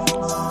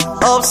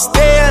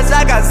 Upstairs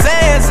I got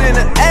Zans in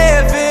the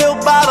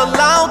Advil bottle.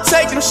 I don't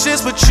take them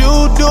shits but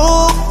you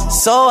do.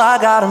 So I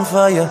got them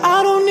for you.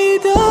 I don't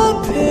need the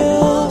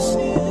pills.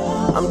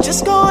 I'm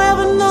just gonna have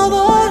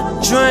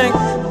another drink.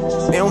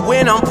 And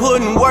when I'm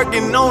putting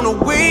working on the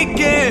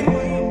weekend,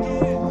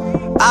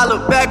 I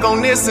look back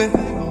on this and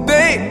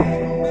think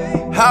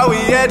how we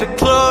had the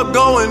club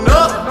going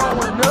up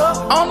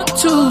on a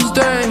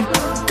Tuesday.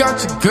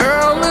 Got your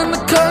girl in the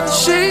cut,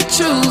 she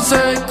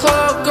Tuesday.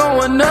 Club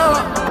going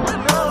up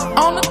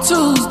on a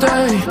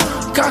Tuesday.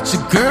 Got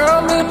your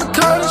girl in the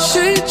cut,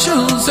 she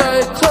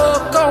Tuesday.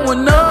 Club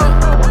going up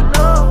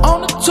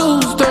on a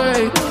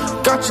Tuesday.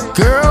 Got your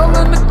girl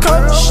in the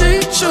cut, she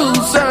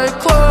Tuesday.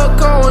 Club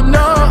going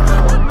up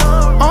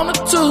on a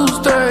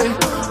Tuesday.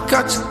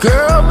 Got your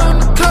girl in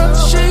the cut,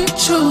 she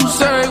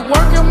Tuesday.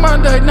 Working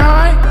Monday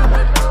night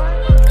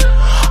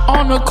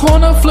on the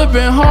corner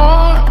flipping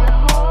hard.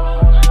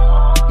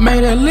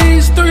 Made at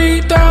least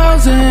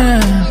 3,000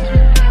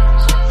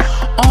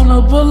 on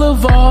the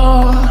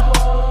boulevard.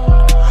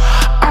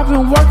 I've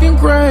been working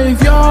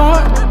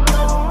graveyard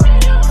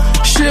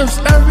shifts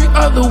every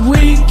other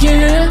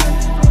weekend.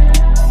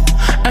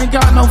 Ain't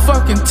got no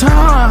fucking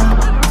time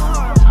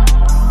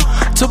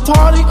to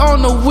party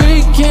on the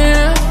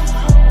weekend.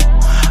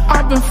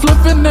 I've been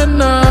flipping in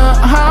the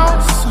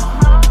house,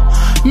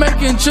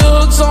 making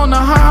jugs on the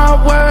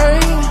highway.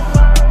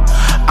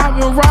 I've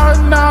been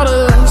riding out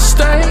of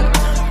state,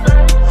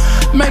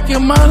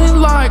 making money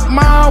like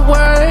my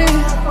way.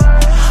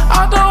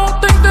 I don't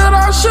think that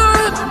I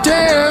should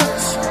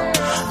dance.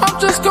 I'm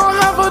just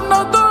gonna have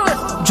another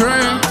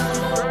drink.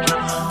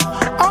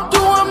 I'm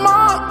doing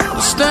my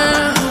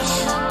stance.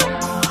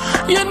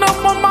 You know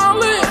my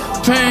Molly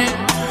pink.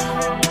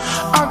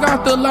 I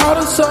got the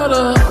loudest of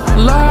the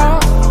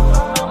loud.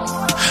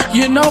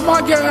 You know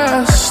my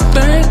gas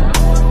stink.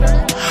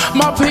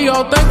 My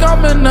P.O. think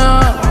I'm in the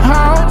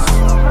house.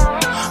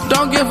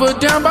 Don't give a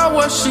damn about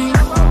what she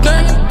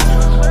think.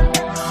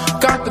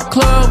 Got the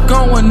club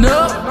going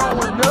up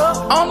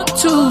on a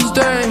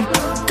Tuesday.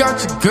 Got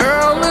your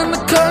girl in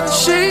the cut,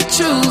 she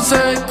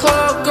Tuesday.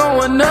 Club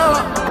going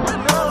up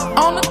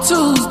on a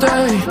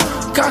Tuesday.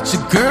 Got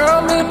your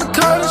girl in the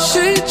cut,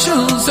 she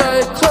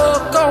Tuesday.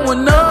 Club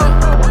going up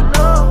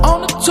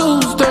on a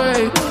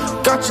Tuesday.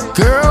 Got your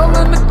girl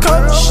in the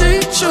cut, she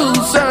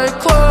Tuesday.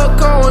 Club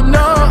going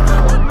up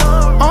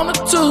on a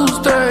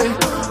Tuesday.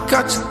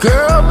 Got your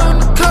girl in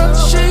the cut,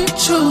 she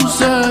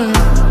Tuesday.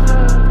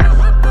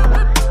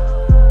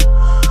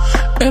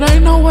 It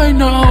ain't no way,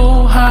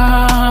 no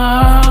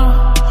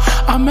how.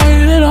 I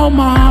made it on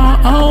my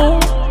own.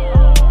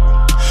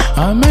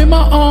 I made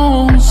my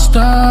own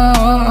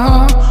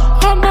style.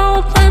 I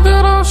don't think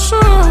that I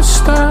should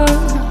stay.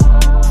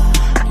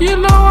 You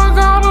know I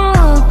gotta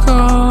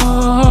go.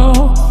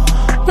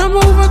 Been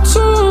moving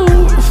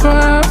too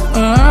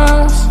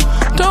fast.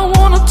 Don't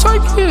wanna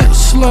take it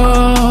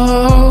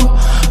slow.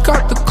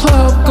 Got the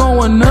club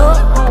going up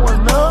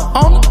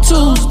on a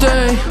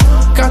Tuesday.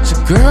 Got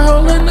your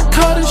girl in the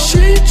cut and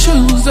she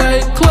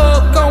Tuesday.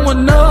 Club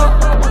going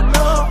up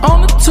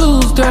on a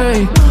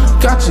Tuesday.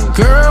 Got your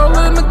girl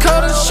in the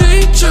cut and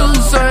she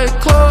Tuesday.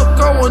 Club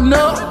going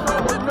up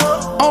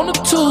on a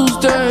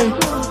Tuesday.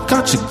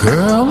 Got your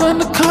girl in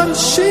the cut and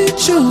she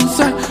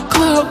Tuesday.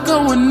 Club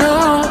going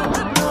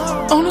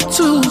up on a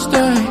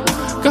Tuesday.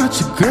 Got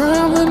your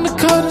girl in the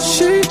cut and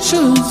she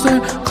Tuesday.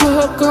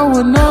 Club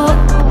going up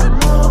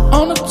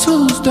on a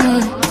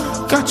Tuesday.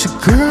 Got your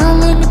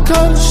girl in the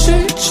cut and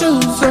she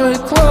Tuesday.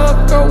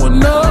 Club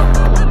going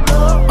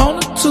up on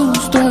a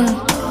Tuesday.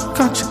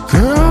 Got your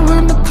girl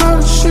in the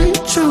color she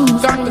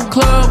choose. Got the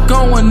club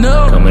going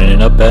up. Coming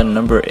in up at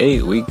number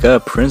 8, we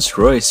got Prince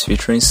Royce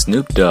featuring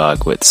Snoop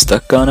Dogg with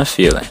Stuck on a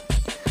Feeling.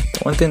 The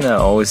one thing that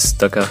always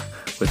stuck out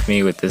with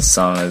me with this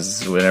song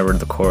is whenever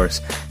the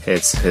chorus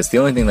hits, it's the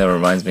only thing that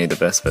reminds me the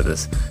best of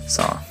this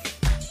song.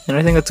 And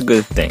I think that's a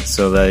good thing,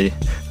 so that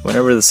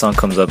whenever the song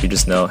comes up, you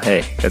just know,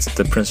 hey, that's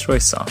the Prince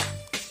Royce song.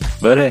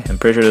 But hey, I'm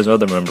pretty sure there's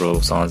other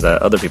memorable songs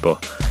that other people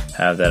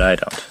have that I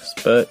don't.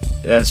 But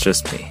that's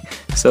just me.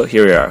 So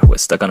here we are with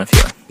Stuck on a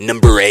Feeling.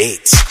 Number 8.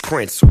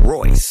 Prince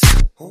Royce.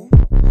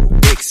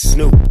 Big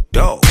Snoop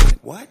Dogg.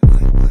 What?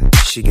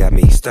 She got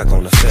me stuck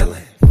on a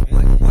feeling.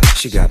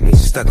 She got me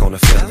stuck on a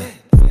feeling.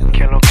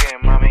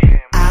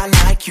 I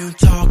like you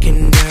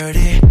talking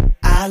dirty.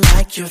 I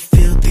like your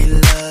filthy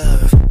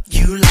love.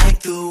 You like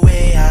the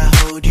way I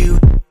hold you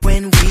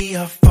when we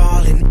are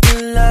falling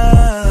in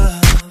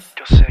love.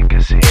 Yo sé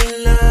que sí.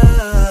 In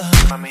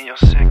love. Mami, yo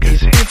sé que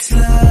sí. If it's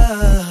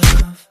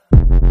love,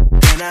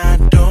 then I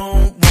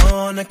don't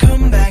wanna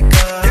come back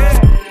up.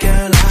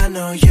 Girl, I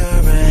know you're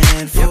a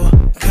handful,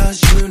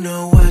 'cause you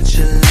know what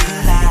you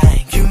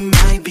like. You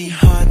might be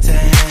hard to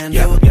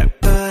handle,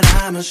 but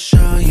I'ma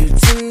show you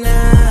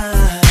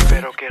tonight.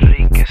 Pero qué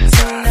rica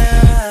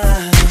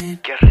estás.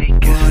 Qué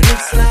rica What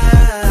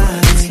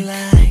it's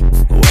like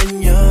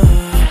when you're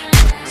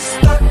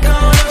stuck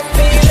on a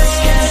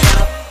feeling.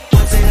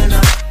 Once it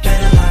enough,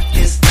 better lock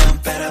this down,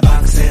 better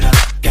box it up.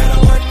 Gotta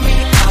work me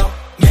out,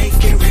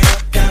 make it real,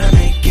 gotta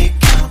make it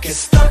count. Get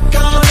stuck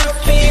on a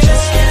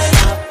feeling.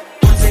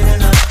 Once it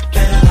enough,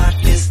 better lock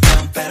this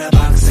down, better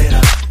box it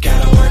up.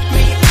 Gotta work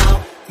me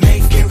out,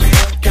 make it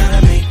real,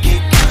 gotta make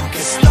it count.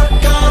 Get stuck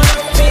on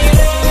a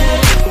feeling.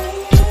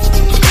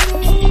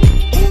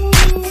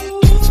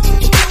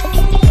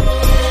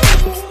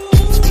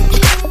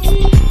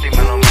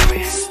 Dímelo, mami.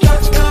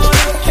 Stuck on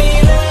a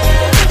feeling.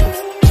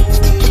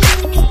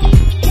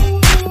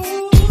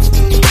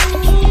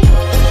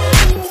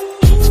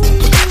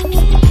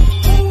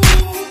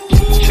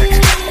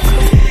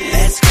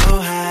 Let's go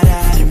hide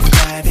out in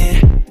private.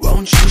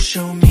 Won't you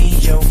show me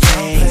your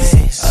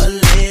face? A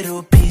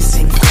little peace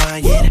and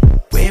quiet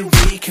where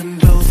we can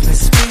both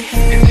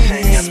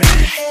misbehave.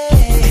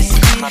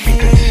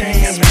 Mamita,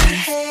 enséñame.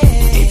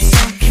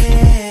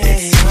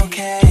 It's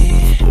okay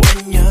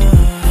when you're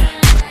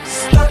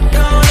stuck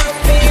on a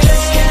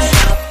feeling.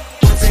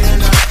 Once it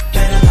enough,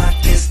 better lock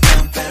this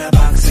down, better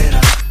box it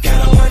up.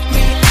 Gotta work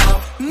me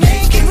out,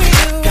 make it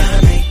real, gotta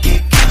make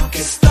it count.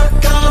 Get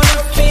stuck on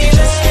a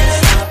feeling.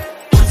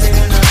 Once it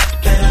enough,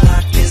 better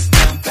lock this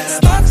down, better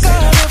box it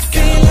up.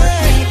 Gotta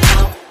work me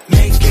out,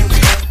 make it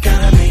real,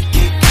 gotta make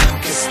it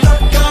count. Get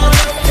stuck on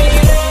a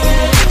feeling.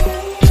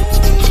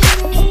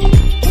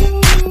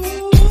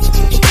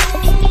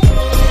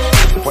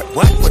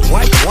 What?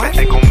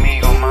 Vete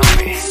conmigo,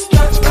 mami.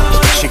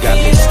 She got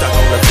me stuck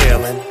on a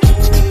feeling.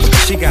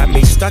 She got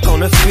me stuck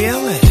on a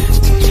feeling.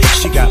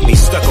 She got me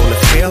stuck on a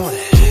feeling.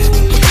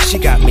 She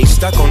got me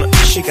stuck on a,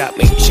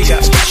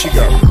 she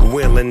got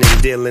willing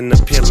and dealing,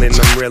 appealing,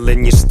 I'm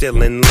reeling, you're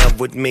still in love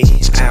with me.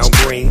 Al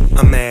Green,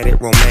 I'm at it,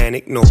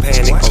 romantic, no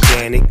panic,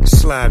 organic,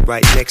 slide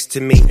right next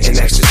to me and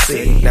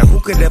ecstasy. Now who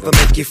could ever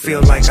make you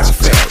feel like I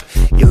felt?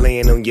 You're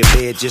laying on your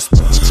bed just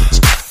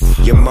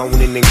you're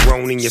moaning and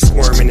groaning, you're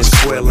squirming and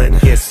squealing.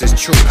 Yes, it's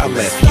true, I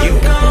left you.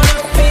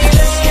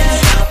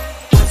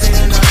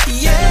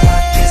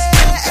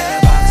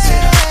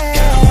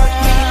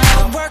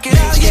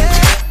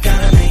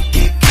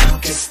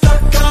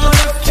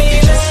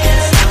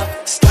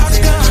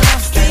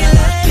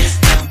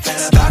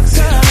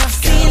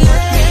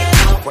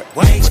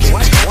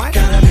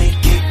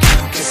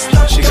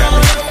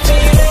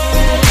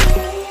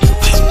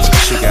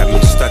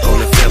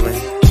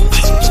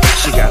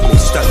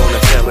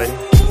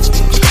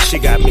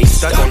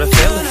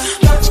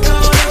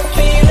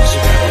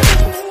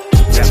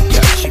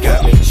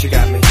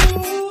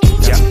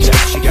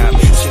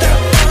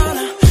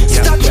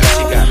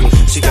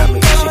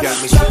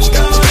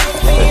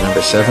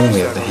 Number 7, we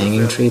have The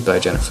Hanging Tree by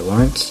Jennifer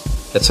Lawrence.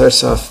 It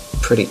starts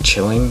off pretty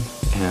chilling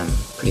and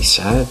pretty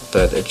sad,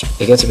 but it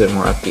gets a bit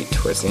more upbeat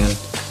towards the end.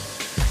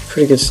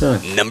 Pretty good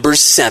song. Number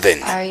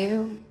 7. Are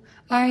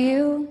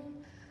you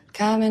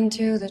coming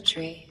to the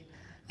tree?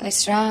 They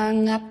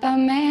strung up a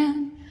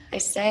man, they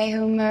say,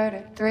 who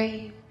murdered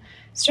 3.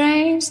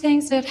 Strange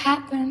things that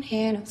happen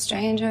here, no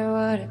stranger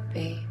would it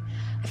be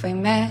if we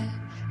met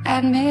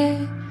at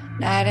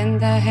midnight in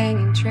the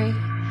hanging tree.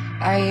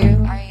 Are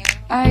you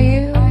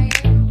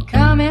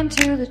coming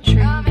to the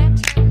tree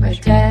where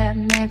dead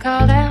man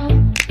called out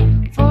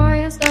for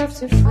his love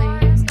to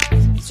flee?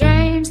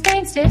 Strange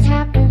things did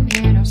happen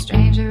here, no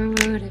stranger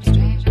would it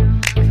be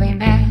if we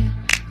met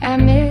at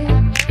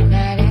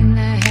midnight in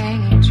the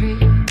hanging tree.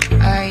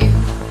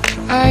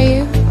 Are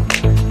you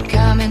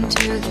coming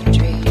to the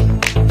tree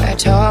where I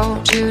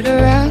told you to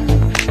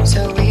run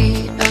so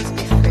we'd both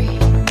be free?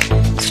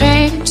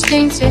 Strange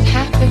things did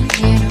happen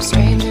here, no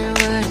stranger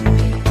would it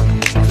be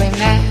if we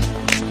met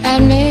at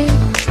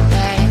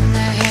midnight in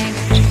the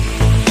hanging tree.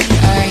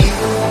 Are you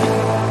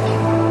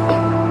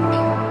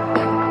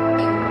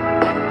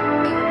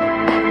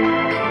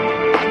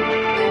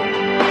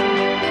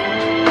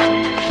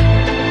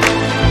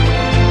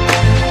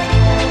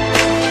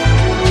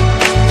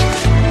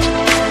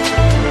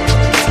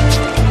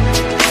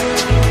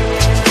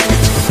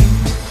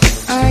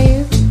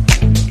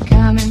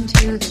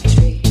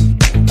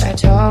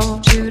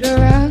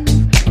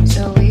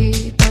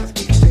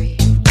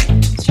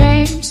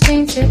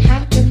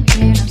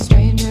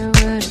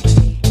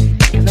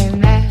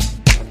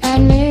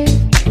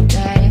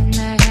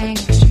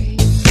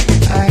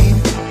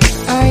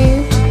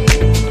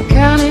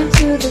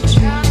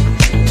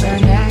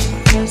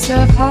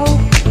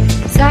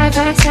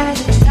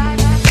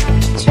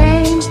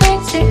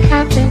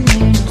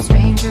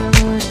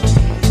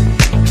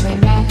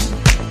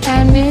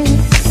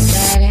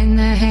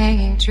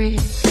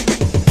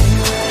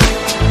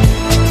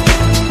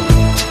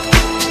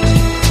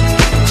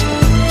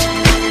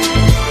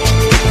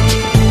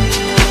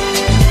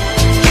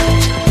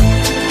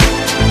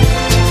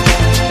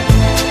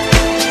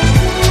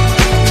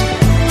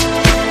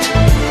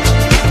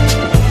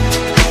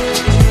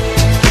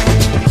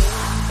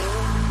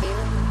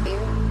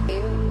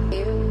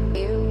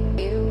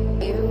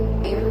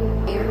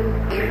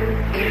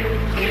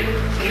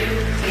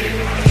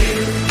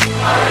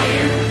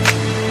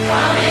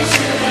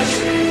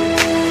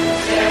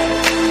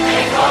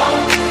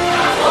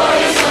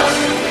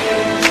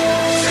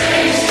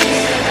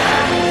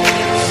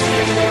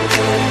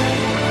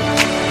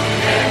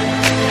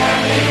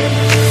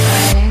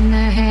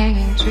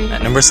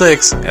number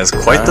 6 has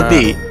quite the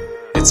beat.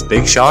 It's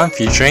Big Sean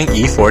featuring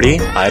E40,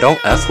 I Don't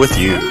F With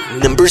You.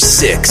 Number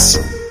 6.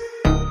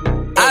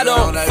 I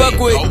don't fuck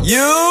with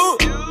you.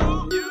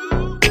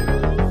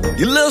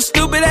 You little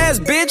stupid ass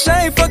bitch,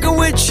 I ain't fucking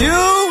with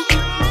you.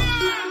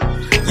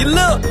 You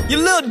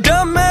little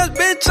dumb ass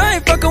bitch, I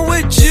ain't fucking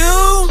with you.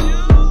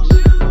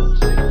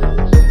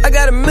 I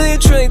got a million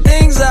trillion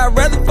things I'd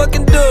rather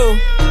fucking do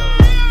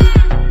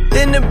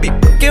than to be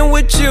fucking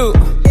with you.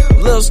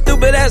 Little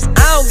stupid ass, I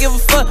don't give a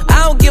fuck,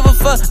 I don't give a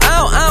fuck,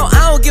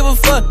 I don't give a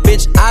fuck,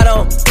 bitch, I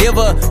don't give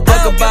a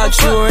fuck about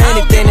you or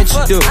anything that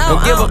you do.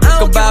 Don't give a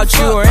fuck about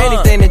you or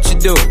anything that you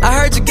do. I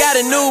heard you got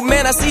a new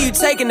man, I see you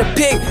taking the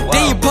pic,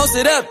 then you post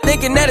it up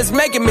thinking that it's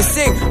making me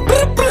sick.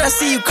 I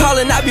see you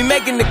calling, I be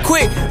making it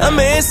quick.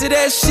 I'ma answer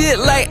that shit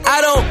like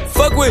I don't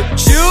fuck with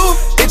you.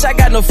 Bitch, I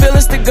got no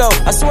feelings to go.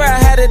 I swear I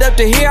had it up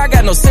to here, I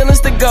got no ceilings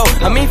to go.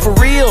 I mean for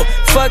real,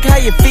 fuck how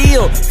you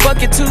feel.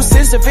 Fuck it 2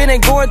 cents if it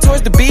ain't going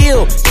towards the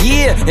bill.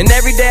 Yeah, and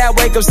every day I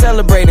wake up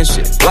celebrating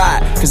shit. Why?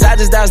 Cause I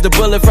just dodged a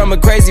bullet from a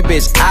crazy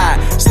bitch. I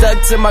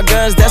stuck to my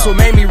guns, that's what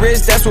made me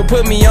rich. That's what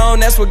put me on,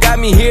 that's what got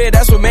me here.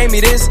 That's what made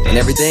me this. And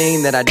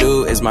everything that I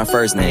do is my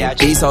first name.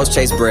 These hoes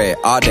chase bread,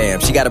 aw damn,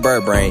 she got a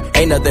bird brain.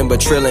 Ain't nothing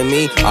but trilling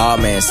me, aw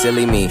man,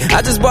 silly me.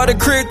 I just bought a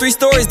crib, 3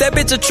 stories, that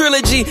bitch a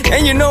trilogy.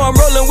 And you know I'm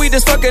rolling weed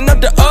that's fucking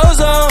up the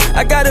ozone.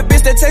 I got a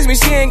bitch that texts me,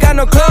 she ain't got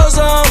no clothes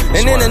on.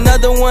 And then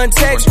another one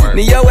text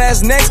me, yo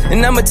ass next.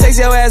 And I'ma text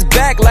your ass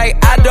back like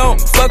I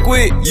don't fuck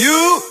with you.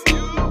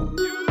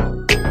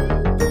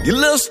 You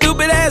little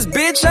stupid ass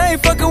bitch, I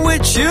ain't fucking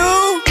with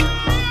you.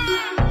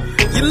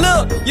 You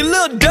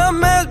little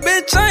dumb ass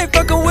bitch, I ain't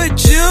fucking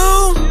with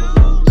you.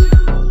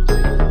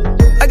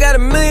 I got a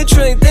million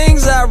trillion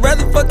things I'd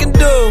rather fucking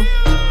do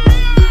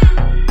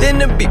than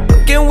to be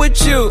fucking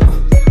with you.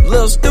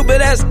 Little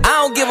stupid ass, I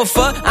don't give a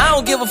fuck, I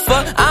don't give a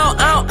fuck,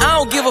 I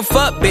don't give a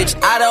fuck, bitch.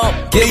 I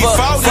don't give a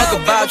fuck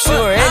about you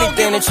or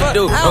anything that you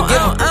do. Don't give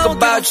a fuck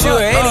about you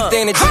or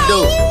anything that you do.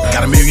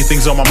 Got a million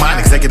things on my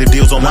mind, executive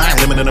deals online,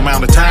 limited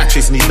amount of time,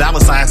 chasing these dollar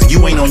signs, and you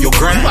ain't on your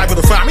grind. You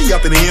liable to find me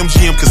up in the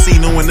MGM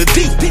casino in the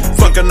deep.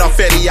 Fucking off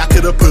Eddie, I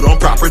could've put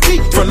on property.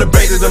 From the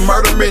bay to the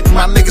murder mitt,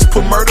 my niggas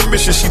put murder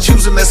mission. She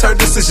choosing, that's her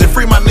decision.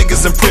 Free my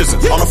niggas in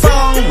prison. On the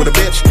phone with a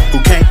bitch who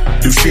can't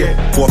do shit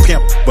for a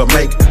pimp, but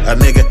make a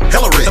nigga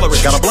hella rich.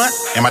 Got a blunt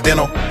in my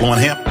dental, blowing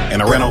hemp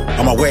in a rental.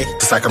 On my way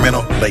to Sacramento,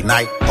 late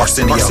night,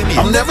 Arsenio.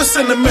 I'm never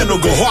sentimental,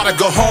 go hard or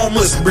go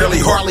homeless. Barely,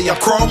 hardly, I'm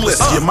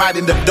chromeless. You might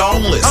end up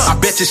domeless. I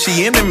bet you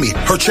she into me.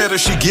 Her cheddar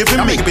she giving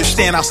me. I make a bitch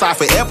stand outside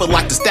forever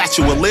like the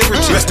Statue of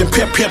Liberty. Rest in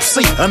Pimp C,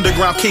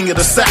 underground king of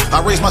the South.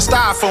 I raise my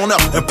styrofoam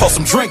up and pour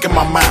some drink in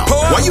my mouth.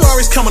 Why you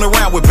always coming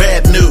around with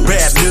bad news?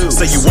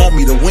 Say you want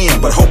me to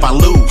win, but hope I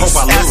lose.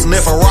 Asking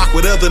if I rock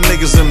with other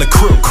niggas in the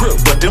crew.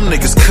 But them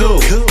niggas cool.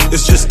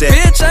 It's just that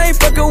bitch, I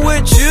ain't fucking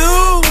with you.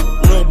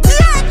 Little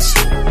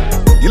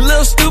bitch. You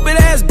little stupid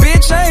ass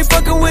bitch, I ain't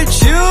fucking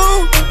with you.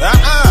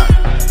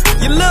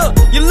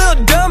 You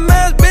little dumb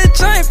ass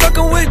bitch, I ain't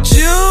fucking with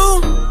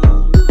you.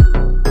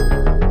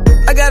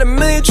 I got a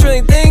million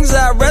trillion things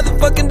I'd rather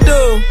fucking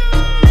do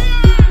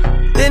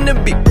than to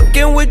be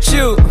fucking with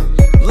you.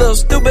 Little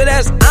stupid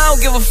ass, I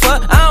don't give a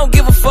fuck, I don't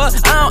give a fuck,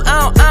 I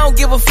don't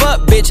give a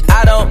fuck, bitch.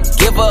 I don't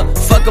give a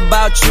fuck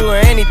about you or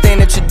anything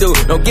that you do.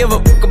 Don't give a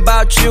fuck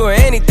about you or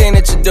anything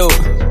that you do.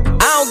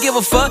 I don't give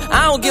a fuck,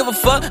 I don't give a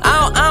fuck,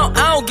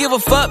 I don't give a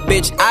fuck,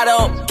 bitch. I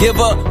don't give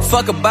a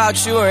fuck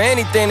about you or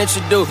anything that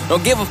you do.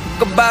 Don't give a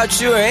fuck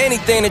about you or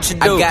anything that you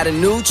do. I got a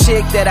new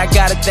chick that I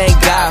gotta thank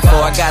God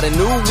for. I got a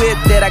new whip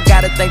that I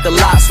gotta thank the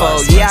lot for.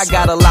 Yeah, I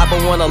got a lot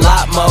but want a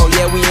lot more.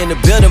 Yeah, we in the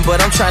building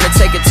but I'm trying to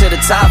take it to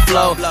the top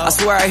floor. I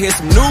swear I hear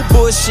some new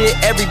bullshit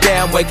every day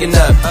I'm waking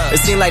up.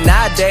 It seems like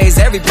nowadays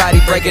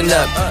everybody breaking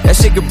up. That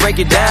shit could break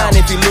it down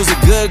if you lose a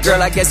good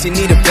girl. I guess you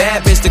need a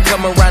bad bitch to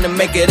come around and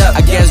make it up.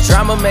 I guess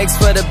drama makes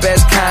for the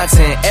best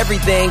content.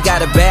 Everything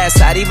got a bad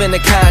side, even the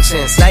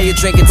conscience. Now you're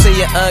drinking till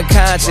you're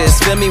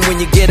unconscious. Feel me when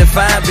you get a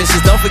fine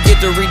bitches. Don't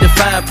forget to read the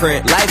fine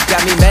print. Life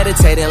got me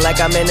meditating like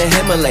I'm in the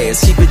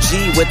Himalayas. Keep a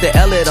G with the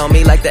L on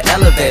me like the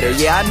elevator.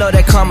 Yeah, I know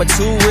that karma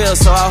too real,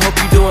 so I hope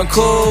you doing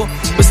cool.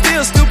 But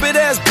still, stupid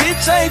ass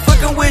bitch, I ain't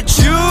fucking with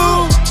you.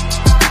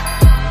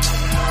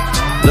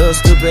 Little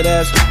stupid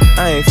ass,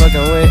 I ain't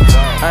fucking with.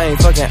 I ain't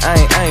fucking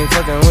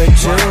with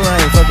you. I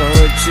ain't fucking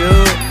with you.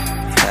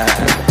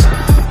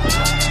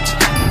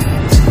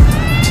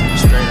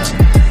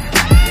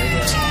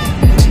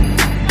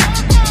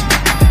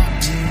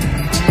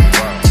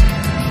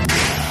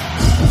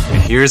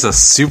 Here's a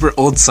super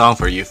old song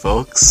for you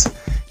folks.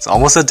 It's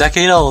almost a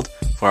decade old.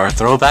 For our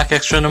throwback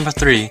extra number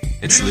 3,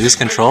 it's Lose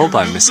Control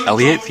by Miss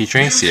Elliott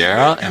featuring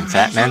Sierra and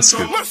Fat Man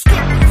Scoop.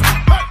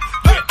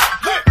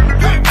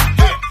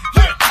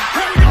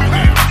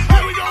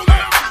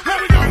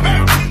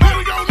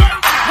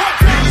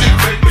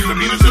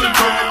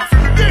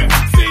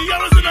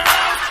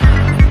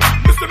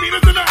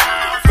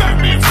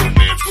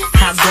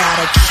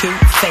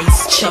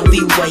 Chubby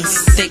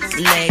waist, thick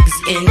legs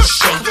in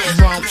shape,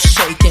 rump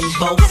shaking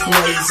both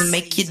ways,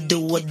 make you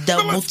do a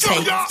double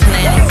take.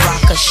 Planet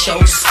rocker,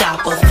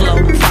 showstopper, flow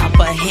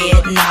proper,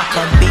 head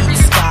knocker, beat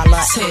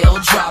scholar, tail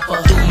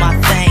dropper. Do my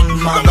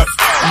thing, mother.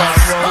 My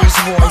Rolls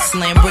Royce,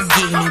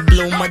 Lamborghini,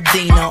 Blue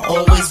Medina,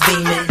 always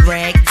beaming,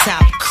 rag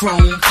top,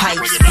 chrome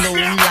pipes, blue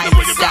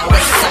lights, out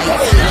of sight.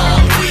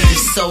 Long weed,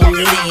 sold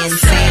in,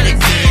 say it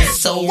again,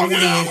 sold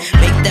in.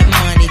 Make that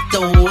money,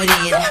 throw it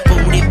in,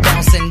 booty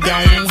bouncing,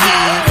 don't hit.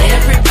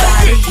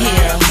 Everybody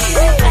here,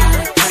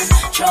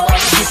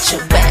 get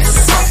your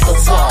backs off the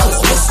wall, 'cause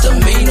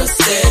misdemeanor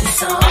said.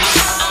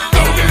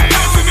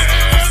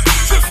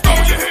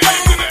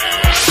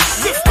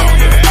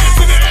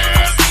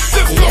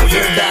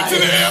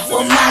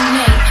 Well, my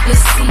name is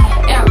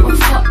Sierra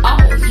for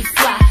all you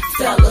fly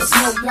fellas.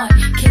 No one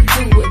can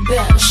do it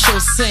better. She'll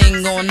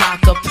sing on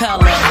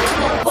acapella.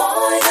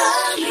 Boy, the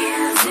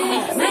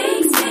music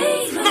makes me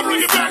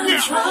lose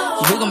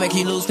control. We gon' make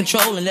you lose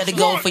control and let it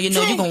go, for you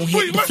know you gon'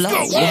 hit the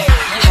flow. Yeah.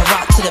 I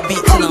rock to the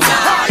beat till I'm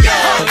higher.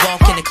 The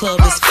walk in the club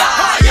is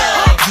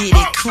fire. Get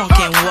it crunk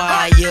and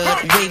wired.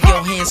 Wave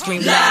your hands,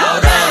 scream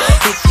louder.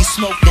 If you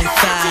smoke, then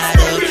fired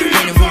up.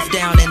 Bring the roof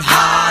down and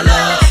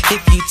holler.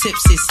 If you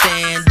tipsy,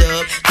 stand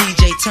up.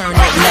 DJ, turn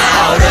it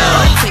louder.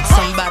 Take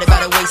somebody by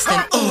the waist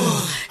and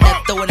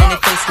now throw it in their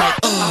face like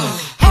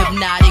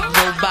hypnotic,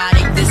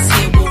 robotic. This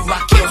here will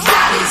rock your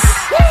bodies.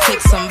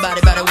 Take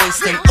somebody by the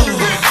waist and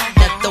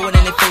now throw it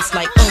in their face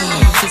like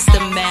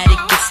systematic,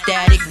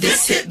 ecstatic.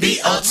 This hit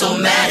be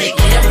automatic.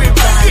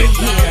 Everybody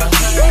here,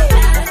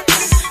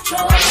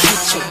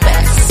 get your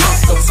backs off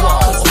the wall,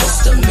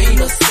 'cause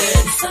misdemeanor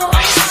said so.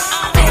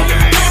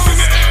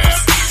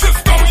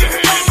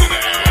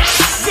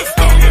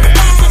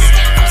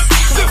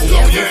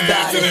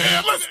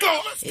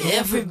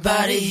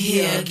 Everybody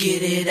here,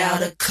 get it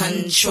out of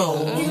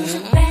control,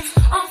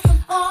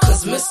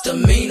 'cause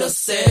misdemeanor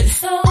said.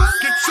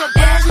 Get your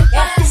back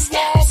off the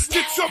wall.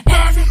 Get your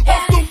back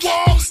off the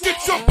wall. Get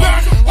your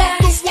back off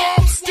the wall.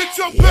 Get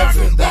your back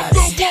off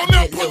the wall. Now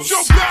put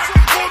your back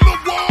on the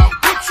wall.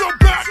 Put your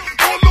back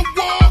on the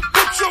wall.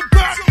 Put your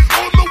back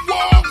on the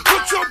wall.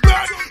 Put your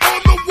back on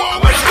the wall.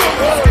 Let's go.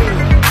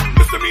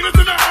 Misdemeanors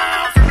in the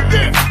house.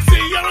 Yeah,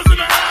 Sierra's in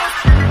the house.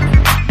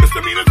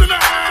 Misdemeanors in the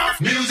house.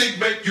 Music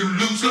make you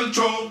lose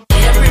control.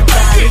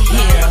 Everybody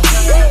here,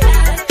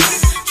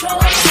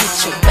 get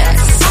your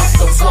backs off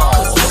the wall,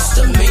 'cause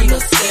misdemeanor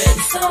said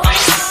so.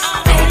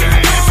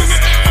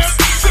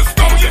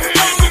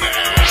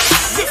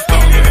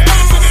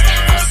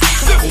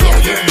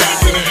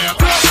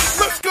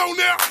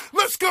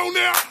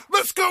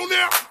 Let's go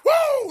now.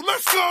 Woo!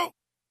 Let's go.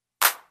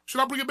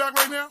 Should I bring it back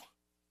right now?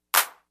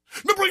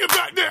 No, bring it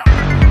back now.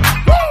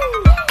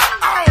 Woo!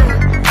 Oh!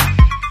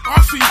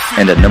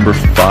 And at number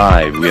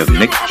 5, we have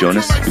Nick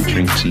Jonas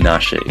featuring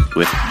Tinashe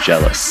with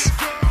Jealous.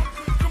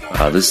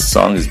 This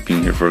song has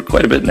been here for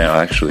quite a bit now,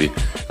 actually.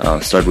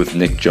 Started with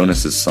Nick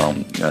Jonas's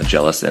song,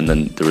 Jealous, and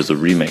then there was a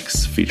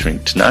remix featuring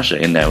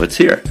Tinashe, and now it's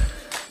here.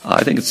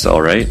 I think it's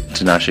alright.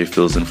 Tinashe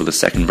fills in for the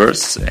second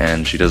verse,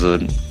 and she does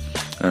an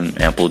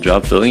ample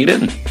job filling it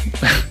in.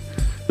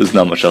 There's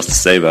not much else to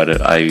say about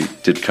it. I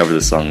did cover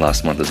this song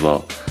last month as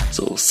well,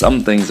 so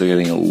some things are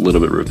getting a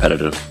little bit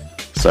repetitive.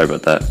 Sorry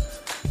about that.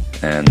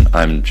 And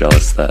I'm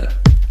jealous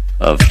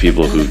of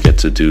people who get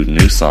to do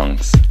new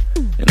songs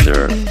in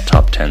their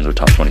top 10s or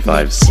top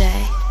 25s.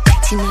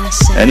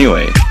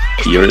 Anyway,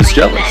 here is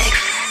Jealous.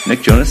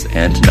 Nick Jonas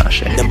and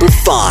Tinashe. Number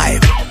 5.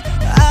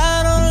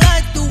 I don't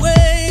like the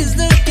way he's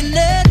looking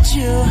at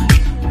you.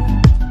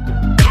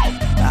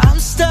 I'm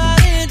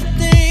starting to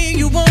think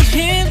you want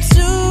him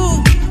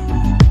too.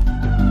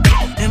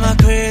 Am I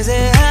crazy?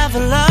 Have I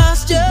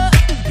lost you?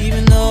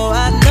 Even though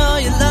I know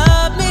you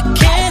love me,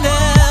 can't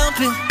help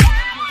it.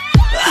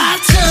 I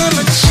turn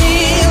my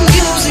chin,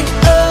 music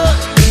up,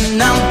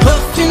 and I'm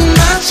puffing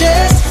my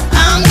chest.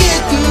 I'm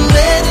getting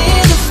ready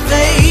to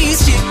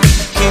face you.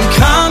 Can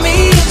call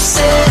me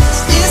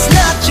obsessed. It's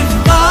not your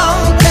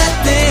fault that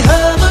they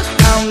hover.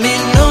 I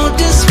mean no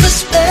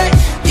disrespect.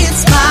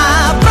 It's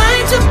my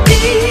right to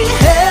be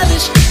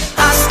hellish.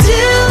 I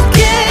still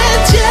get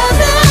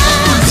jealous.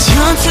 'Cause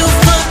you're too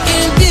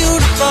fucking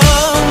beautiful,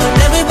 and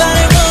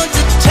everybody wants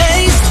to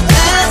taste.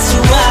 That's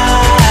why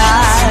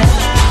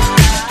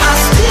I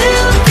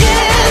still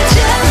get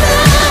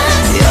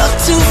jealous. You're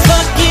too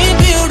fucking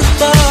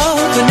beautiful,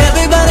 and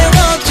everybody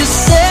wants your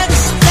sex.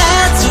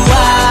 That's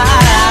why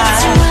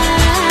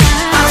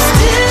I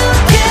still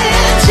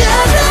get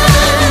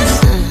jealous.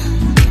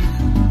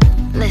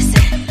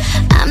 Listen,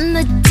 I'm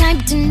the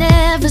type to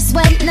never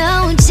sweat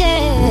no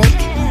chick.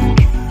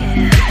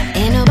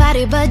 Ain't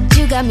nobody but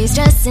you got me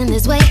stressing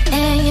this way,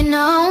 and you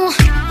know,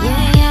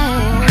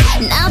 yeah.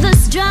 Now the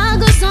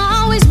struggle's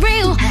always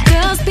real.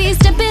 Girls be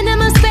stepping in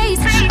my space,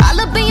 all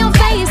up in your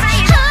face.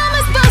 How am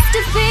I supposed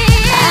to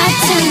feel? I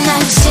turn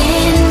my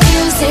chin,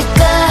 music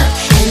up,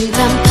 and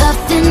I'm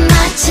puffing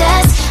my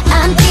chest.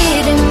 I'm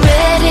getting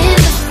ready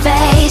to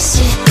face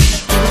you.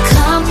 And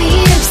call me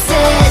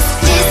obsessed.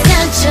 It's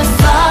not your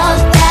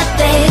fault that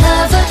they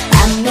hover.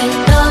 I mean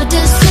no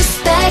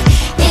disrespect.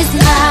 It's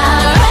my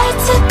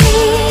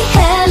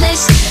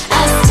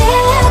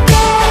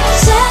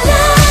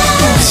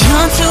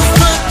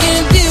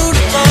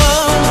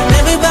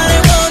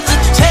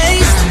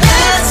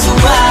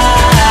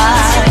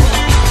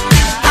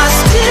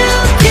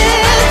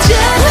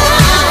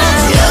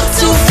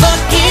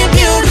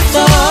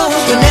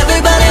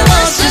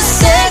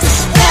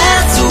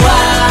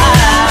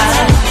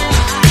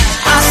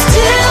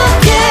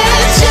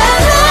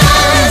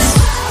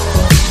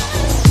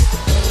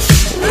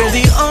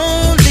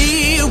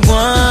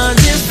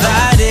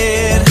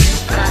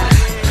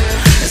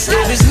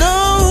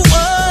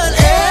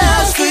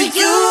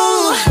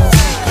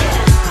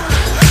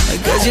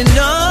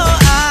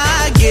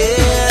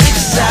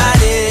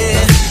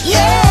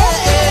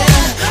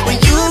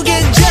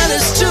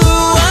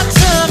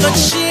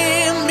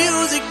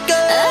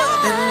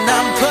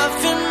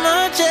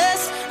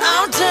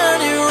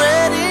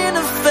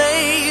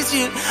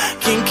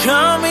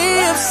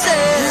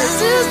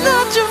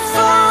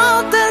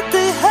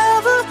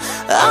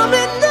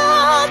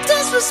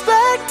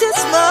disrespect,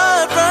 it's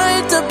my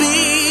right to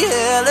be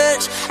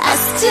hellish. I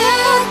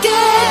still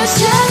get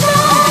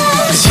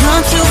jealous. 'Cause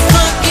you're too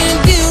fucking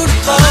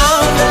beautiful.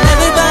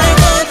 Everybody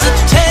wants a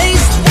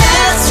taste,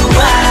 that's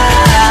why.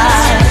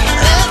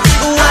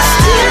 I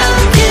still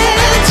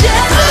get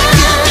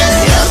jealous.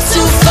 You're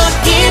too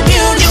fucking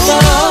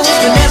beautiful.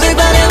 And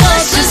everybody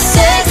wants your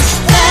sex,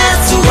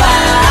 that's why.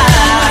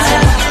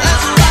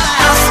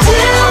 I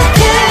still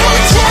get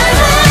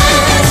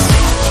jealous.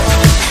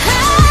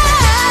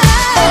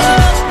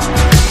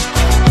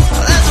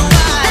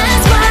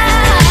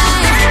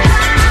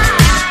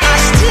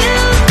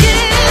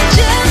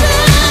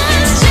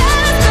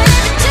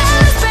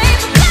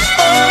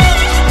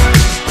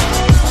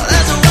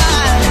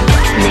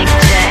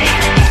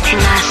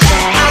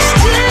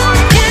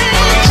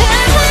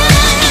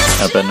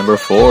 Up at number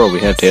 4, we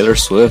have Taylor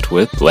Swift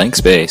with Blank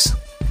Space.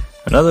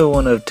 Another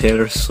one of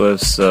Taylor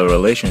Swift's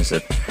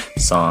relationship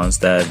songs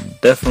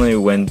that definitely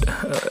went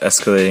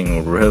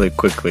escalating really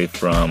quickly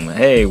from,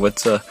 hey,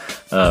 what's up,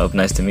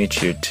 nice to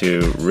meet you,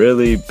 to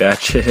really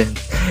batshit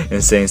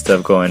insane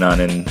stuff going on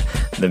in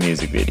the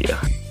music video.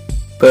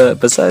 But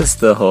besides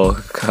the whole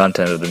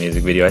content of the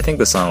music video, I think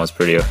the song was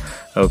pretty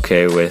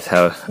okay with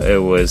how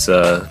it was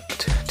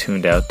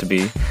tuned out to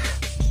be.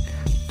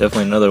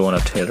 Definitely another one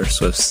of Taylor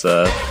Swift's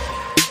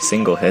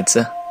single hits.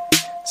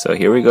 So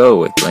here we go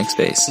with Blank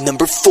Space.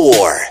 Number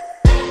 4.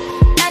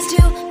 Nice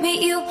to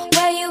meet you,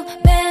 where you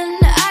been?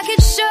 I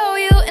could show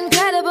you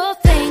incredible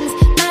things.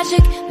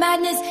 Magic,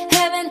 madness,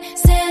 heaven,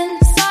 sin.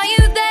 Saw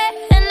you there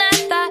and I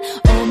thought,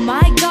 oh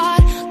my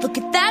god, look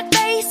at that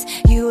face.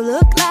 You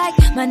look like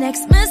my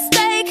next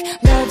mistake.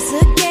 Love's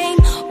a game,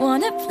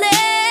 wanna play.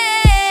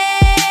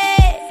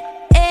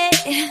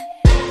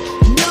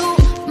 New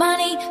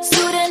money,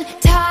 suit and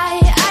tie.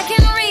 I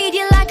can read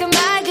you like a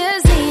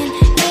magazine.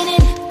 Ain't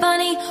it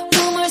funny?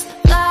 Rumors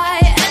fly,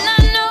 and I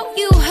know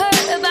you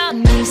heard about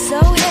me. So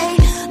hey,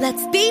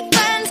 let's be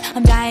friends.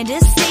 I'm dying to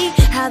see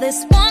how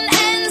this one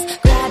ends.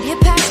 Grab your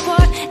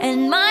passport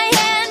and my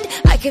hand.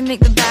 I can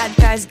make the bad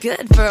guys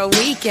good for a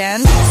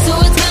weekend. So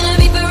it's gonna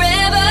be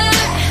forever,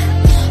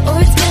 or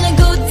it's gonna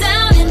go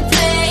down in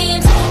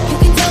flames. You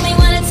can tell me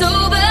when it's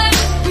over,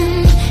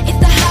 if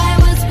the high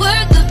was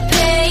worth the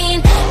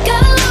pain.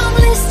 Got a long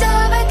list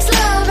of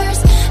ex-lovers,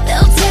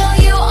 they'll tell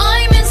you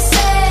I'm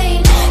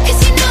insane. 'Cause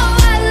you know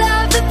I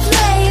love the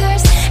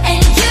players,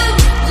 and you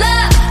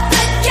love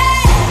the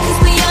game. 'Cause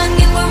we're young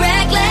and we're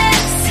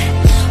reckless,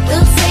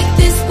 we'll take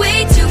this way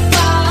too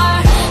far.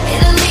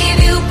 It'll leave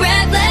you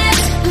breathless,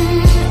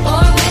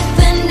 or with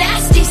a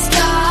nasty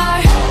scar.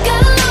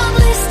 Got a long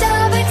list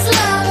of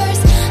ex-lovers,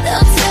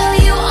 they'll tell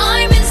you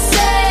I'm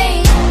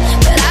insane.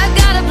 But I've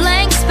got a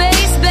blank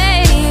space,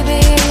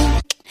 baby,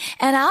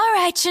 and I'll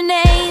write your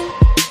name.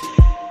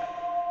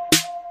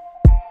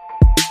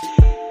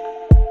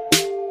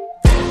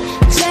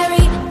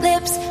 Cherry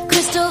lips,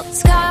 crystal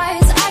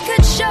skies. I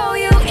could show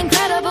you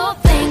incredible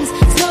things.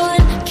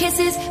 Stolen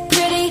kisses,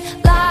 pretty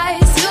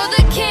lies. You're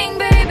the king,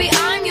 baby,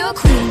 I'm your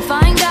queen.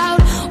 Find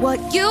out what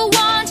you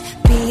want,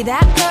 be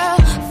that girl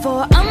for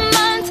a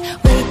month.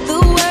 Wait, the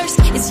worst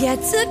is yet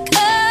to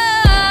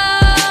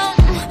come.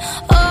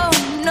 Oh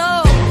no,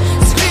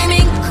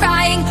 screaming,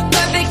 crying,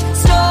 perfect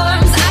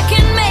storms. I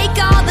can make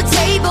all the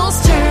tables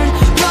turn.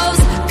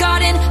 Rose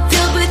garden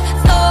filled with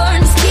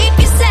thorns. Keep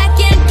you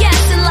second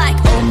guessing like,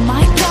 oh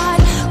my god,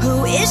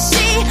 who is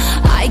she?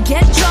 I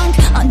get drunk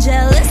on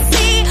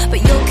jealousy, but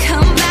you'll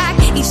come back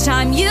each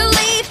time you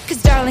leave.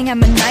 'Cause darling,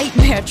 I'm a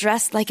nightmare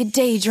dressed like a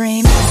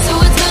daydream. So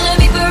it's gonna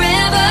be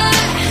forever,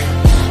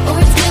 or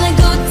it's gonna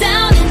go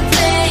down in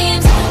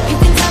flames. You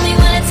can tell me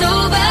when it's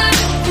over,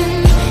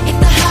 if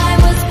the high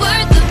was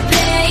worth the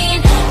pain.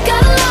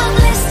 Got a long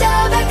list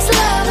of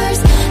ex-lovers,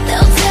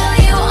 they'll tell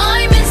you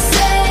I'm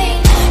insane.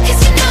 'Cause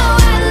you know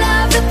I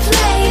love the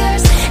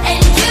players,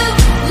 and you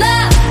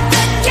love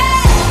the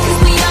game. 'Cause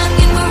we're young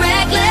and we're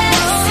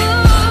reckless,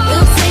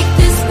 we'll take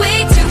this way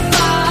too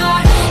far.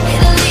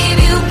 It'll leave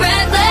you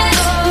breathless,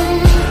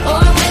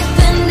 or with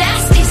a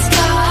nasty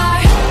scar.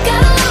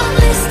 Got a long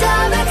list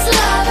of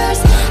ex-lovers,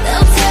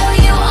 they'll tell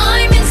you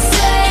I'm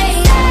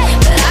insane.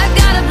 But I've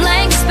got a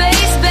blank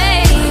space,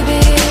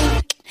 baby,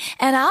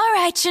 and I'll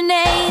write your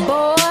name.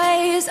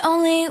 Boys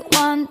only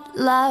want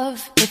love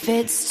if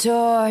it's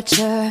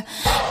torture.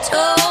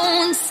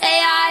 Don't say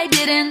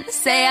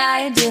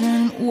I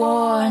didn't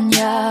warn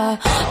ya.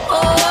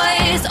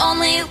 Boys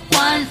only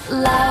want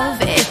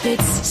love if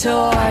it's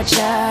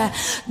torture.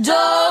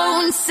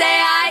 Don't say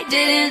I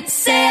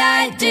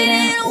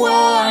didn't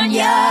warn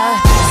ya.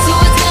 So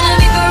it's gonna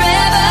be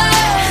forever,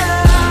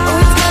 or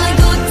it's gonna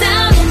go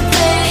down in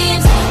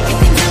flames. You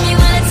can tell me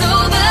when it's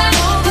over,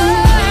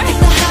 if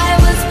the high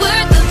was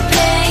worth the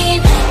pain.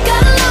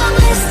 Got a long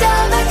list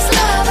of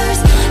ex-lovers,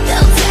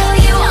 they'll tell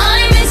you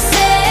I'm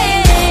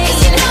insane. 'Cause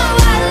you know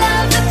I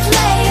love the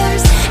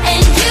players,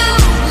 and you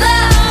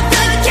love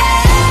the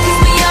game. 'Cause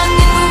we're young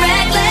and we're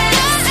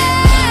reckless,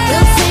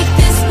 we'll take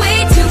this way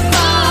too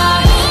far.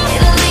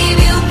 It'll leave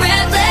you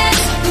breathless,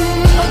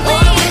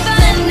 or with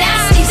a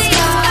nasty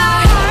scar.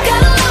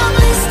 Got a long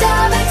list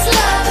of ex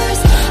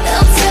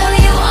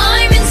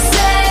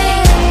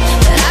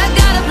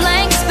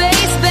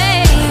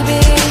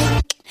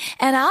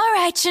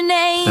what's your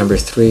name? Number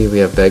 3, we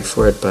have Beg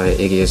For It by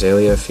Iggy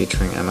Azalea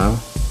featuring MO.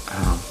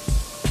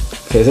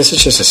 Okay, this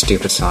is just a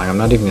stupid song. I'm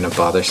not even going to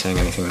bother saying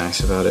anything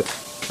nice about it.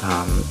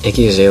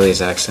 Iggy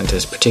Azalea's accent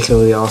is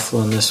particularly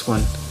awful in this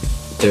one.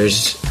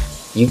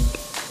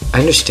 I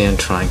understand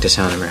trying to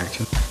sound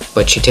American,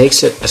 but she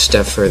takes it a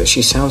step further.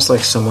 She sounds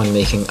like someone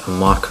making a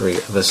mockery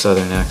of a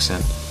southern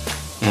accent,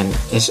 and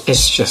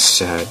it's just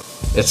sad.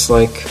 It's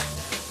like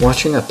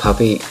watching a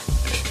puppy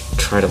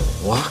try to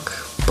walk,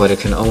 but it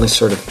can only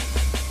sort of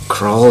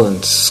crawl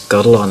and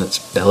scuttle on its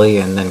belly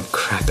and then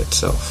crap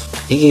itself.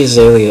 Iggy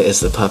Azalea is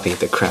the puppy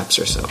that craps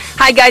herself.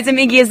 Hi guys, I'm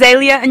Iggy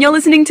Azalea, and you're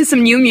listening to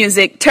some new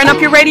music. Turn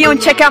up your radio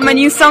and check out my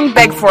new song,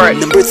 Beg For It.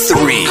 Number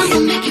 3. I'ma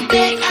make you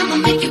beg, I'ma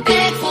make you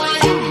beg for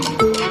it.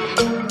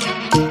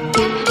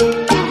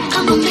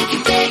 I'ma make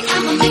you beg,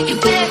 I'ma make you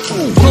beg for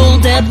it.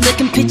 Pulled up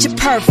looking picture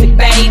perfect,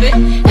 baby.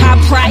 High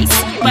price,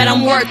 but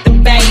I'm worth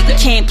it, baby.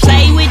 Can't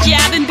play with you,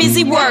 I've been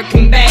busy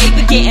working,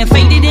 baby. Getting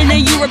faded in a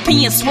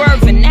European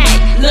swerving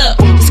act. Look,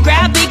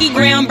 describe Biggie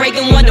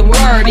groundbreaking what the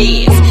word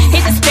is.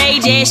 Hit the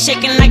stage, ass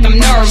shaking like I'm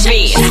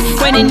nervous.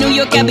 When in New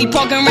York, I be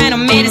poking around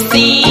on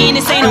medicine.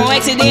 This ain't no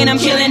accident, I'm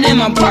killing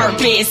them on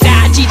purpose.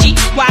 GG,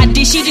 why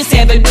did she just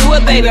ever do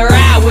it, baby?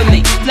 Ride with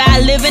me. Fly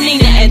living,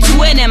 ain't nothing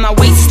to it, and my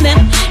waist slim.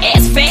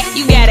 Ass fat,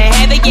 you gotta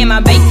have it, get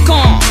my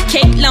bacon.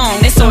 Cake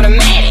long, that's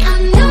automatic. I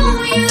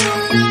know you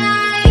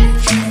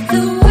like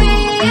the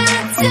way I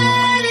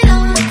turn it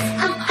on.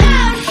 I'm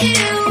out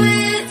here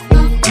with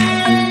my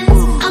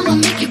friends. I'ma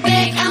make you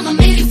beg, I'ma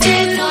make you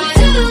beg for it.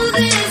 Do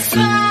this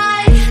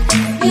right.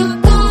 You're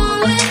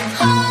going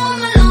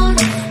home alone.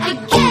 I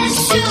guess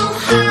you'll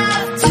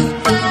have to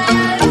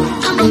beg.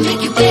 I'ma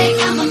make you beg,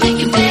 I'ma make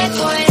you beg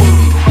for it.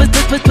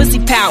 Pussy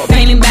power,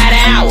 painting by the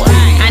hour.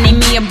 I need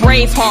me a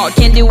brave heart,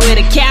 can't deal with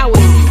a coward.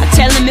 I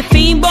tell him if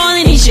he ain't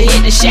ballin', he should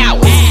hit the shower.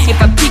 If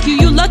I pick you,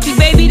 you lucky,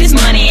 baby, this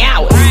money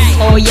ours.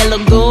 Oh,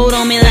 yellow gold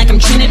on me like I'm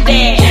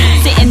Trinidad.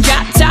 Sitting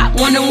drop top,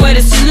 wondering where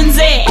the ceiling's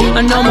at.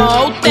 I know my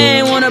old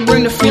thing, wanna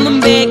bring the feeling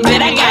back, but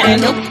I got a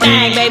new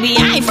thing, baby.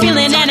 I ain't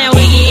feeling that now,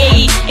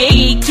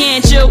 Iggy,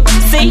 can't you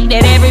see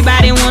that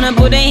everybody wanna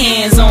put their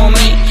hands on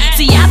me?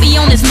 See, I be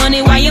on this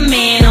money while your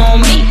man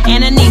on me,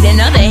 and I need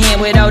another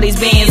hand with all these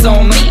bands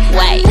on me.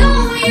 Wait.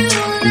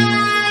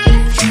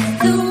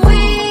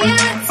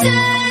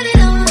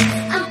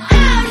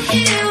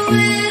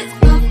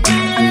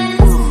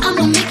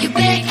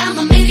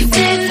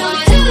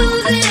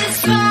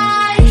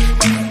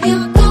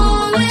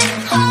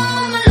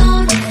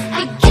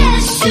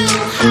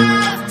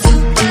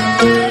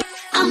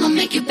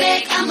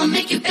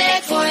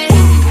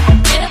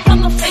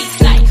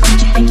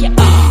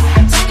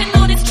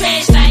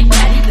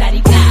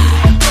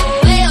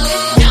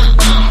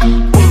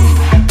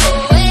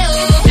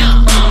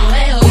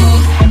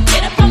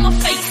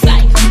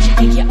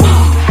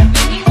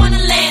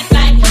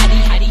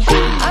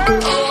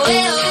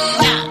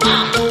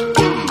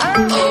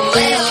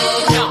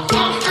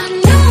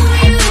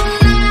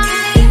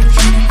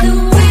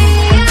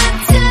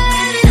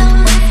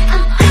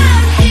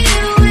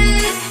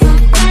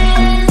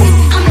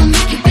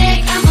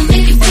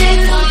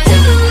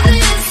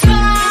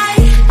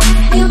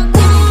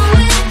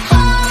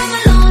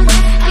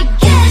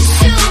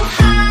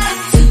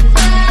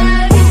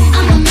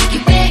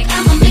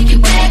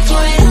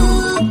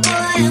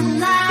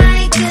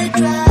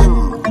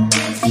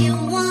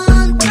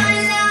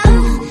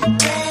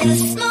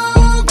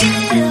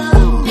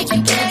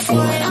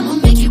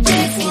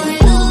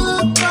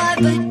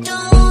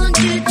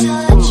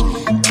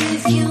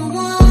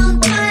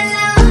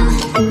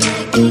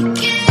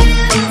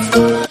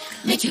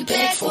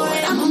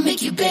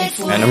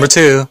 And number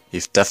 2,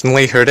 you've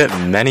definitely heard it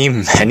many,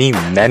 many,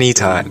 many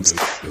times.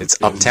 It's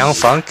Uptown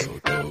Funk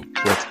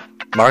with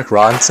Mark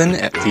Ronson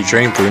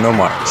featuring Bruno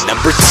Mars.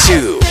 Number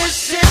 2.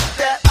 This is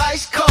that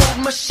ice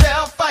cold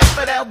Michelle fight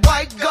for that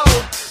white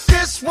gold.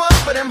 This one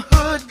for them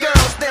hood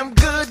girls, them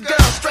good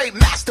girls, straight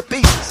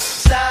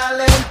masterpieces.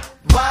 Stylin',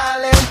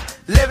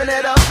 wildin', living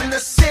it up in the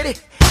city.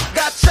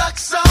 Got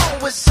Chuck's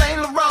on with Saint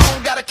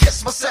Laurent. Gotta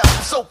kiss myself,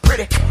 I'm so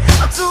pretty.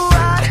 I'm too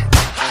hot.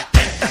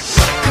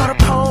 Call the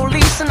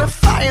police and the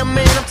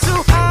fireman. I'm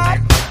too hot.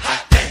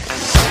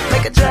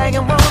 Make a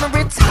dragon wanna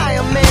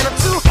retire, man. I'm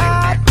too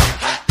hot.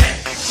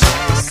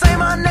 Say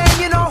my name,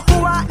 you know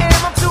who I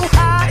am. I'm too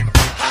hot.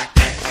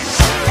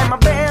 And my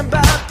band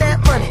bought that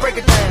money. Break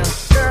it down.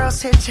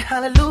 Girls hit you,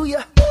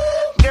 hallelujah.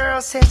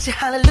 Girls hit you,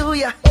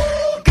 hallelujah.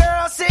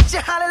 Girls hit you,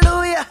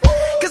 hallelujah.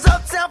 Cause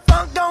Uptown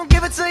Funk don't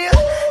give it to you.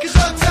 Cause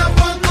Uptown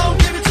Funk don't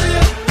give it to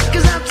you.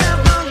 Cause Uptown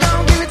Funk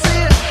don't give it to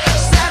you.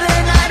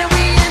 Saturday night and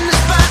we in the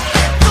spot.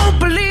 Don't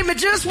believe me,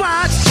 just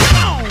watch.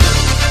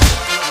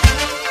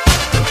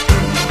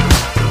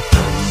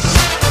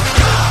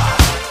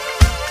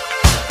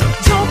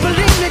 Don't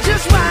believe me,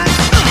 just watch.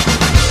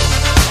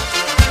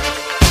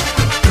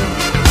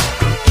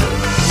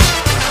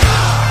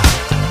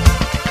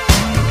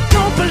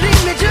 Don't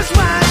believe me, just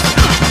watch.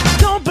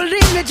 Don't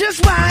believe me,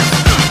 just watch.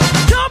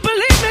 Don't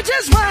believe me,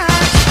 just watch.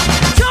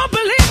 Don't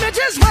believe me,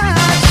 just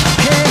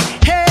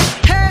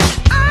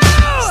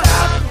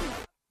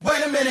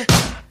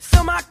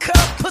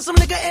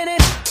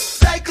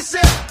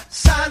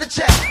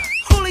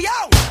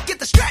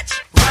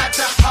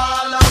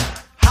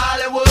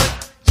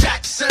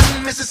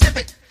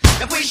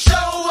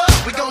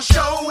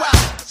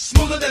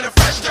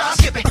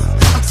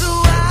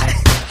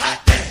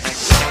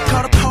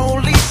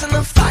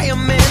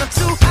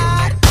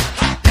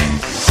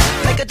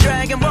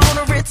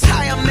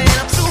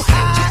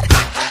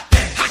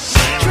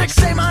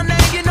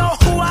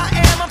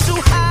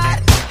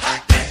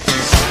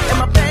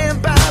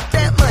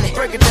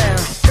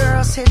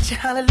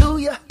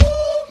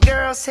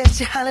Girls hit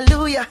you,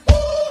 hallelujah.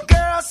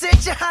 Girls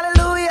hit you,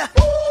 hallelujah.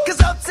 Cause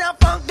Uptown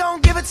Funk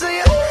don't give it to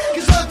you.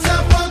 Cause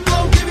Uptown Funk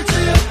don't give it to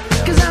you.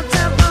 Cause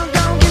Uptown Funk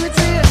don't give it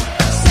to you.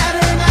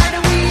 Saturday night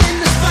and we in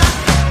the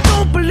spot.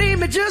 Don't believe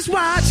me, just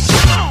watch.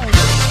 Come on.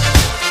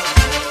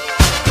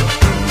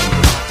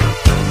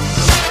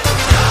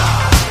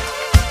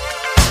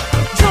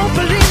 Don't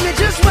believe me,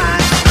 just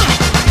watch.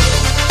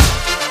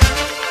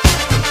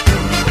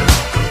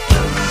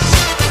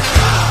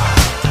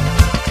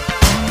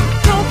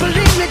 Don't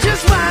believe me,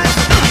 just watch.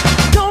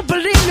 Don't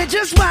believe me,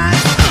 just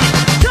watch.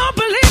 Don't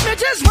believe me,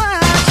 just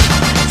watch.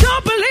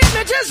 Don't believe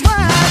me, just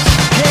watch.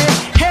 Hey,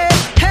 hey,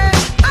 hey,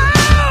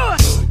 oh!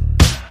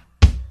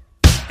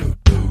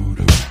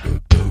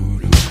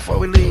 Before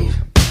we leave,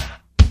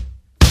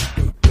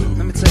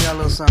 let me tell y'all a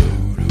little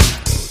something.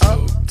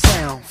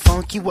 Uptown,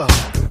 funk you up.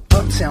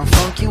 Uptown,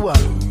 funk you up.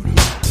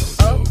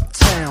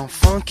 Uptown,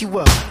 funk you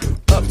up.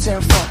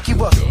 Uptown, funk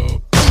you up.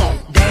 Come on,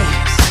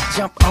 dance,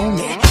 jump on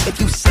it. If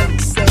you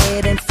sexed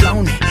and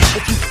flown it,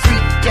 if you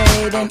freaked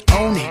dead and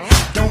own it,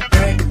 don't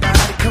brag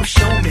about it, come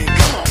show me.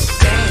 Come on,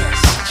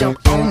 dance,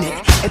 jump on it.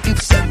 If you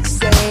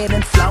sexed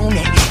and flown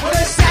it, well,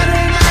 it's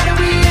Saturday night and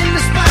we in the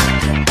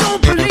spot.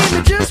 Don't believe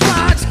it, just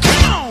watch.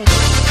 Come on.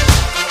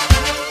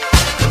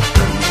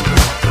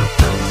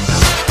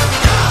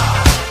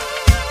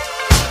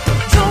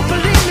 Don't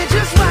believe me,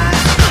 just watch.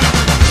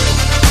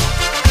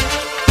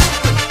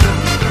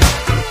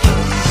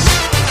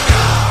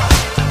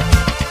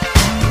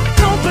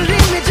 Don't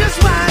believe me,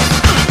 just watch.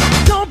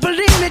 Don't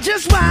believe me,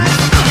 just watch.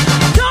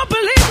 Don't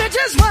believe me,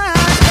 just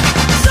watch.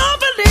 Don't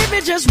believe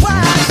me, just watch.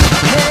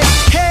 Hey,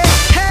 hey,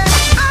 hey,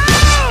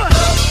 oh!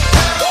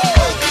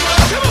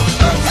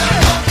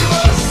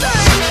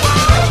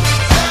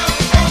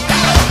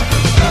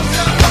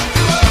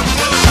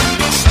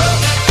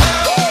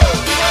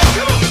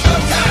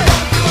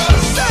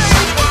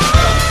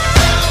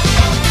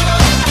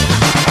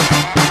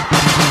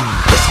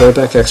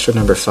 Throwback Extra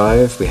number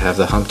 5, we have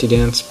the Humpty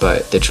Dance by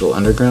Digital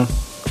Underground.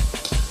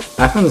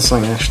 I found the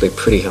song actually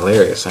pretty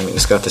hilarious. I mean,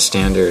 it's got the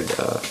standard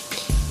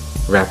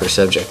rapper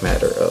subject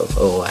matter of,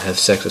 oh, I have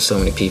sex with so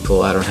many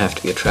people, I don't have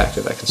to be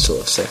attractive, I can still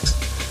have sex.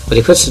 But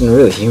he puts it in a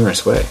really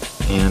humorous way,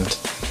 and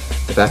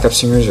the backup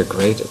singers are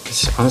great.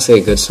 It's honestly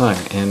a good song,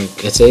 and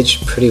it's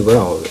aged pretty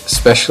well,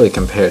 especially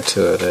compared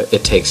to the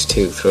It Takes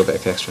Two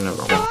Throwback Extra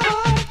number 1.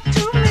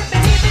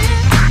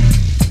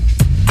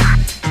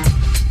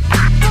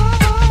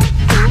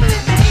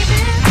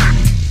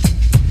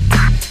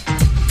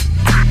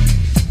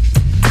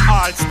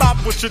 Stop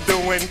what you're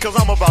doing, cause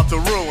I'm about to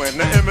ruin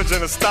the image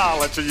and the style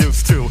that you're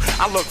used to.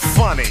 I look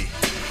funny,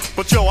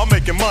 but yo, I'm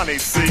making money,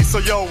 see? So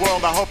yo,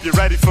 world, I hope you're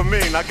ready for me.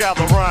 Now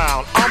gather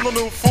round. I'm the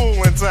new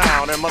fool in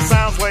town, and my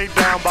sound's laid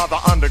down by the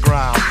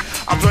underground.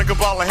 I drink a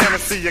bottle of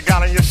Hennessy you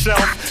got on your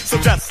shelf, so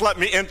just let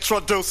me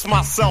introduce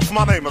myself.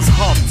 My name is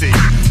Humpty,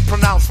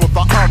 pronounced with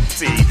the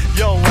umpty.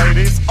 Yo,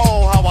 ladies,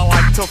 oh, how I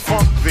like to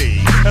funk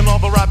thee. And all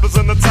the rappers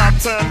in the top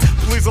 10,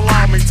 please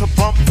allow me to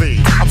bump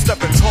thee. I'm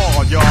stepping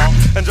tall, y'all,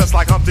 and just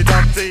like Humpty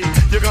Dumpty,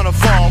 you're gonna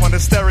fall when the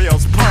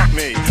stereos pump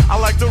me. I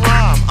like to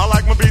rhyme, I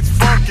like my beats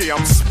funky,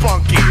 I'm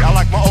spunky, I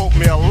like my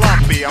oatmeal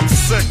lumpy, I'm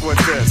sick with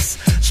this,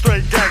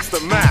 straight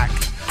gangsta Mac.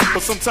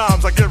 But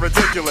sometimes I get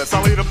ridiculous.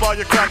 I'll eat up all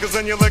your crackers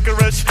and your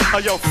licorice. Oh,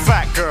 yo,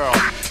 fat girl,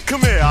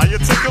 come here, are you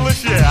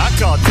ticklish? Yeah, I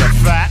called you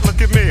fat.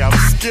 Look at me, I'm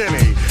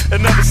skinny.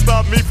 It never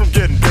stopped me from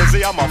getting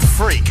busy. I'm a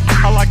freak.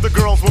 I like the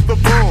girls with the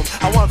boom.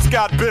 I once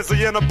got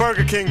busy in a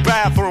Burger King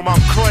bathroom.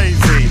 I'm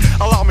crazy.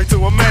 Allow me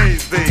to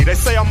amaze thee. They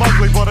say I'm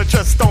ugly, but it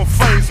just don't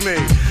faze me.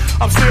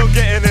 I'm still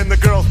getting in the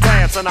girls'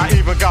 pants, and I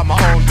even got my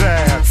own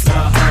dance. The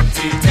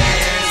Humpty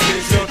Dance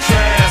is your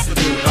chance to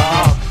do the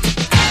hump.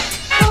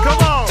 Come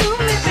on.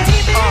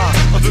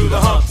 Do the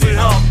Humpty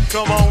Hump,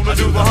 come on and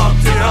do the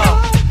Humpty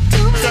Hump.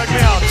 Check me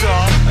out,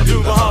 y'all. I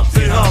do the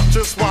Humpty Hump,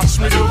 just watch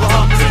me do the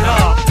Humpty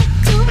Hump.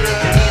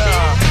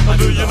 Yeah,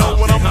 do you know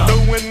what I'm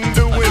doing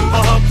the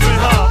Humpty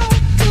Hump?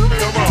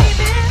 Come on,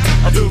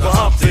 I do the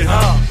Humpty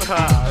Hump.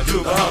 I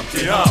do the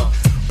Humpty Hump.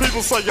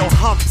 People say, yo,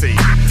 Humpty,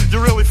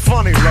 you're really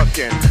funny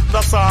looking.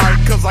 That's alright,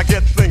 cause I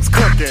get things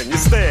cooking. You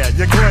stare,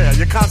 you glare,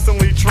 you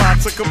constantly try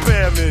to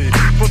compare me,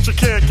 but you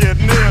can't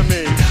get near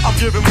me. I'm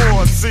giving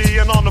more C,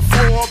 and on the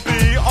floor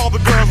B, all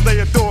the girls, they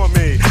adore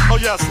me. Oh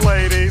yes,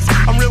 ladies,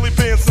 I'm really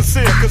being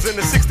sincere, cause in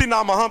the 69,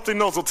 my Humpty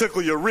nose will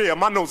tickle your rear.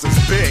 My nose is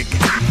big.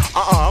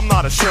 I'm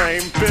not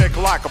ashamed, big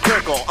like a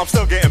pickle. I'm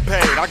still getting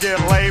paid, I get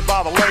laid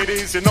by the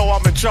ladies, you know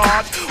I'm in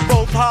charge.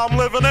 Both how I'm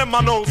living and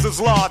my nose is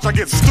large. I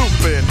get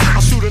stupid, I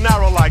shoot an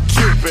arrow like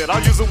Cupid. I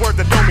use a word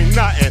that don't mean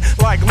nothing,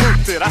 like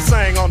Luke did. I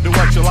sang on Do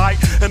What You Like,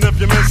 and if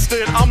you missed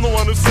it, I'm the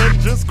one who said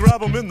just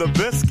grab them in the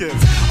biscuits.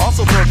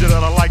 Also told you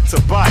that I like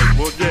to bite.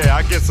 Well yeah,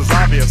 I guess it's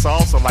obvious I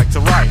also like to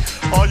write.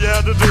 All you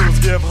had to do was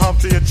give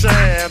Humpty a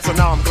chance, and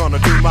now I'm gonna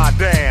do my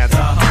dance. The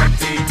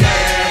Humpty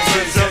Dance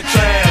is your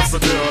chance to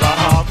do the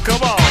hump.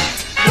 Come on,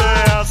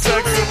 yeah,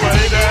 sexy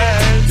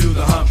lady. Do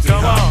the Humpty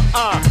Come Hump.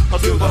 on, I'll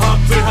do the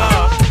Humpty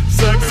Hump.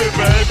 Sexy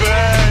baby,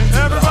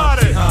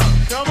 everybody,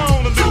 come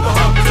on and do the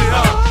Humpty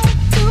Hump.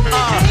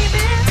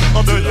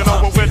 Do you know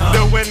what we're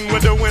doing?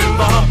 We're doing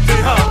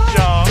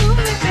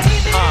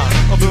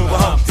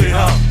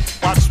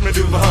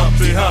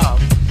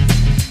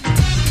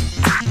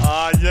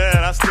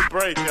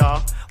break,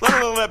 y'all. Let me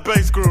know that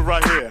bass groove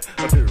right here.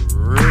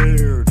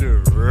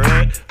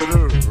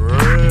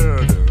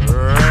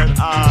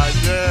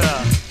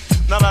 Yeah.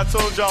 Now that I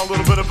told y'all a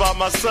little bit about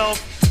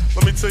myself,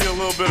 let me tell you a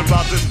little bit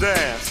about this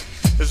dance.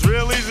 It's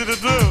real easy to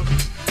do.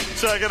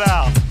 Check it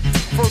out.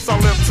 First I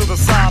limped to the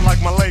side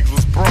like my legs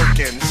was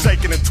broken,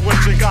 shaking and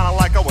twitching, kinda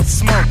like I was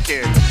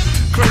smoking.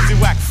 Crazy,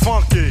 whack,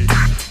 funky.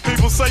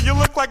 People say you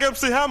look like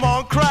MC Hammer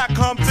on crack,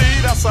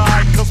 Humpty. That's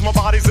alright, cause my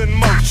body's in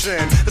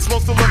motion. It's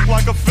supposed to look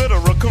like a fit or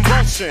a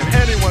convulsion.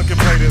 Anyone can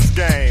play this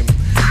game.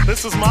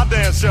 This is my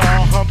dance,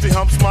 y'all. Humpty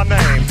Hump's my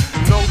name.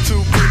 No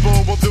two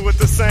people will do it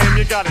the same.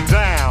 You got it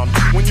down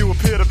when you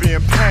appear to be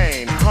in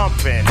pain.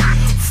 Humping,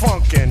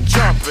 funkin',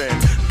 jumping,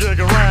 dig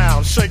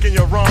around, shaking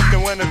your rump.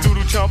 And when the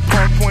doodle chump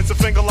punk points a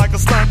finger like a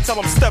stunt, tell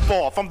him step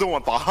off. I'm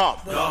doing the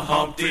hump. The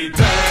Humpty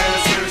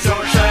Dance, here's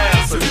your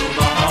chance to do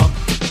the hump.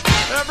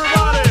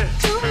 Everybody,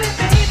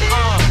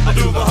 I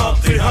do the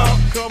Humpty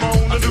Hump. Come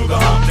on and do the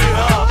Humpty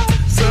Hump.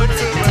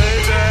 Sexy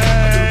lady,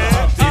 I do the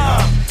Humpty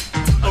Hump.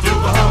 I do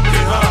the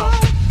Humpty Hump.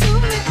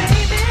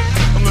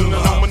 I'm doing the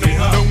Humpty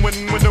Hump. When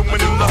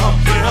do the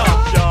Humpty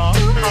Hump, y'all.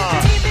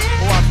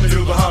 Watch me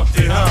do the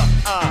Humpty Hump.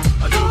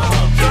 I do the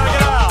Humpty Hump. Check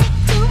it out,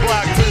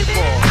 black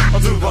people. I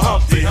do the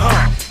Humpty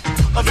Hump.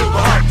 I do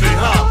the Humpty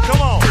Hump.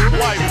 Come on,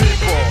 white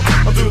people.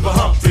 I do the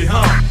Humpty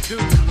Hump.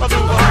 I do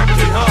the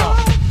Humpty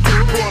Hump.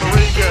 Puerto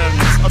Ricans,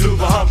 I do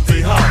the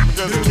Humpty Hump.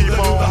 Just keep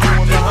on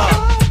doing the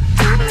hump.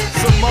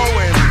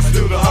 Samoans,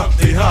 do the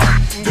Humpty Hump.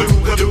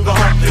 Do the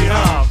Humpty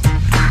Hump.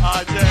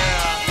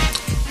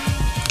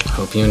 Yeah.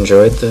 Hope you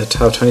enjoyed the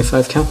Top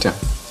 25 Countdown.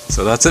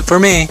 So that's it for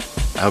me.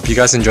 I hope you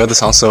guys enjoyed the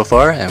song so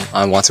far, and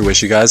I want to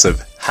wish you guys a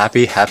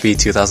happy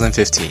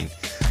 2015.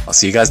 I'll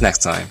see you guys next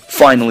time.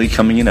 Finally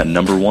coming in at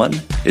number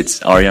 1, it's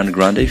Ariana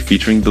Grande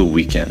featuring The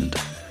Weeknd.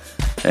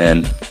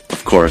 And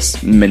of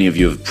course, many of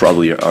you have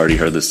probably already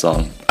heard this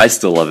song. I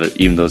still love it,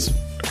 even though it's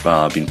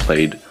been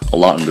played a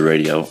lot on the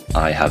radio.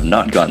 I have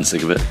not gotten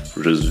sick of it,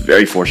 which is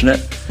very fortunate.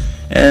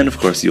 And of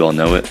course, you all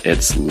know it.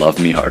 It's Love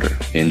Me Harder.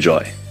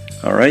 Enjoy.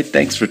 Alright,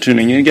 thanks for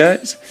tuning in,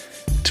 guys,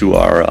 to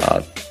our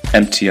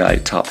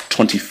MTI Top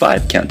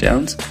 25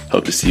 Countdowns.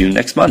 Hope to see you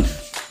next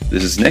month.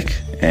 This is Nick,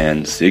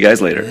 and see you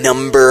guys later.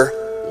 Number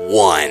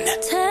 1.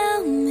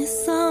 Tell me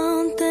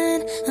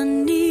something I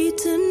need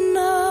to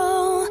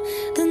know.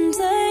 Then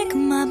take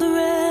my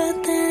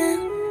breath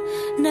and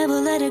never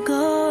let it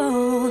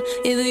go.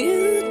 If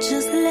you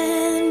just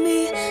let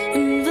me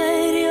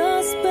invade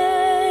your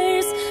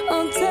space,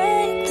 I'll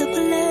take the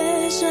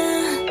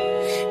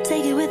pleasure,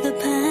 take it with the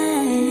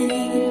pain.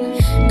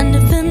 And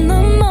if in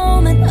the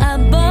moment I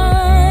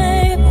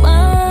bite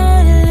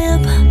my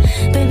lip,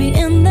 baby,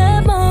 in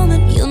that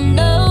moment you'll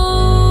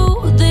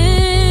know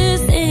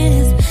this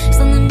is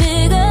something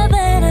bigger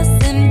than us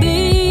and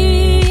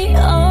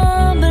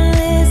beyond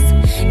bliss.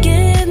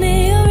 Give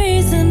me a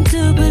reason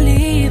to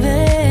believe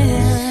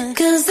it.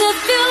 'Cause if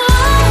you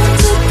want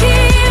to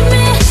keep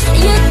me,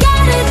 you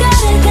gotta to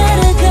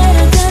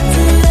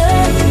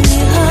love me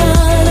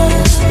harder.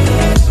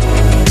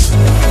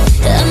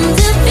 And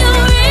if you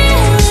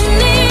really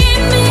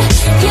need me,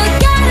 you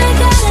gotta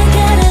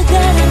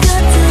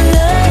to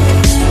love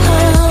me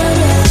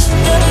harder.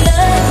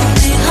 Love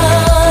me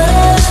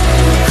harder.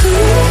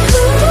 Ooh,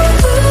 ooh,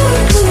 ooh,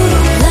 ooh.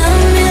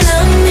 Love me,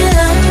 love me,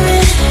 love me.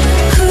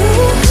 Ooh,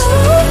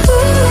 ooh,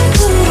 ooh,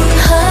 ooh.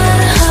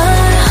 Harder,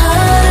 harder,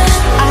 harder.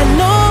 I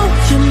know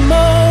your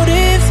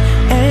motives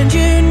and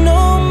you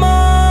know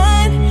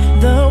mine.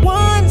 The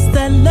ones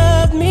that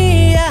love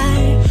me, I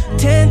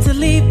tend to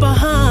leave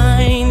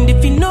behind. If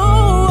you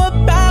know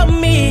about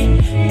me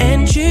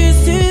and choose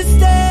to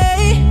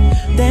stay,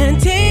 then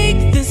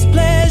take this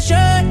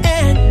pleasure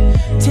and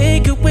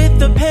take it with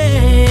the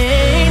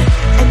pain.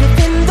 And if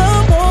in the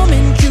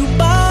moment you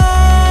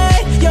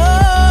bite your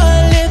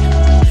lip,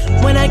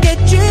 when I get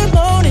you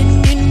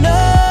moaning, you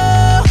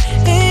know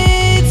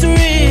it's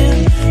real.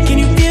 Can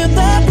you feel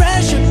the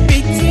pressure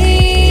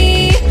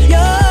between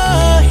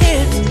your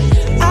hips?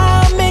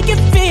 I'll make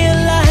it feel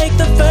like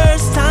the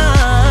first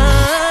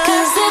time.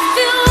 'Cause if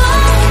you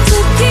want to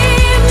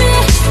keep me,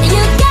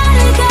 you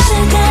gotta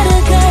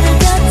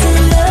to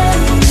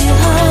love me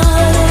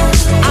harder.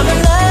 I'ma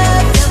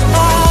love you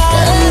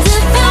hard. And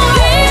if you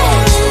really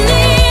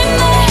need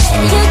me,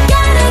 you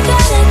gotta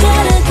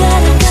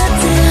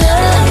to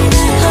love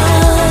me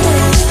harder.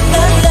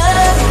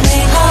 Love me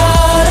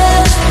harder.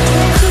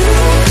 Ooh,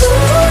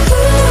 ooh,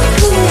 ooh,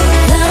 ooh.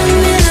 Love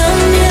me,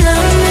 love me,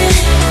 love me.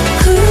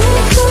 Ooh,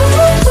 ooh,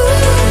 ooh,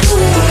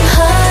 ooh.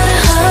 Harder,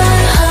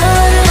 harder,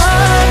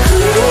 harder.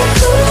 Ooh,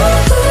 ooh,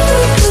 ooh,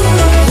 ooh.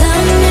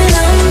 Love me,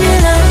 love me,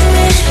 love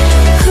me.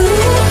 Ooh,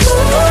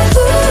 ooh,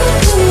 ooh,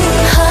 ooh.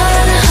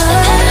 Harder,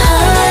 harder,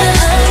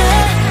 harder.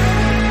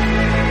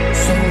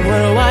 So what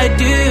do I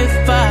do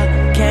if I